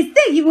 Horace,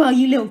 there you are,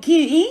 you little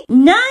cutie.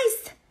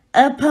 Nice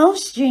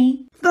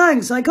upholstery.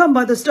 Thanks, I come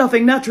by the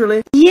stuffing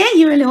naturally. Yeah,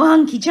 you're a little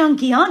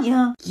hunky-chunky, aren't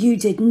you? You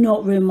did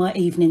not ruin my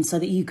evening so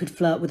that you could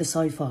flirt with a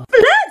sofa.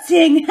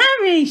 Flirting?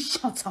 Harry,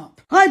 shut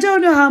up. I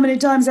don't know how many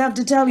times I have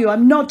to tell you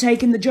I'm not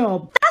taking the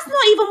job. That's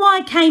not even why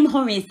I came,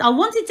 Horace. I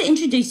wanted to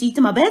introduce you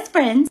to my best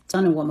friend.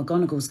 Don't know what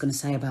McGonagall's going to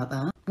say about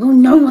that. Well,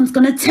 no one's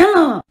going to tell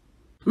her.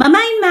 My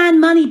main man,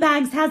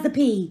 Moneybags, has a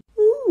P.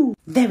 Ooh,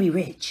 very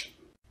rich.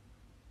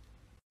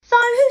 So,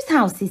 whose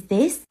house is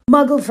this?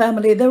 Muggle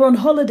family, they're on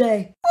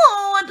holiday.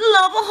 Oh, I'd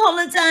love a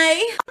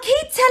holiday. I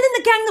keep telling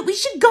the gang that we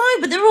should go,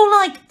 but they're all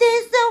like,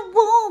 there's a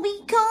war,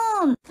 we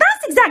can't.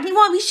 That's exactly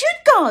why we should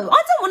go.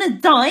 I don't want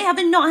to die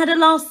having not had a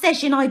last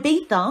session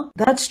Ibiza.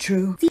 That's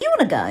true. Do you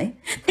want to go?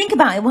 Think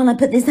about it while I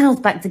put this house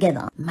back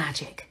together.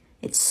 Magic.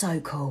 It's so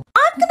cool.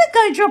 I'm going to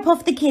go drop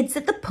off the kids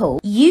at the pool.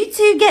 You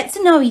two get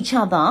to know each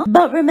other.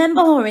 But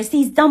remember, Horace,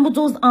 he's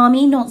Dumbledore's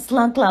army, not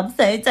Slug Club,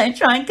 so don't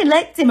try and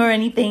collect him or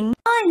anything.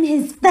 I'm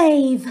his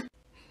fave.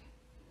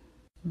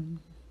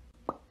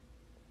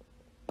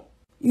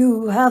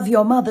 You have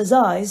your mother's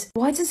eyes.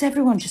 Why does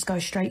everyone just go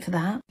straight for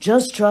that?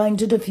 Just trying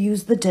to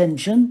diffuse the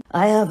tension.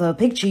 I have her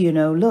picture, you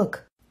know,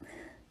 look.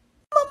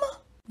 Mama.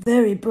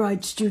 Very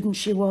bright student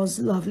she was,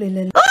 lovely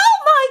Lily. Oh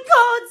my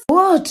God!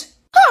 What?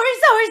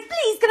 Horace,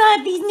 please can I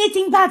have these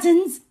knitting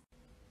patterns?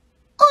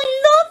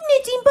 I love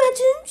knitting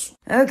patterns.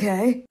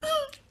 Okay.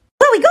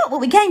 Well, we got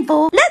what we came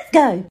for. Let's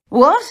go.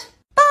 What?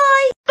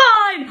 Bye.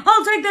 Fine,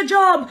 I'll take the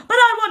job, but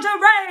I want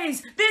a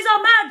raise. These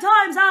are mad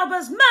times,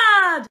 Albus,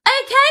 mad.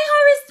 Okay,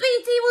 Horace,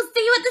 sweetie, we'll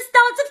see you at the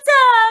start of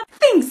term.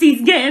 Thinks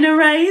he's getting a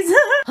raise.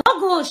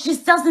 Hogwarts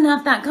just doesn't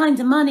have that kind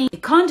of money.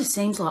 It kind of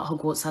seems like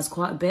Hogwarts has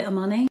quite a bit of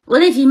money.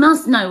 Well, if you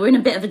must know, we're in a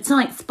bit of a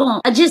tight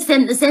spot. I just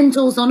sent the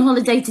Centaurs on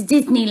holiday to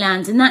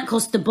Disneyland and that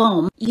cost a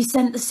bomb. You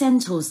sent the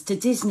Centaurs to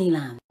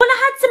Disneyland. Well,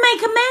 I had to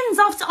make amends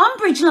after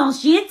Umbridge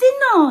last year,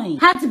 didn't I?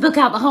 Had to book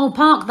out the whole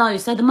park though,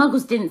 so the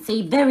Muggles didn't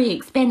see. Very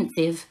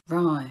expensive.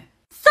 Right.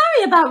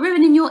 Sorry about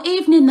ruining your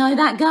evening though,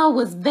 that girl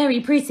was very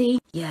pretty.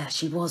 Yeah,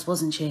 she was,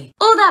 wasn't she?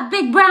 All that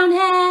big brown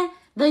hair,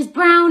 those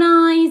brown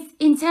eyes,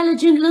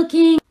 intelligent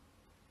looking.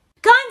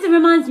 Kinda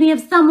reminds me of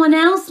someone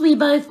else we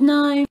both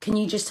know. Can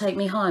you just take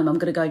me home? I'm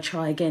gonna go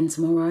try again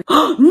tomorrow.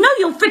 No,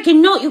 you're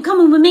freaking not. You're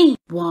coming with me.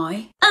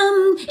 Why?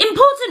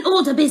 Important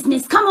order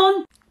business. Come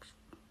on.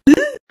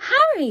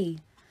 Harry,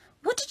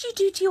 what did you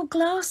do to your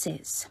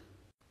glasses?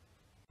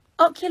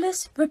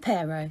 Oculus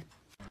Reparo.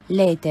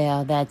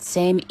 Later that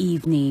same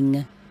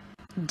evening.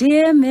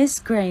 Dear Miss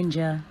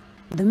Granger,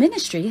 the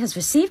Ministry has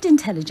received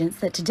intelligence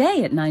that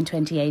today at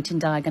 9:28 in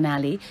Diagon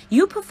Alley,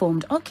 you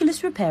performed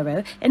Oculus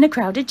Reparo in a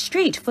crowded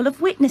street full of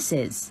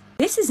witnesses.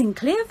 This is in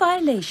clear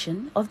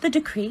violation of the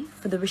decree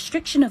for the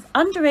restriction of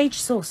underage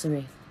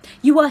sorcery.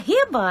 You are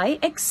hereby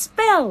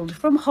expelled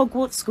from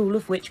Hogwarts School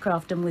of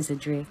Witchcraft and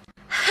Wizardry.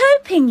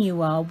 Hoping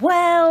you are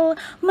well,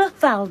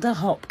 Mafalda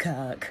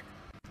Hopkirk.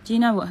 Do you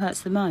know what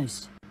hurts the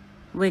most?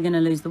 We're going to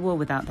lose the war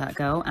without that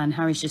girl, and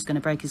Harry's just going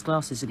to break his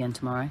glasses again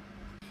tomorrow.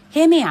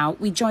 Hear me out,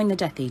 we join the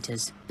Death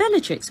Eaters.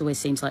 Bellatrix always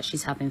seems like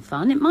she's having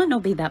fun. It might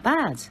not be that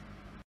bad.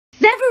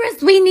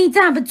 Severus, we need to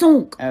have a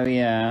talk. Oh,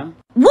 yeah?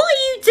 What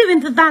are you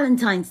doing for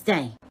Valentine's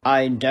Day?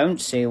 I don't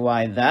see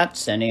why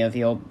that's any of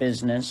your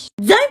business.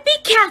 Don't be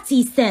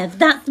catty, Sev.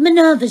 That's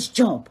Minerva's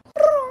job.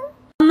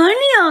 I'm only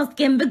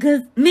asking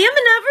because me and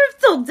Minerva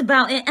have talked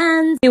about it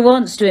and... He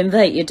wants to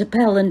invite you to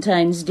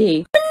Valentine's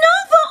Day.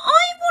 Minerva,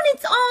 I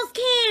wanted to ask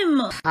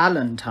him.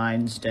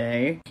 Valentine's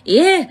Day?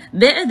 Yeah,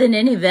 better than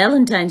any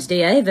Valentine's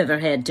Day I've ever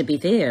had, to be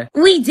fair.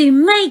 We do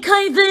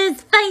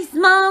makeovers, face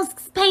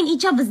masks, paint paint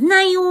each other's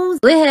nails.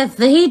 We have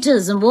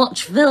fajitas and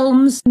watch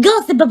films.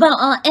 Gossip about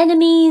our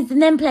enemies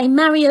and then play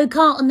Mario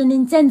Kart on the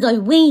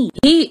Nintendo Wii.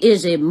 He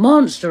is a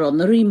monster on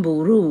the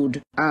Rainbow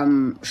Road.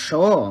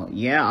 Sure.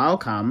 Yeah, I'll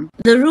come.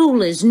 The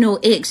rule is no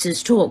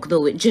exes talk,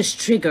 though. It just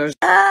triggers.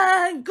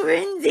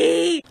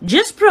 Grindy.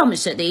 Just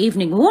promise that the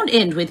evening won't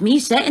end with me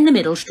sat in the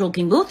middle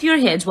stroking both your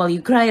heads while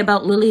you cry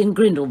about Lily and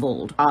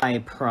Grindelwald. I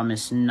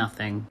promise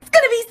nothing. It's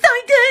gonna be so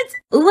good.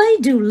 Oh, I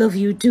do love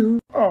you too.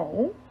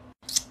 Oh.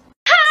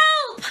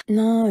 Help!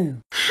 No.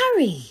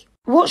 Harry.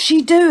 What's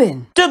she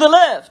doing? To the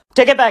left.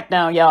 Take it back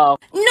now, y'all.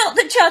 Not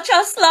the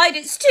cha-cha slide,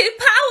 it's too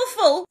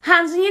powerful.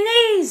 Hands on your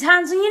knees,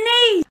 hands on your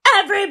knees.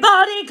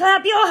 Everybody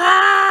clap your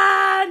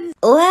hands.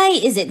 Why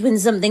is it when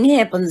something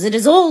happens it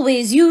is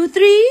always you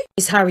three?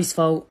 It's Harry's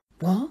fault.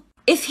 What?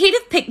 If he'd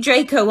have picked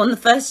Draco on the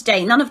first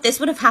day, none of this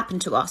would have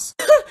happened to us.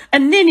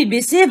 And then it'd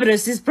be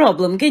Severus's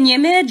problem, can you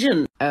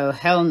imagine? Oh,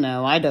 hell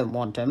no, I don't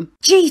want him.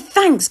 Gee,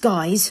 thanks,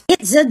 guys.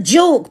 It's a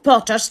joke,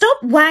 Potter.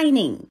 Stop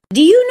whining.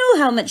 Do you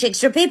know how much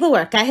extra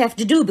paperwork I have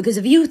to do because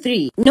of you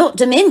three? Not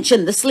to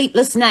mention the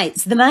sleepless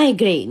nights, the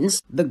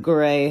migraines. The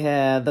grey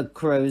hair, the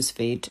crow's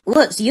feet.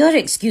 What's your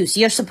excuse?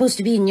 You're supposed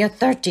to be in your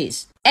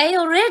 30s. I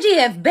already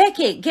have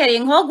Beckett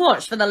carrying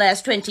Hogwarts for the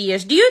last 20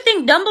 years. Do you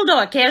think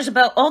Dumbledore cares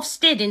about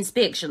Ofsted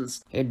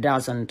inspections? It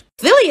doesn't.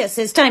 Filius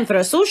has time for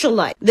a social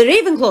life. The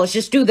Ravenclaws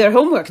just do their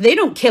homework. They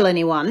don't kill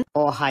anyone.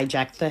 Or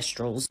hijack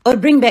thestrals. Or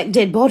bring back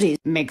dead bodies.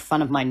 Make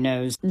fun of my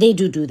nose. They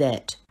do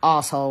that.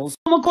 Arseholes.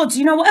 Oh my god, do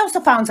you know what else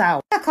I found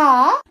out?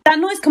 Caca. That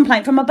noise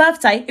complaint from my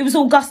birthday, it was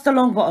Augusta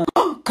Longbottom.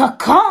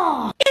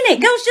 Caca. Innit,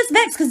 girl's just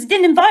vexed because I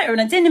didn't invite her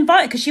and I didn't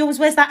invite her because she always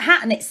wears that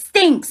hat and it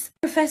stinks.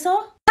 Professor?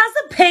 How's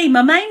a P,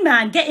 my main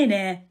man? Get in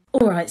here.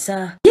 All right,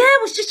 sir. Yeah, I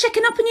was just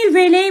checking up on you,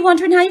 really.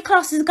 Wondering how your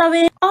classes are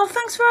going. Oh,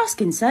 thanks for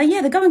asking, sir.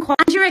 Yeah, they're going quite...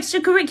 And your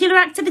extracurricular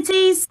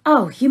activities?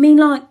 Oh, you mean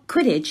like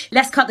Quidditch?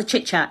 Let's cut the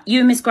chit-chat. You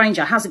and Miss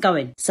Granger, how's it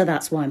going? So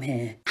that's why I'm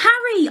here.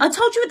 Harry, I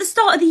told you at the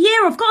start of the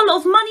year, I've got a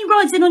lot of money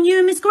riding on you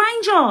and Miss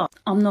Granger.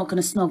 I'm not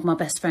going to snog my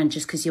best friend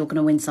just because you're going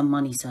to win some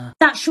money, sir.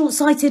 That's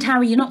short-sighted,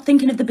 Harry. You're not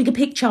thinking of the bigger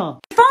picture.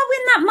 If I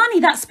win that money,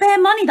 that spare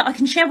money that I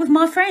can share with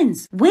my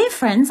friends. We're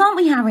friends, aren't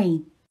we,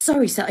 Harry?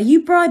 Sorry, sir, are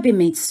you bribing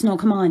me to snog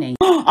Hermione?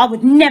 I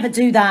would never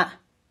do that.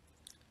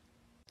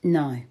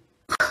 No.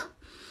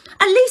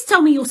 At least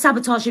tell me you're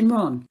sabotaging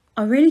Ron.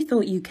 I really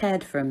thought you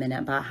cared for a minute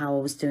about how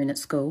I was doing at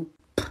school.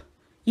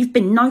 You've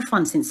been no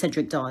fun since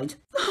Cedric died.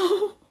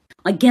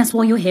 I guess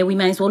while you're here, we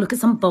may as well look at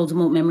some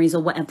Voldemort memories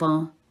or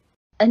whatever.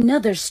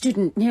 Another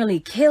student nearly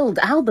killed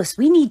Albus.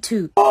 We need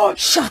to... Oh,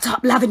 shut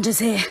up, Lavender's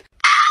here.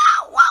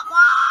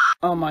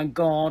 Oh my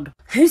god.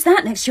 Who's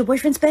that next to your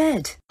boyfriend's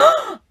bed?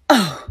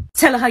 Oh,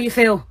 tell her how you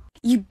feel.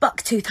 You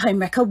bucktooth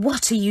homewrecker,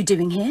 what are you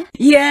doing here?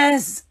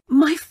 Yes,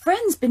 my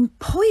friend's been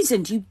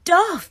poisoned, you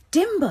daft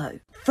dimbo.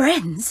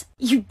 Friends?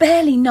 You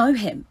barely know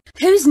him.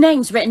 Whose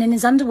name's written in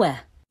his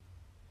underwear?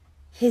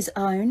 His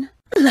own?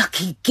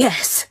 Lucky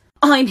guess.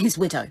 I'm his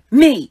widow.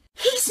 Me.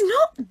 He's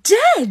not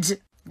dead.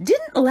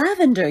 Didn't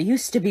Lavender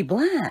used to be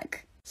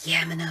black?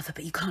 Yeah, Minerva,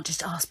 but you can't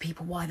just ask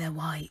people why they're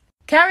white.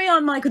 Carry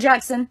on, Michael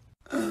Jackson.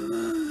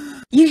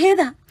 You hear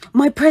that?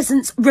 My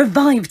presence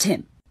revived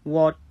him.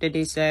 What did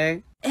he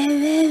say?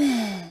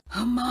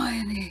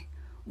 Hermione,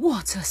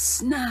 what a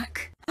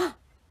snack.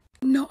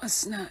 Not a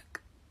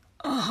snack,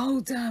 a whole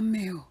damn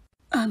meal.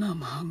 And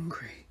I'm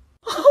hungry.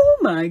 Oh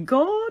my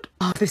god.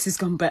 Oh, this has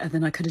gone better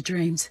than I could have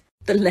dreamed.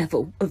 The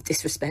level of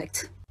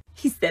disrespect.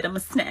 He said I'm a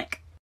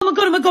snack.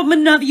 Oh my god,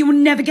 Minerva, you will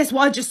never guess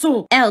what I just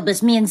saw.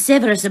 Albus, me and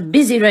Severus are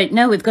busy right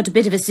now. We've got a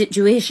bit of a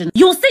situation.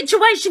 Your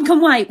situation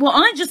can wait. What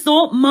I just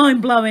saw,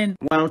 mind-blowing.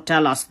 Well,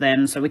 tell us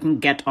then, so we can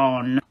get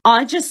on.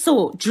 I just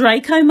saw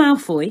Draco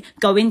Malfoy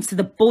go into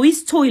the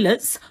boys'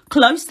 toilets,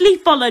 closely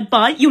followed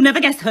by, you'll never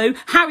guess who,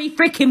 Harry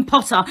frickin'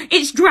 Potter.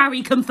 It's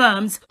Drarry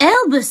confirmed.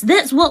 Albus,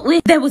 that's what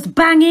we... There was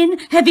banging,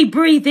 heavy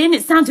breathing.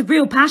 It sounded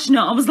real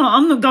passionate. I was like,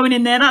 I'm not going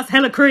in there. That's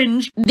hella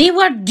cringe. They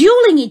were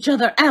dueling each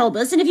other,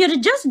 Albus, and if you'd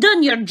have just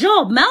done your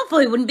job,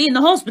 Malfoy wouldn't be in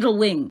the hospital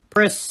wing.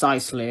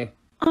 Precisely.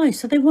 Oh,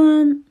 so they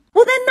weren't...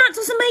 Well, then that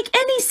doesn't make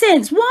any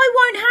sense. Why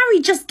won't Harry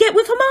just get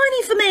with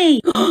Hermione for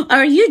me?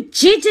 Are you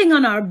cheating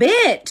on our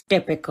bet?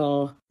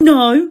 Typical.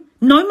 No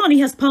money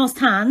has passed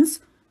hands.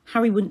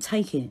 Harry wouldn't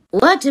take it.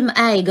 What am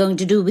I going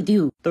to do with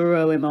you?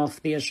 Throw him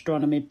off the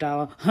astronomy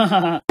tower.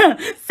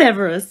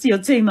 Severus, you're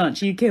too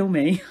much. You kill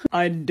me.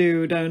 I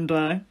do, don't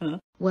I?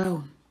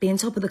 Well, being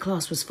top of the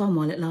class was fun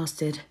while it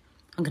lasted.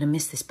 I'm going to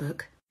miss this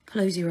book.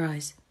 Close your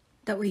eyes.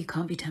 That way you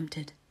can't be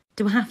tempted.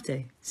 Do I have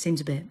to?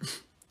 Seems a bit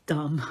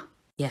dumb.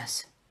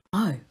 Yes.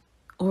 Oh,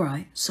 all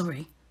right.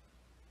 Sorry.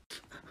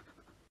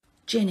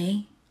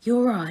 Ginny, you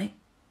all right?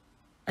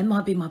 It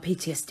might be my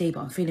PTSD,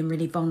 but I'm feeling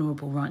really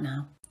vulnerable right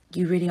now.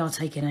 You really are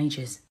taking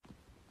ages.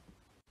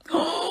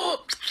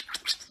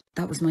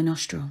 That was my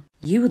nostril.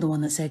 You were the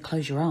one that said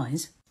close your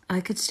eyes. I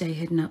could stay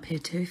hidden up here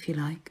too if you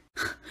like.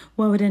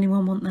 Why would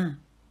anyone want that?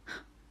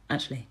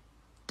 Actually,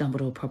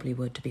 Dumbledore probably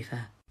would, to be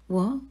fair.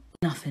 What?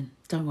 Nothing.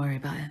 Don't worry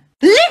about it.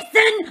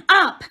 Listen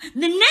up! up!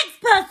 The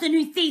next person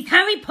who sees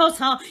Harry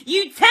Potter,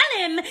 you tell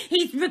him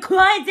he's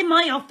required in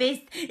my office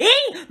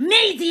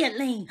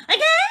immediately.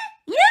 Okay?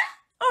 Yeah?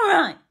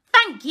 Alright,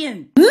 thank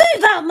you.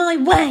 Move out my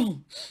way!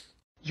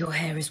 Your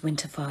hair is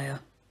winter fire,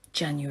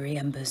 January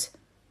embers.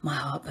 My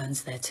heart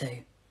burns there too.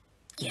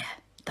 Yeah,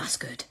 that's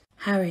good.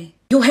 Harry,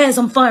 your hair's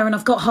on fire and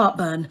I've got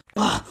heartburn.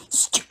 Oh,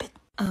 stupid.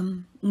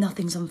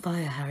 Nothing's on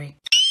fire, Harry.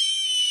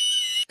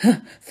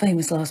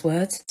 Famous last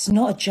words. It's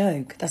not a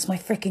joke. That's my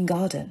frickin'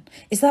 garden.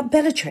 Is that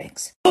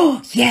Bellatrix?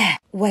 Oh, yeah.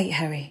 Wait,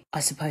 Harry.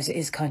 I suppose it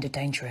is kind of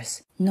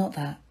dangerous. Not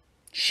that.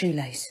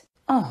 Shoelace.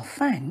 Oh,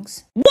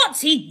 thanks.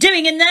 What's he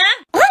doing in there?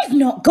 I've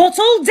not got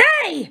all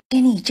day!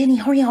 Jenny,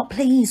 hurry up,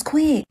 please,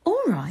 quick.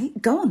 All right,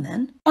 go on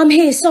then. I'm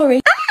here,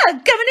 sorry.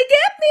 Coming to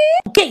get me!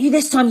 I'll get you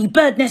this time, you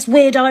bird nest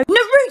weirdo.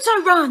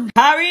 Naruto, run!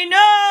 Harry,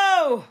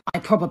 no! I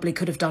probably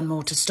could have done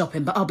more to stop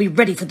him, but I'll be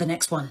ready for the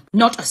next one.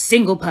 Not a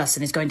single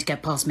person is going to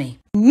get past me.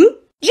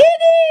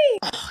 Jenny!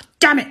 Oh,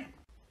 damn it!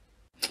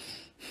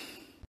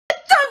 I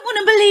don't want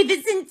to believe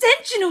it's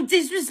intentional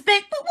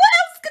disrespect, but what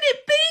else could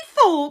it be,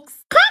 folks?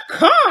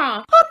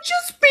 Caw-caw! I'm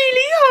just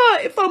really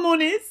hurt, if I'm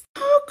honest.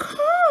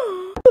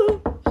 Caw-caw.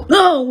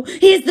 Oh,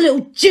 here's the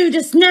little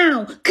Judas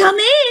now. Come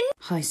in.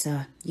 Hi,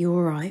 sir. You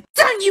all right?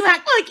 Don't you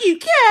act like you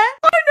care.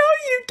 I know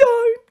you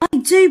don't. I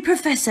do,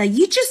 Professor.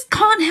 You just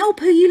can't help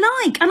who you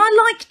like, and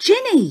I like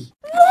Ginny.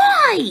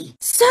 Why?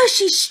 Sir,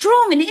 she's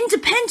strong and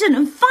independent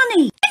and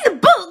funny. In the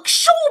book,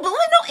 sure, but we're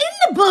not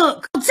in the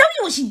book. I'll tell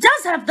you what she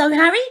does have, though,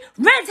 Harry.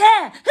 Red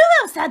hair. Who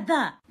else had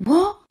that?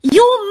 What?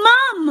 Your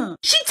mum.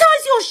 She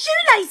ties your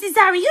shoelaces,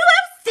 Harry. Who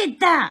else did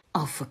that?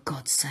 Oh, for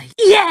God's sake.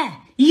 Yeah,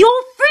 your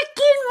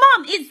freaking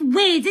mum. It's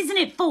weird, isn't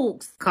it,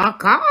 folks?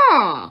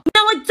 Caw-caw.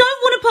 Now, I don't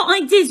want to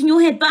put ideas in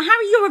your head, but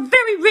Harry, you're a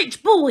very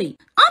rich boy.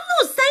 I'm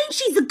not saying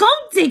she's a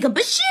gold digger,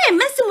 but she ain't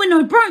messing with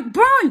no broke.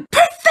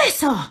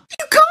 Professor,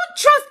 you can't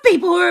trust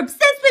people who are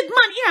obsessed with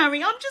money,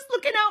 Harry. I'm just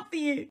looking out for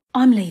you.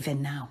 I'm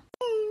leaving now.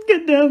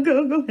 Get down,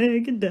 go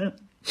ahead, get down.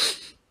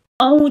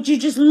 Oh, would you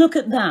just look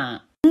at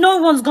that? No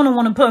one's gonna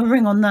want to put a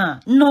ring on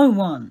that. No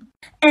one.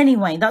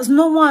 Anyway, that's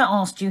not why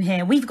I asked you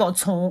here. We've got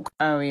to talk.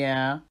 Oh,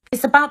 yeah?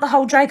 It's about the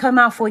whole Draco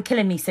Malfoy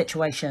killing me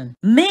situation.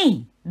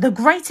 Me, the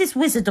greatest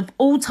wizard of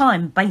all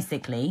time,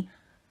 basically,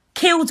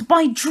 killed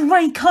by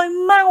Draco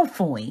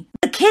Malfoy.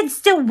 The kid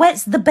still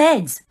wets the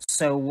beds.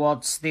 So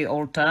what's the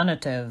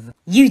alternative?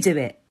 You do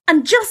it.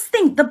 And just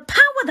think the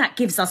power that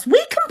gives us.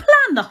 We can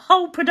plan the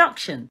whole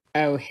production.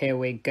 Oh, here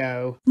we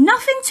go.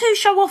 Nothing too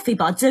show-offy,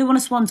 but I do want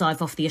a swan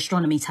dive off the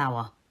astronomy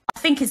tower. I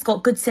think it's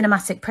got good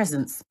cinematic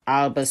presence.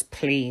 Albus,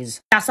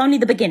 please. That's only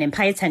the beginning,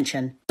 pay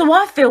attention. So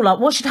I feel like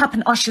what should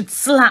happen, I should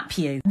slap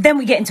you. Then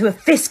we get into a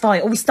fist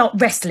fight or we start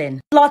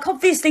wrestling. Like,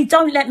 obviously,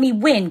 don't let me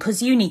win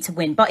because you need to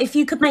win. But if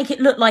you could make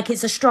it look like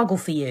it's a struggle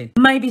for you.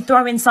 Maybe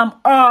throw in some,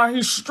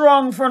 he's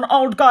strong for an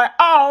old guy,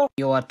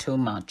 You are too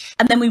much.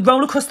 And then we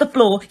roll across the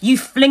floor, you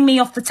fling me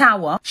off the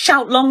tower,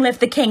 shout long live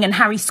the king and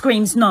Harry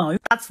screams no.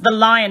 That's the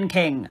Lion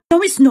King.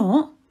 No, it's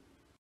not.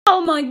 Oh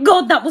my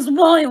God, that was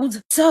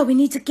wild. So we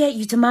need to get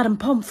you to Madame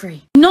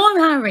Pomfrey. No,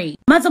 Harry.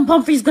 Madame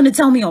Pomfrey's going to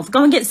tell me off.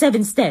 Go and get Seb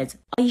instead.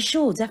 Are you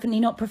sure? Definitely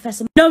not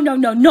Professor... No,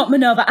 not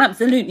Minerva.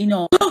 Absolutely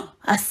not.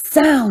 A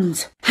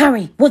sound.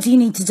 Harry, what do you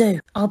need to do?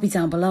 I'll be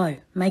down below,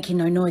 making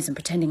no noise and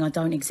pretending I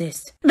don't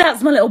exist.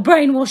 That's my little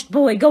brainwashed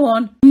boy. Go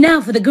on.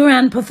 Now for the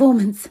grand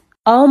performance.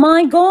 Oh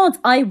my God,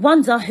 I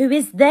wonder who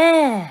is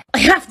there. I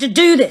have to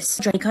do this.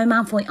 Draco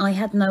Malfoy, I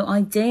had no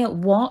idea.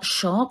 What?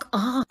 Shock?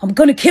 I'm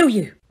gonna kill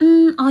you.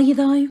 Are you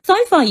though?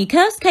 So far, you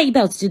cursed Katie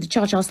Bell to do the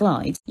cha-cha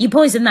slide. You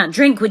poisoned that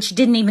drink, which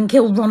didn't even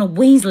kill Ronald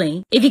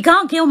Weasley. If you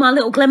can't kill my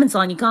little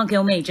Clementine, you can't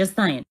kill me, just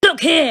saying.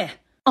 Look here.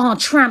 Oh,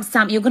 tramp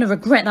stamp, you're gonna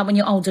regret that when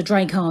you're older,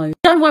 Draco.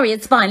 Don't worry,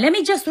 it's fine. Let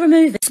me just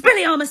remove it.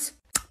 Spilliarmus.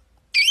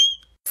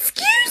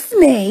 Excuse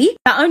me?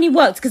 That only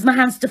works because my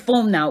hand's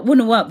deformed now. It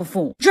wouldn't have worked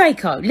before.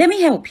 Draco, let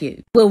me help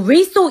you. We'll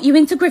resort you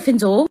into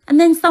Gryffindor and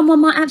then someone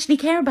might actually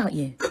care about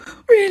you.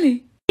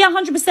 Really? Yeah,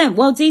 100%.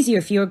 World's easier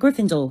if you're a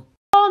Gryffindor.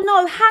 Oh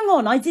no, hang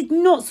on. I did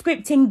not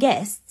script in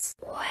guests.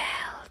 Well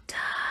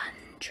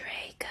done,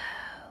 Draco.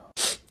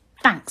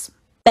 Thanks.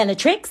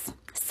 Bellatrix,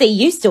 see,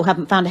 you still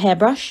haven't found a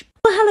hairbrush.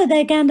 Well, hello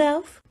there,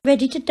 Gandalf.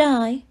 Ready to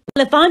die?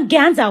 Well, if I'm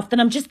Gandalf,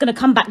 then I'm just going to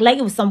come back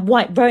later with some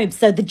white robes,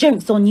 so the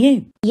joke's on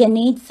you. You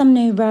need some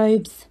new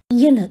robes.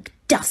 You look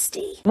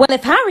dusty. Well,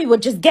 if Harry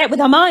would just get with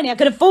Hermione, I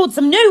could afford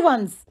some new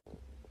ones.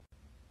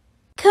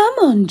 Come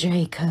on,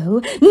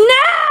 Draco.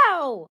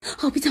 Now!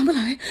 I'll be down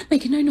below,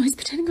 making no noise,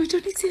 pretending I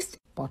don't exist.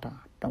 Potter,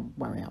 don't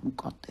worry, I've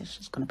got this.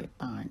 It's gonna be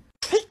fine.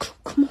 Draco,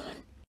 come on.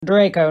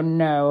 Draco,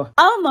 no.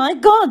 Oh my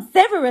God,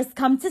 Severus,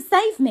 come to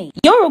save me.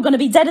 You're all going to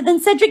be deader than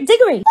Cedric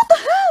Diggory. What the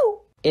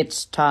hell?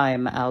 It's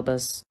time,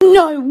 Albus.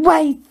 No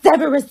way,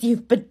 Severus,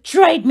 you've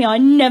betrayed me. I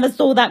never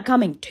saw that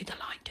coming. To the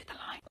line, to the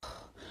line.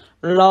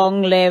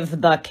 Long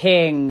live the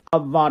king.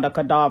 Avada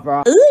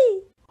Kedavra.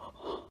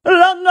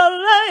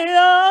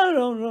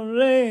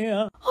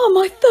 Oh,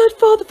 my third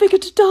father figure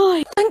to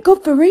die. Thank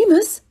God for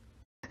Remus.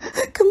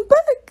 Come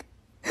back.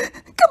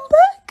 Come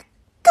back.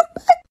 Come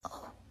back.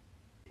 Oh.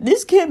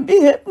 This can't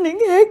be happening,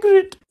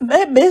 Hagrid.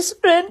 My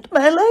best friend,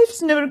 my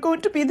life's never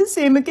going to be the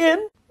same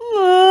again.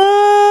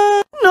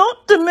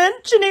 Not to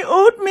mention he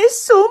owed me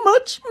so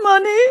much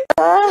money.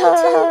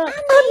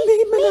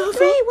 Andy,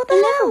 Ray, what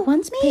the hell?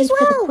 Once Me as well.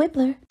 for the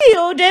quibbler. He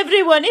owed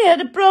everyone. He had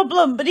a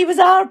problem, but he was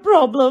our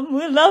problem.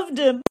 We loved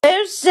him.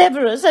 There's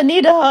Severus. I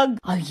need a hug.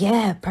 Oh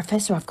yeah,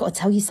 Professor, I've got to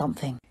tell you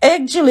something.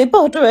 Actually,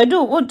 Potter, I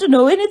don't want to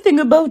know anything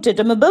about it.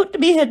 I'm about to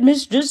be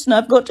headmistress and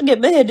I've got to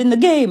get my head in the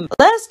game.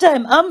 Last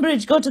time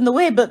Umbridge got in the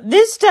way, but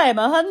this time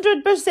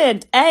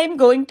 100% I'm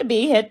going to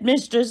be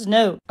headmistress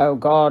now. Oh,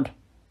 God.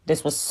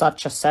 This was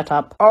such a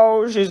setup.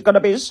 Oh, she's gonna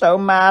be so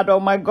mad. Oh,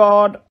 my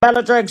God.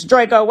 Bellatrix,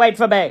 Draco, wait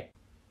for me.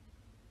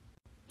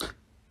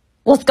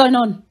 What's going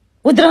on?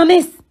 What did I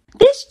miss?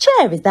 This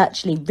chair is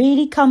actually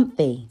really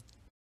comfy.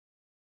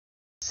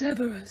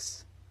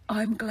 Severus,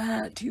 I'm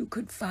glad you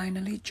could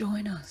finally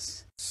join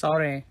us.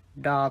 Sorry,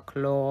 Dark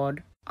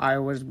Lord. I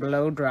was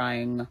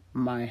blow-drying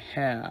my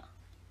hair.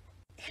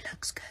 He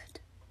looks good.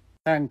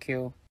 Thank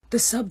you. The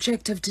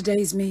subject of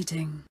today's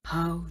meeting,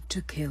 how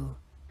to kill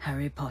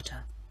Harry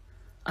Potter.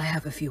 I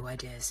have a few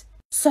ideas.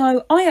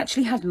 So, I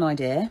actually had an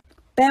idea.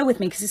 Bear with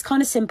me, because it's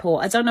kind of simple.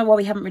 I don't know why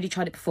we haven't really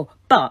tried it before.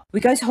 But we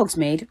go to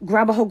Hogsmeade,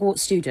 grab a Hogwarts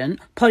student,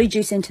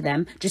 polyjuice into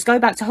them, just go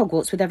back to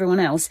Hogwarts with everyone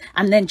else,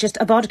 and then just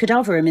Avada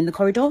Kedavra him in the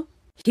corridor.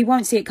 He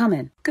won't see it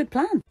coming. Good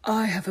plan.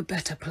 I have a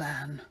better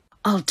plan.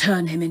 I'll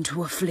turn him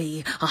into a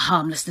flea, a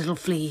harmless little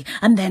flea,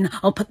 and then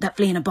I'll put that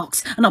flea in a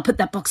box, and I'll put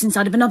that box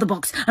inside of another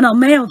box, and I'll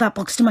mail that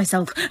box to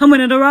myself, and when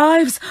it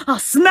arrives, I'll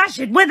smash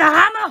it with a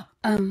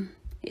hammer!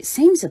 It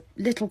seems a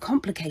little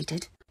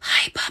complicated.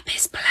 Hype up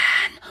his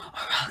plan,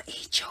 or I'll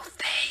eat your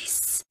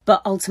face.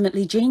 But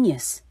ultimately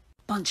genius.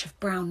 Bunch of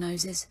brown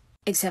noses.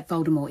 Except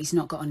Voldemort, he's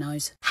not got a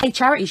nose. Hey,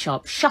 charity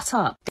shop, shut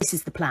up. This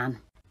is the plan.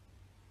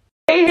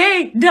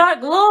 Hey,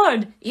 Dark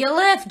Lord, you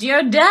left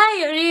your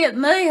diary at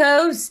my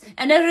house,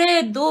 and I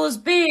read those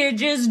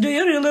pages. Do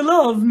you really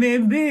love me,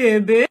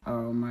 baby?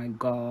 Oh, my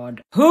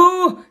God.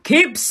 Who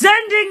keeps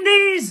sending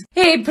these?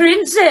 Hey,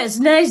 princess,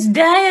 nice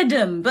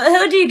diadem, but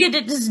how do you get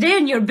it to stay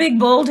in your big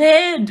bald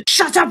head?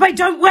 Shut up, I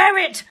don't wear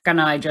it! Can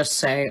I just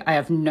say, I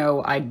have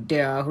no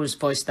idea whose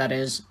voice that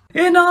is.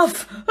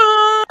 Enough!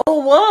 Oh,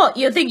 what?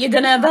 You think you're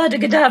gonna Avada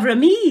Kedavra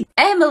me?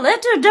 I'm a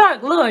letter,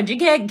 Dark Lord. You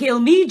can't kill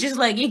me just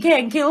like you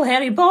can't kill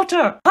Harry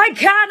Potter. I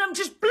can, I'm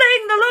just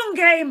playing the long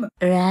game.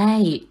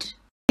 Right.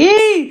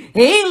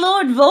 Hey,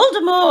 Lord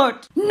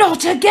Voldemort!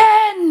 Not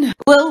again!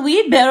 Well,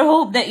 we'd better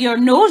hope that your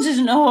nose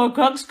isn't a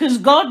Horcrux, 'cause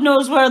God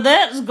knows where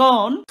that's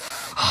gone.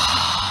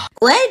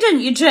 Why don't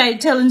you try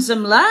telling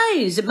some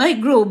lies? It might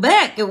grow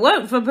back. It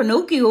worked for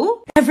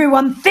Pinocchio.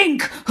 Everyone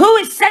think! Who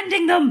is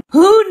sending them?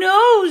 Who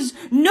knows?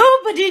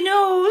 Nobody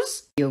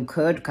knows. You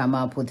could come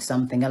up with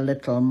something a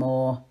little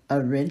more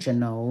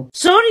original.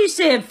 Sorry,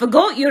 Seb,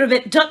 forgot you're a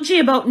bit touchy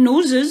about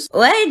noses.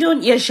 Why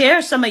don't you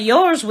share some of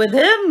yours with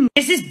him?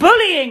 This is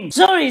bullying!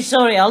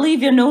 Sorry, I'll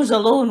leave your nose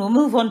alone. We'll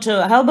move on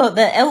to, how about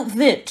the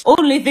outfit?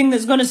 Only thing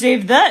that's gonna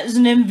save that is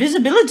an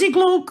invisibility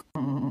cloak.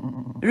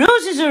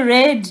 Roses are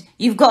red,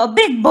 you've got a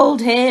big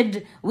bald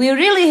head, we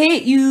really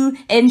hate you,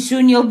 and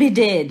soon you'll be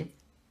dead.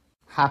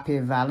 Happy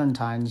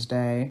Valentine's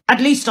Day.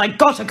 At least I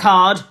got a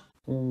card.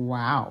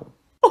 Wow.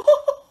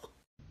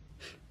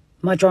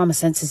 My drama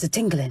senses are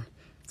tingling.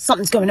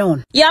 Something's going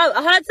on. Yo,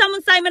 I heard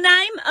someone say my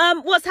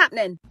name. What's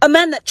happening? A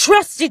man that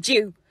trusted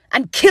you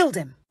and killed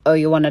him. Oh,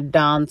 you want to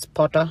dance,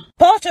 Potter?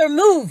 Potter,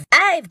 move!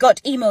 I've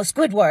got emo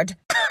Squidward.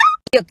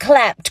 You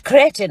clapped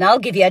cretin. I'll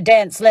give you a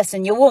dance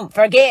lesson you won't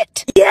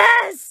forget.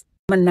 Yes!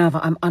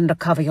 Minerva, I'm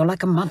undercover. You're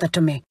like a mother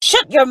to me.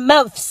 Shut your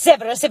mouth,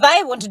 Severus. If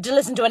I wanted to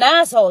listen to an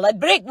asshole, I'd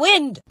break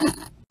wind.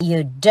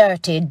 You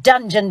dirty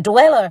dungeon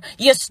dweller.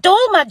 You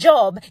stole my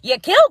job. You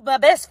killed my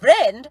best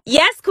friend.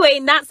 Yes,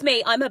 Queen, that's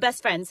me. I'm her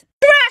best friend.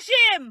 Thrash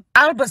him!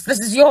 Albus, this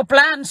is your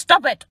plan.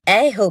 Stop it.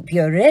 I hope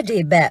you're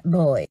ready, Bat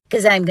Boy,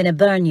 'cause I'm gonna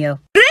burn you.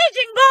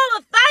 Raging ball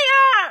of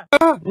fire!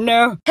 Oh,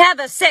 no. Have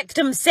a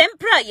sectum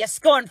sempra, you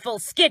scornful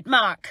skid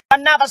mark.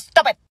 Minerva,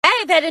 stop it.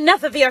 I've had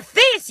enough of your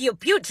face, you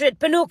putrid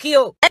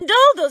Pinocchio. And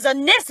all those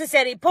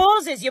unnecessary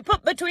pauses you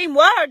put between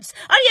words.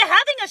 Are you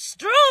having a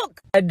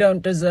stroke? I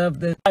don't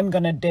deserve this. I'm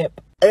gonna dip.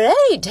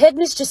 Right,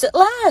 headmistress at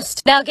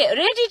last. Now get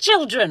ready,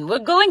 children. We're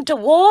going to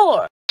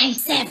war. Hey,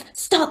 Sev,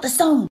 start the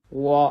song.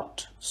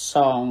 What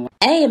song?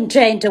 I am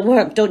trying to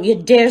work. Don't you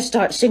dare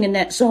start singing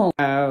that song.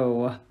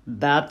 Oh,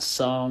 that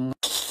song.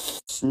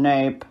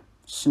 Snape,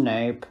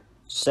 Snape,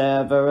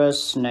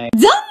 Severus Snape.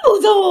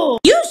 Dumbledore!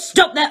 You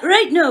stop that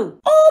right now.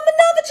 Oh,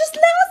 Minerva, just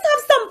let us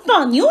have some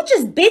fun. You're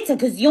just bitter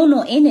because you're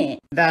not in it.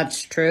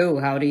 That's true.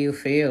 How do you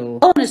feel?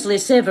 Honestly,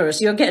 Severus,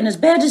 you're getting as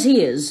bad as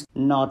he is.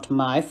 Not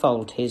my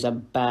fault. He's a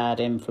bad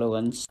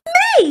influence.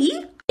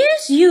 Me?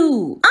 Yes,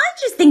 you. I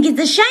just think it's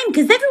a shame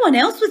because everyone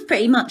else was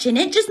pretty much in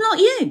it, just not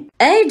you.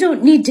 I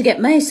don't need to get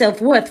my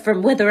self-worth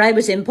from whether I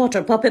was in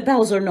Potter Puppet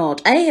Pals or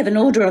not. I have an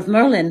Order of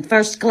Merlin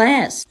first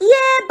class.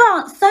 Yeah,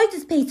 but so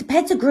does Peter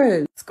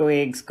Pettigrew.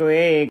 Squeak,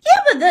 squeak.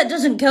 Yeah, but that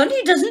doesn't count.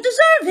 He doesn't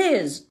deserve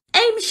his.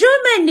 I I'm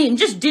sure my name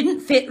just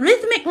didn't fit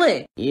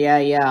rhythmically. Yeah,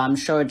 I'm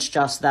sure it's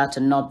just that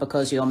and not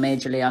because you're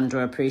majorly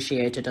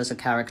underappreciated as a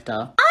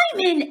character. I'm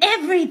in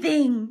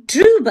everything.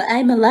 True, but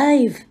I'm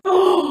alive.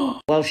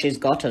 Well, she's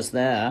got us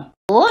there.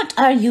 What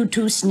are you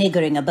two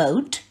sniggering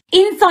about?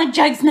 Inside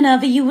jokes,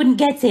 Minerva, you wouldn't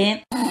get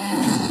it.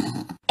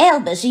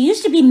 Albus, you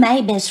used to be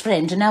my best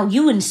friend, and now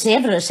you and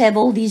Severus have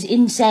all these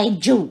inside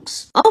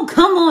jokes. Oh,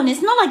 come on,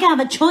 it's not like I have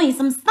a choice.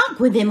 I'm stuck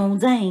with him all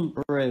day.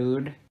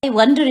 Rude. I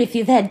wonder if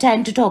you've had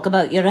time to talk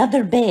about your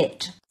other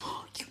bet.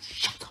 You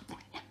shut up right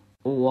now.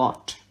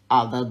 What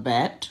other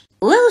bet?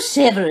 Well,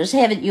 Severus,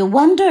 haven't you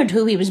wondered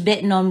who he was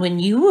betting on when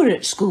you were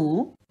at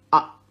school?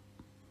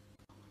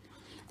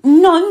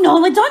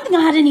 No, I don't think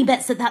I had any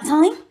bets at that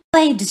time.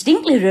 I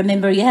distinctly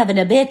remember you having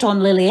a bet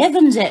on Lily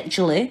Evans,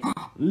 actually.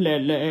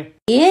 Lily?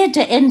 Yeah,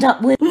 to end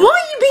up with... Why are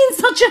you being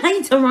such a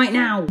hater right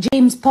now?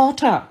 James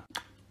Potter.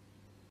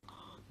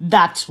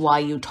 That's why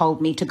you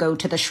told me to go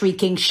to the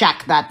Shrieking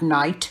Shack that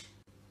night.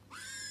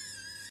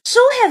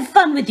 So have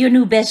fun with your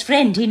new best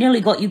friend. He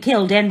nearly got you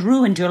killed and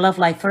ruined your love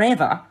life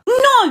forever.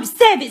 No,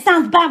 Seb, it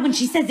sounds bad when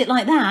she says it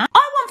like that.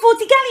 I won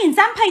 40 galleons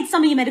and paid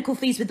some of your medical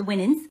fees with the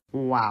winnings.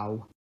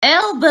 Wow.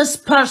 Albus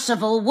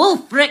Percival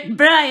Wulfric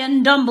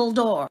Brian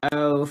Dumbledore.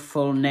 Oh,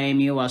 full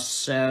name, you are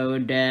so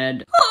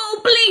dead.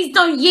 Oh, please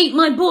don't yeet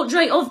my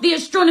portrait off the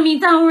astronomy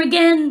tower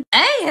again.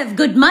 I have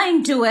good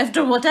mind to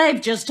after what I've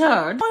just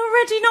heard. I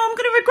already know I'm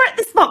going to regret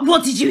this, but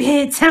what did you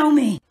hear? Tell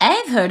me.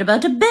 I've heard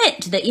about a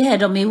bet that you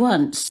had on me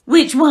once.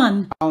 Which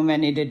one? How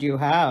many did you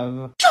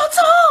have? Shut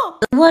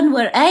up! The one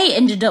where I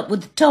ended up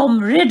with Tom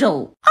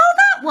Riddle. Oh,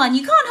 that one.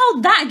 You can't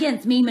hold that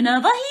against me,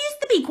 Minerva. He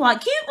used to be quite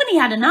cute when he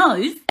had a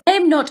nose.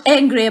 I'm not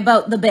angry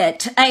about the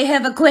bet. I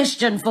have a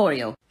question for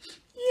you.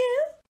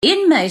 Yeah?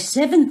 In my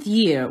 7th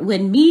year,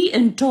 when me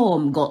and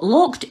Tom got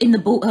locked in the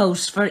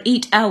boathouse for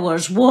 8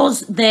 hours,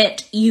 was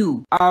that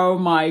you? Oh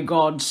my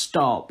God,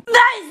 stop.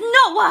 That is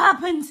not what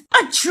happened.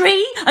 A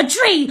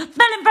tree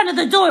fell in front of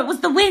the door. It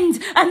was the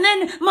wind. And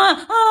then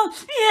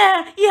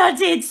yeah, I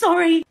did.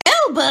 Sorry.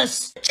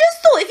 Albus!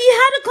 Just thought if you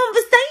had a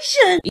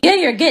conversation. Yeah,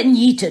 you're getting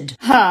yeeted.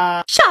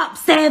 Ha! Shut up,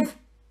 Sev.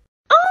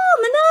 Oh,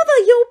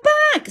 Minerva, you're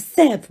back.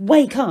 Sev,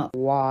 wake up.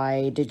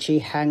 Why did she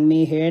hang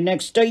me here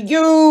next to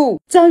you?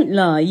 Don't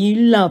lie, you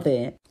love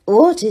it.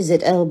 What is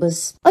it,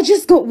 Albus? I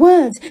just got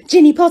word.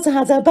 Ginny Potter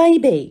has her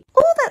baby.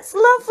 Oh, that's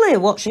lovely.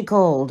 What's she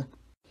called?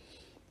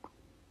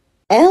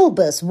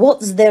 Albus,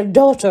 what's their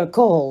daughter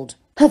called?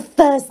 Her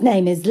first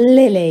name is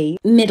Lily.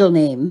 Middle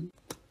name?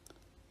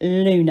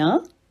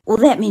 Luna. Well,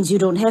 that means you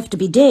don't have to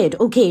be dead.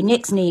 Okay,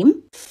 next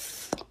name?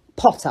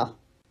 Potter.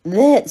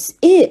 That's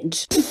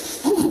it.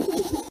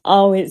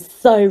 Oh, it's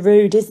so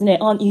rude, isn't it?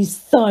 Aren't you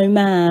so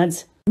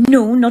mad?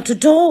 No, not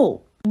at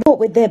all. What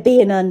with there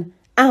being an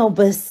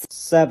Albus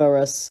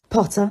Severus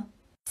Potter?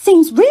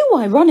 Seems real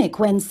ironic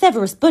when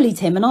Severus bullied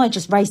him and I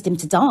just raised him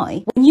to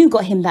die. When you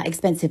got him that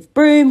expensive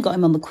broom, got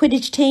him on the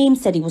Quidditch team,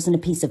 said he wasn't a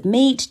piece of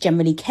meat,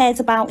 generally cared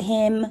about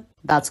him.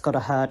 That's gotta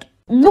hurt.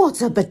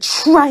 What a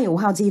betrayal.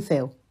 How do you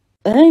feel?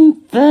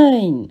 I'm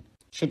fine.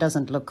 She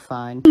doesn't look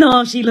fine.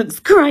 No, she looks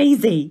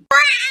crazy.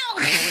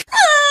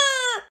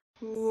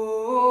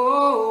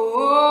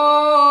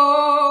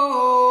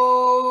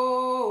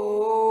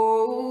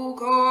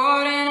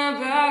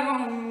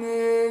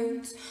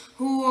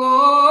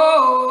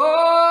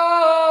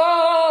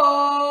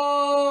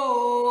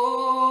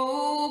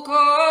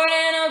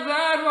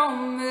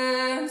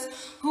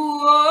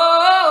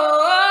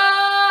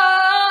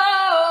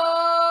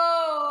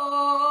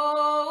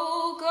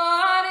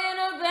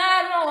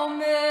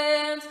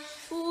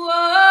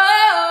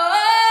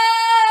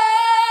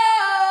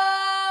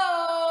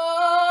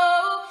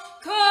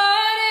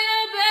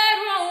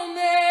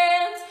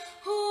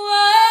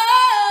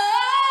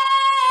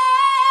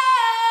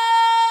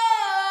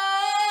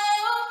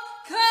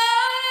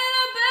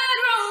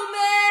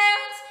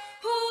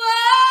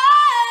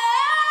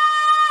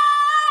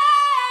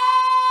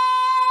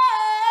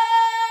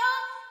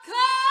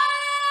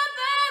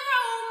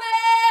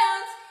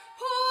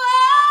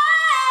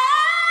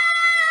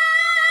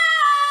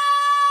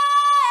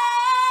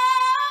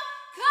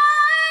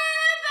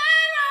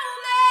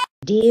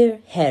 Dear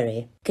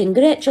Harry,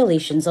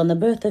 congratulations on the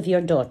birth of your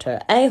daughter.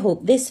 I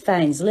hope this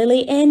finds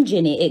Lily and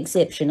Ginny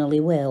exceptionally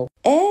well.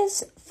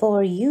 As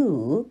for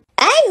you,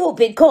 I hope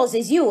it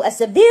causes you a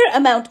severe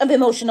amount of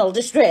emotional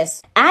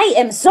distress. I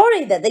am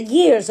sorry that the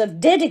years of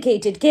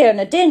dedicated care and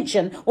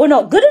attention were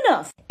not good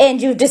enough,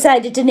 and you've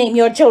decided to name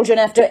your children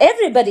after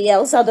everybody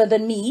else other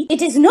than me.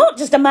 It is not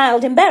just a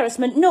mild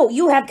embarrassment. No,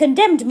 you have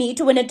condemned me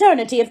to an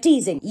eternity of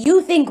teasing.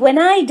 You think when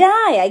I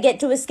die I get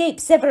to escape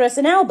Severus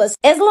and Albus.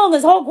 As long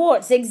as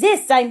Hogwarts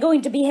exists, I'm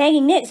going to be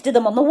hanging next to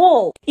them on the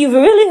wall. You've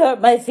really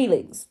hurt my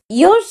feelings.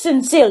 Yours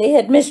sincerely,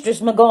 Headmistress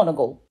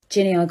McGonagall.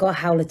 Ginny, I got a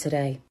howler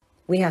today.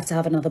 We have to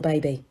have another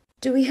baby.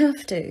 Do we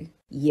have to?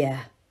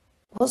 Yeah.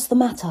 What's the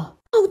matter?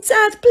 Oh,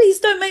 Dad, please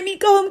don't make me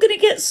go. I'm going to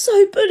get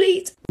so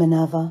bullied.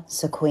 Minerva,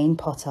 Sir Queen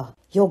Potter.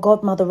 Your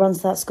godmother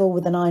runs that school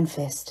with an iron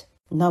fist.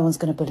 No one's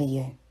going to bully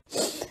you.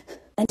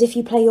 And if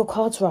you play your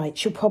cards right,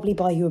 she'll probably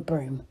buy you a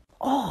broom.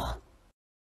 Oh,